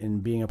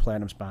in being a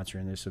platinum sponsor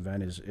in this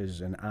event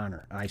is an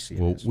honor. I see it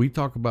Well, as. we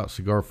talk about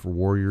Cigar for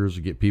Warriors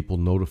to get people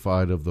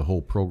notified of the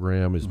whole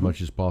program as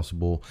much as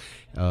possible.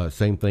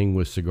 Same thing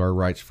with Cigar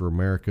Rights for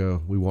America.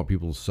 We want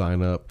people to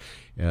sign up.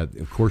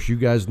 Of course, you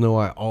guys know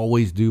I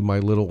always do my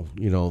little,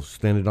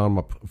 standing on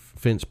my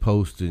fence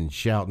post and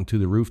shouting to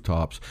the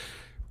rooftops.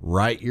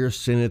 Write your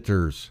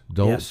senators.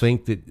 Don't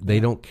think that they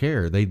don't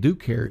care. They do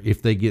care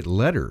if they get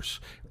letters,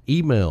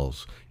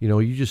 emails.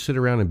 You just sit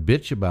around and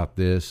bitch about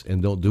this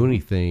and don't do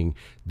anything.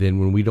 Then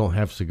when we don't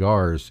have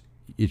cigars,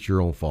 it's your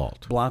own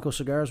fault. Blanco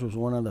Cigars was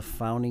one of the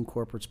founding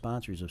corporate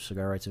sponsors of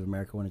Cigar Rights of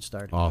America when it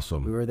started.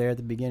 Awesome. We were there at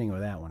the beginning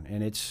with that one,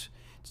 and it's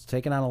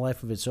taken on a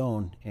life of its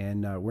own.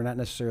 And we're not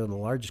necessarily the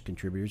largest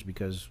contributors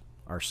because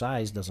our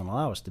size doesn't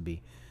allow us to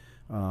be.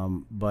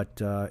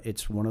 But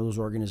it's one of those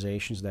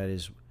organizations that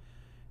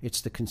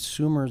it's the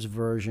consumer's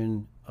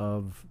version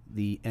of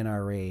the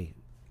NRA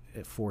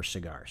for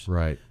cigars.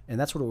 Right. And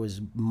that's what it was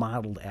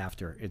modeled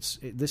after.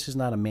 This is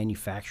not a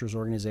manufacturer's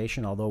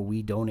organization, although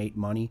we donate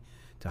money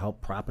to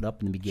help prop it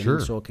up in the beginning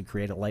so it could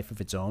create a life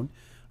of its own.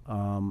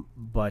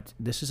 But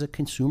this is a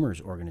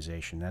consumer's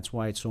organization. That's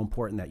why it's so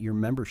important that your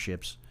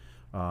memberships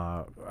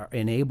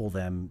enable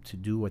them to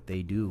do what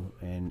they do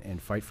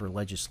and fight for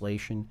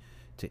legislation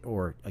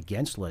or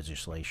against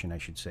legislation, I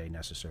should say,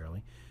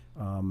 necessarily,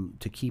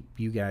 to keep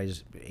you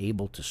guys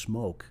able to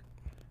smoke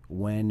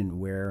when and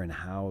where and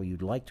how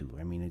you'd like to.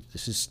 I mean,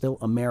 this is still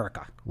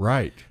America.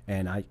 Right.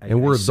 And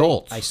we're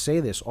adults. I say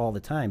this all the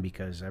time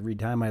because every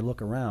time I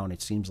look around,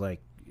 it seems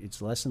like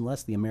it's less and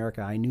less the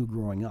America I knew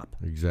growing up.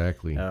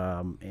 Exactly.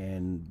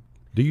 And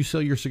do you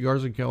sell your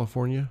cigars in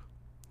California?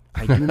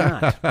 I do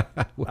not.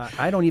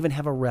 I don't even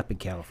have a rep in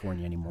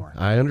California anymore.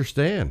 I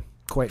understand.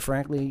 Quite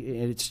frankly,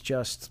 it's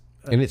just...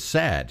 and it's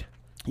sad.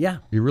 Yeah.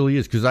 It really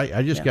is, because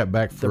I just got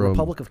back from... the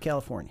Republic of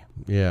California.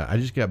 Yeah, I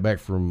just got back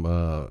from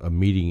a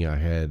meeting I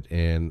had,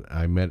 and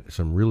I met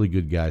some really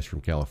good guys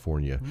from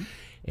California,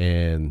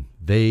 and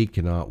they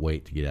cannot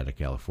wait to get out of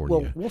California.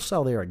 Well, we'll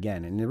sell there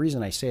again, and the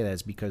reason I say that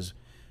is because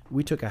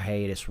we took a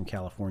hiatus from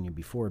California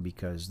before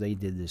because they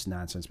did this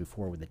nonsense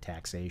before with the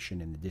taxation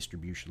and the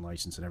distribution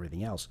license and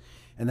everything else,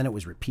 and then it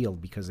was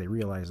repealed because they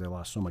realized they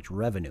lost so much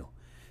revenue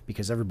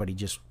because everybody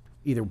just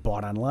either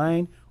bought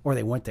online or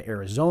they went to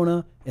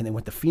Arizona and they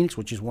went to Phoenix,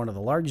 which is one of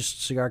the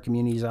largest cigar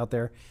communities out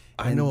there.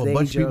 I know a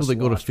bunch of people that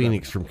go to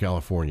Phoenix from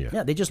California.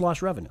 Yeah, they just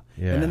lost revenue.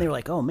 Yeah. And then they were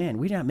like, oh, man,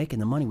 we're not making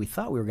the money we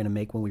thought we were going to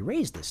make when we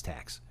raised this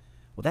tax.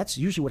 Well, that's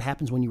usually what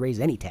happens when you raise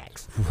any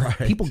tax. Right.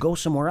 People go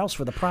somewhere else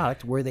for the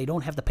product where they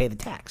don't have to pay the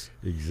tax.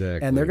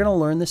 Exactly. And they're going to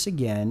learn this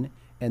again,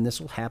 and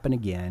this will happen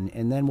again,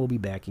 and then we'll be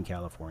back in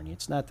California.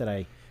 It's not that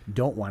I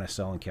don't want to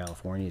sell in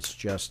California. It's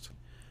just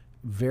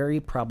very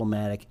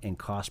problematic and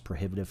cost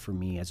prohibitive for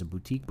me as a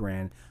boutique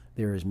brand.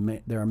 There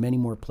are many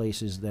more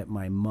places that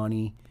my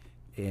money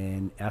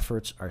and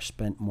efforts are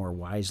spent more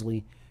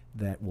wisely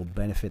that will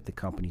benefit the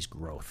company's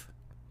growth.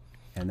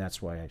 And that's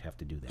why I'd have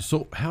to do that.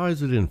 So how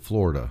is it in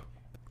Florida?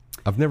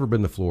 I've never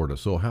been to Florida,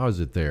 so how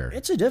is it there?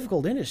 It's a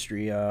difficult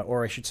industry,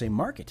 or I should say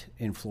market,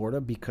 in Florida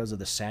because of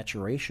the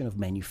saturation of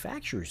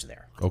manufacturers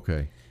there.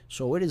 Okay.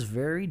 So it is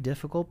very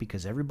difficult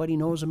because everybody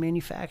knows a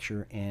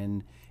manufacturer,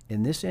 and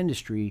in this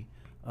industry,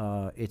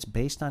 it's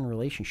based on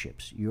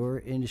relationships. Your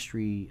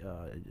industry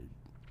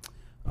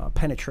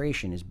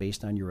penetration is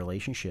based on your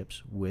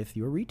relationships with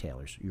your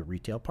retailers, your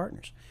retail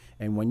partners.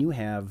 And when you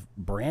have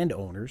brand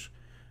owners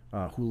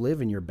who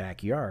live in your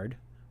backyard,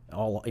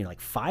 like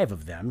 5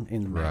 of them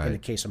in the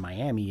case of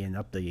Miami and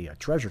up the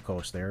Treasure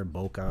Coast there,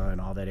 Boca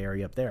and all that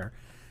area up there,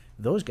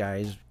 those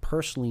guys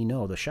personally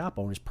know, the shop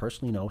owners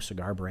personally know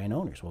cigar brand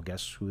owners. Well,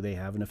 guess who they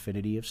have an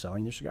affinity of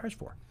selling their cigars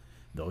for?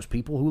 Those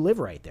people who live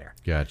right there.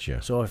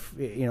 Gotcha. So if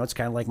it's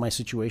kind of like my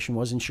situation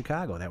was in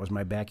Chicago. That was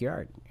my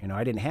backyard.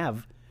 I didn't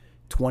have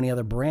 20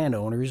 other brand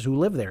owners who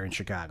live there in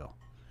Chicago,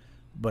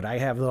 but I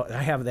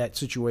have that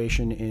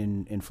situation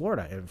in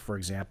Florida. For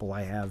example,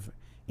 I have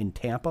in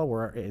Tampa,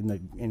 where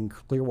in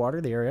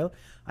Clearwater, the area,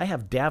 I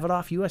have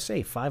Davidoff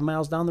USA 5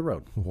 miles down the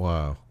road.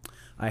 Wow.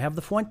 I have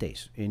the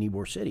Fuentes in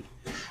Ybor City.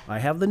 I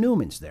have the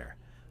Newmans there.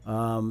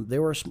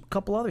 There were a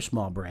couple other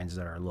small brands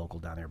that are local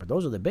down there, but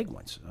those are the big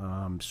ones.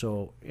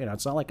 So,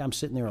 it's not like I'm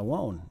sitting there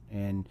alone.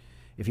 And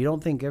if you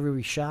don't think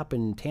every shop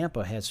in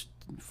Tampa has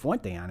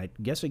Fuente on it,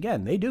 guess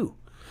again, they do.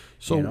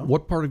 So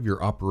what part of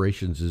your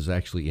operations is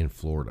actually in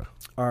Florida?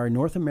 Our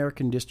North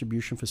American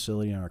distribution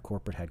facility and our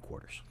corporate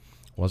headquarters.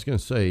 Well, I was going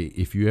to say,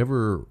 if you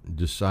ever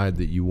decide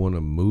that you want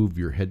to move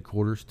your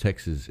headquarters,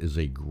 Texas is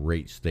a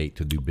great state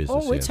to do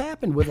business in. Oh, it's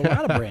happened with a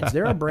lot of brands.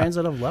 There are brands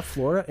that have left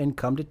Florida and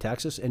come to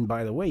Texas. And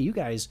by the way, you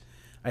guys,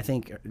 I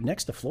think,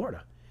 next to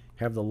Florida,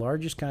 have the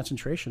largest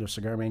concentration of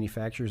cigar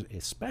manufacturers,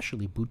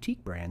 especially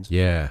boutique brands,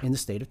 in the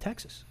state of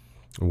Texas.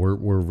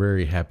 We're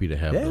very happy to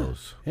have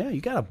those. Yeah,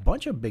 you got a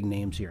bunch of big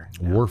names here.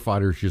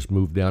 Warfighters just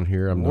moved down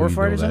here.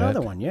 Warfighter's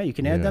another one. Yeah, you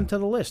can add them to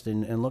the list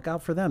and look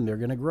out for them. They're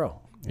going to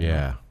grow. You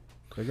know?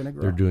 They're going to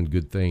grow. They're doing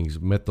good things.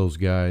 Met those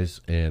guys,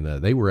 and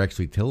they were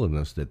actually telling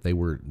us that they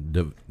were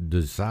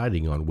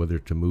deciding on whether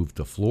to move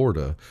to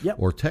Florida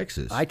or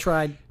Texas. I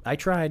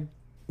tried.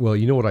 Well,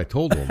 you know what I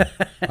told them?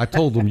 I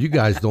told them, you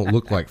guys don't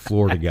look like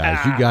Florida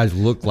guys. You guys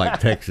look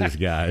like Texas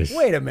guys.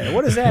 Wait a minute.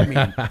 What does that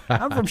mean?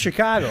 I'm from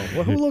Chicago.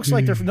 Well, who looks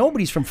like they're from?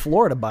 Nobody's from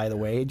Florida, by the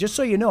way. Just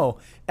so you know,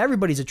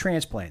 everybody's a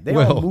transplant.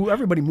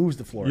 Everybody moves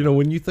to Florida. You know,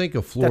 when you think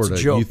of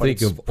Florida, you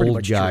think of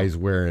old guys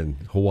wearing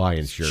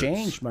Hawaiian shirts. It's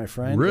changed, my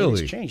friend.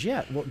 Really? It's changed,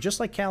 yeah. Well, just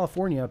like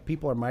California,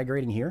 people are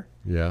migrating here.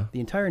 Yeah.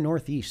 The entire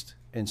Northeast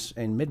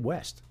and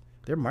Midwest,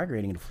 they're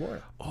migrating to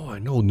Florida. Oh, I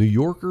know. New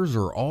Yorkers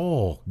are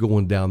all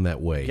going down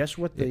that way. Guess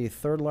what the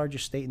third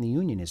largest state in the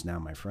union is now,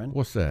 my friend?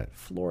 What's that?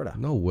 Florida.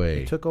 No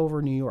way. It took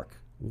over New York.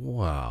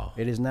 Wow.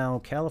 It is now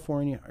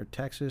California or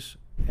Texas,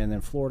 and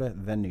then Florida,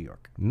 then New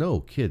York. No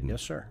kidding.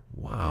 Yes, sir.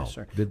 Wow. Yes,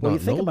 sir. Did well, not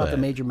you think know about that. the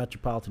major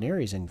metropolitan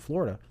areas in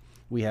Florida.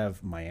 We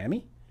have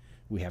Miami,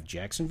 we have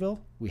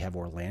Jacksonville, we have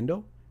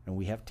Orlando, and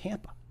we have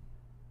Tampa.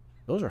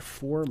 Those are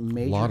four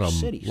major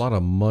cities. A lot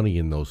of money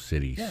in those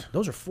cities. Yeah,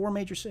 those are four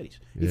major cities.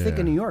 You think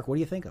of New York, what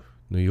do you think of?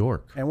 New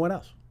York. And what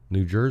else?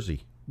 New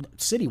Jersey.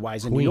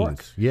 City-wise in Queens. New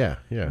York.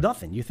 Yeah.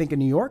 Nothing. You think of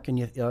New York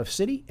and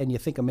city, and you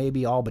think of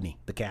maybe Albany,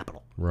 the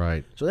capital.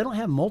 Right. So they don't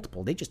have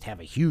multiple. They just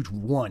have a huge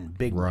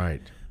big one.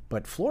 Right.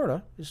 But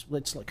Florida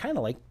it's kind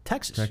of like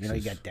Texas. You know,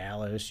 you got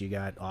Dallas, you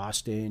got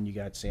Austin, you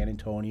got San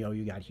Antonio,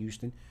 you got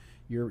Houston.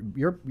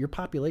 Your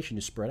population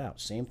is spread out.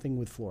 Same thing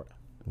with Florida.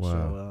 Wow.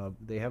 So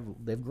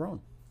they've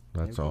grown.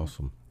 That's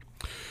awesome.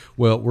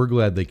 Well, we're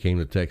glad they came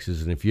to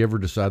Texas, and if you ever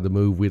decide to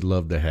move, we'd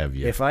love to have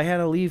you. If I had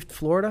to leave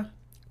Florida,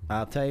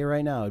 I'll tell you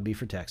right now, it'd be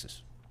for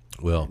Texas.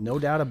 Well, no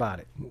doubt about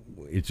it.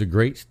 It's a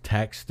great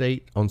tax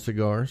state on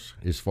cigars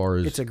as far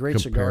as it's a great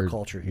cigar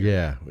culture here.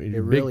 Yeah, it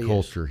big really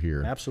culture is.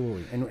 here.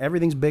 Absolutely, and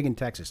everything's big in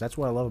Texas. That's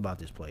what I love about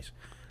this place.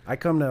 I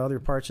come to other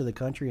parts of the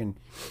country and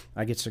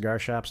I get cigar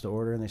shops to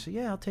order, and they say,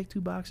 "Yeah, I'll take 2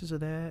 boxes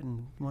of that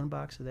and 1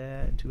 box of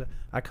that and 2."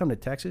 I come to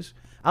Texas,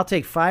 I'll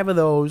take 5 of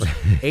those,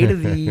 8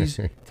 of these,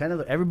 10 of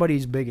those.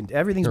 Everybody's big and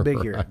everything's big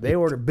here. They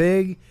order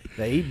big.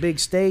 They eat big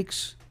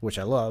steaks, which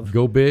I love.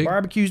 Go big,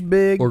 barbecue's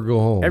big, or go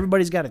home.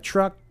 Everybody's got a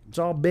truck. It's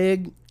all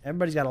big.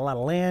 Everybody's got a lot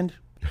of land.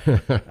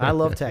 I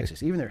love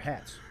Texas. Even their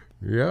hats.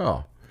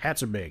 Yeah,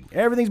 hats are big.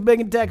 Everything's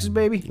big in Texas,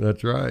 baby.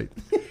 That's right.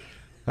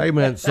 Hey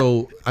man,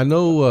 so I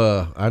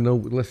know.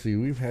 Let's see,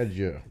 we've had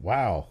you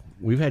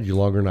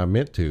longer than I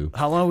meant to.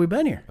 How long have we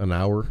been here? An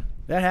hour.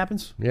 That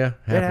happens. Yeah,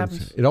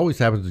 happens. It always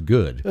happens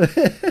good.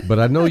 But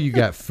I know you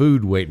got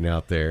food waiting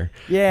out there.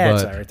 Yeah,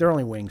 it's all right. They're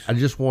only wings. I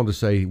just wanted to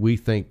say we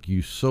thank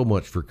you so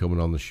much for coming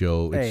on the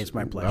show. Hey, it's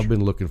my pleasure. I've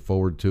been looking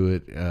forward to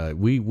it.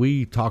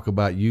 We talk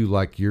about you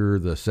like you're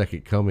the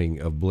second coming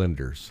of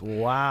blenders.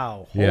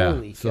 Wow. Yeah.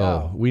 Holy so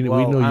cow. we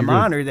know I'm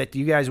honored that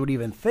you guys would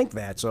even think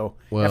that. So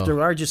after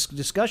our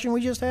discussion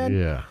we just had,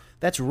 yeah.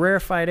 That's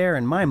rarefied air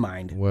in my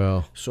mind.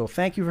 Well, so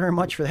thank you very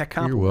much for that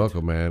compliment. You're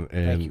welcome, man.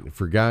 And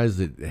for guys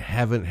that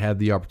haven't had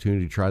the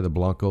opportunity to try the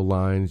Blanco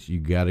lines, you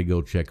got to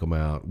go check them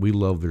out. We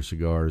love their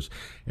cigars.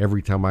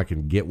 Every time I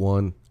can get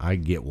one, I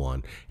get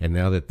one. And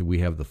now that we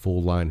have the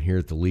full line here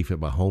at the Leaf at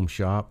my home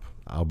shop,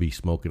 I'll be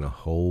smoking a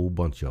whole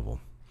bunch of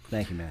them.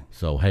 Thank you, man.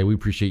 So, hey, we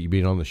appreciate you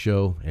being on the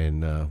show,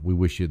 and we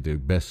wish you the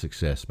best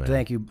success, man.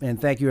 Thank you. And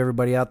thank you,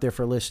 everybody out there,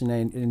 for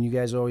listening. And you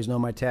guys always know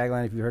my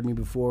tagline. If you heard me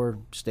before,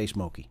 stay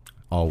smoky.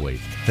 Always.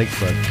 Thanks,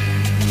 bud.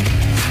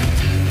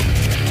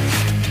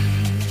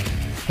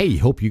 Hey,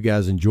 hope you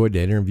guys enjoyed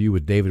that interview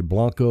with David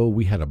Blanco.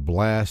 We had a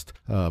blast.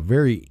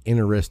 Very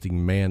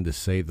interesting man, to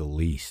say the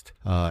least.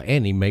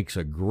 And he makes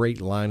a great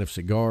line of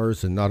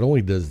cigars. And not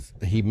only does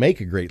he make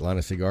a great line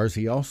of cigars,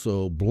 he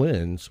also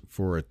blends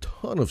for a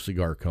ton of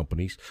cigar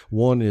companies.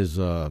 One is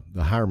the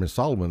Hiram &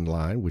 Solomon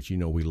line, which you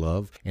know we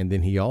love. And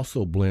then he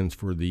also blends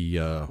for the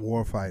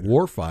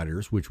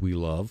Warfighters, which we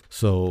love.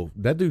 So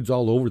that dude's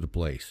all over the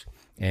place.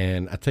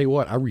 And I tell you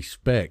what, I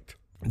respect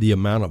the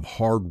amount of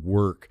hard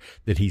work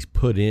that he's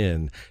put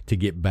in to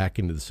get back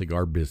into the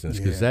cigar business,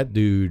 because that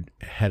dude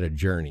had a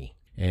journey.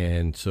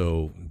 And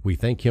so we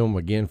thank him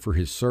again for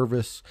his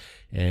service.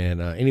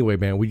 And anyway,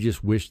 man, we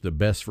just wish the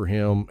best for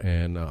him,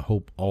 and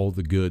hope all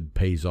the good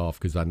pays off,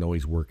 because I know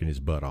he's working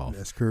his butt off.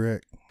 That's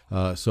correct.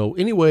 So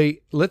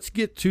anyway, let's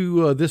get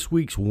to this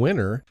week's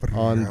winner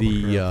on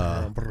the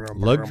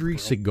Luxury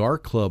Cigar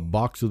Club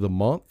Box of the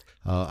Month.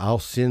 I'll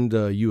send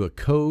you a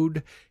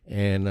code,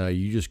 and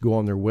you just go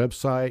on their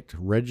website,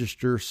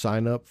 register,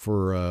 sign up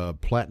for a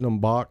platinum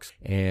box,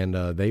 and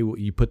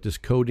you put this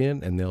code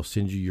in, and they'll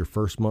send you your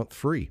first month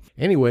free.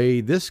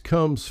 Anyway, this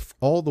comes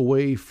all the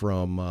way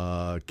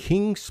from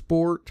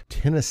Kingsport,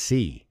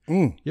 Tennessee.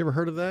 You ever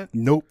heard of that?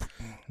 Nope.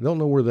 Don't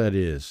know where that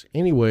is.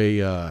 Anyway,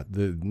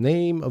 the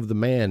name of the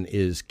man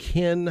is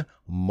Ken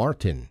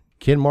Martin.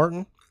 Ken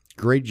Martin,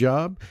 great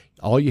job.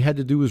 All you had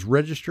to do is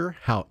register.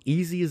 How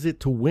easy is it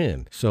to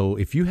win? So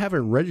if you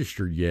haven't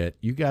registered yet,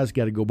 you guys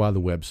got to go by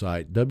the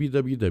website,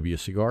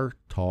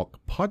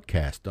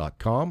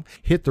 www.cigartalkpodcast.com.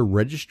 Hit the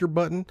register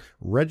button,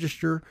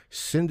 register,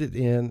 send it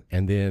in,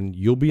 and then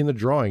you'll be in the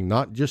drawing,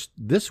 not just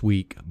this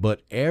week,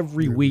 but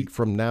every week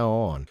from now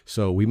on.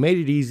 So we made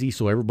it easy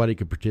so everybody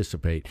could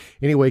participate.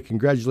 Anyway,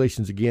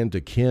 congratulations again to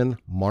Ken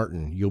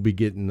Martin. You'll be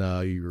getting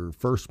your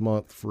first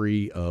month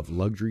free of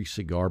Luxury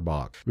Cigar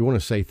Box. We want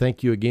to say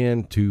thank you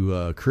again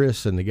to Chris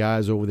and the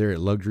guys over there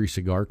at Luxury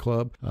Cigar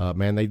Club.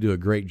 Man, they do a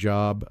great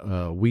job.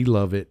 We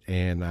love it,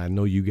 and I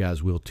know you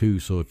guys will too.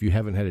 So if you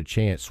haven't had a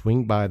chance,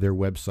 swing by their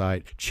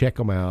website, check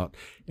them out,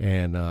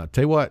 and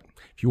tell you what,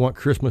 if you want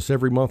Christmas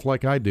every month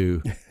like I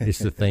do, it's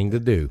the thing to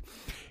do.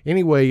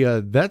 Anyway,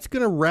 that's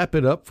going to wrap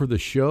it up for the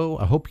show.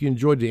 I hope you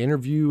enjoyed the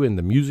interview and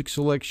the music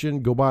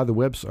selection. Go by the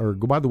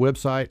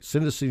website,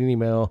 send us an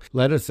email.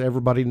 Let us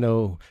everybody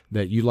know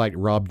that you like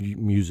Rob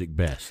music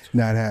best.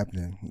 Not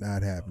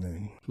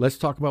happening. Let's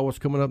talk about what's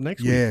coming up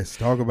next week. Yes,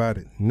 talk about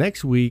it.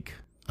 Next week,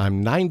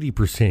 I'm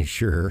 90%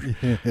 sure.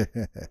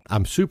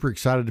 I'm super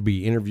excited to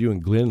be interviewing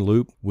Glenn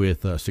Loop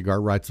with Cigar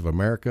Rights of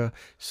America.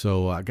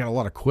 So I got a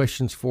lot of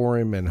questions for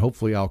him, and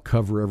hopefully I'll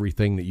cover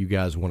everything that you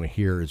guys want to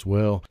hear as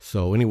well.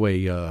 So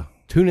anyway,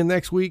 tune in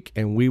next week,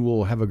 and we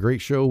will have a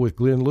great show with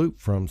Glenn Loop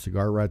from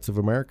Cigar Rights of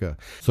America.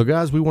 So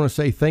guys, we want to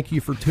say thank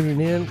you for tuning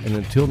in, and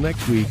until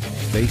next week,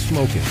 stay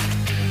smoking.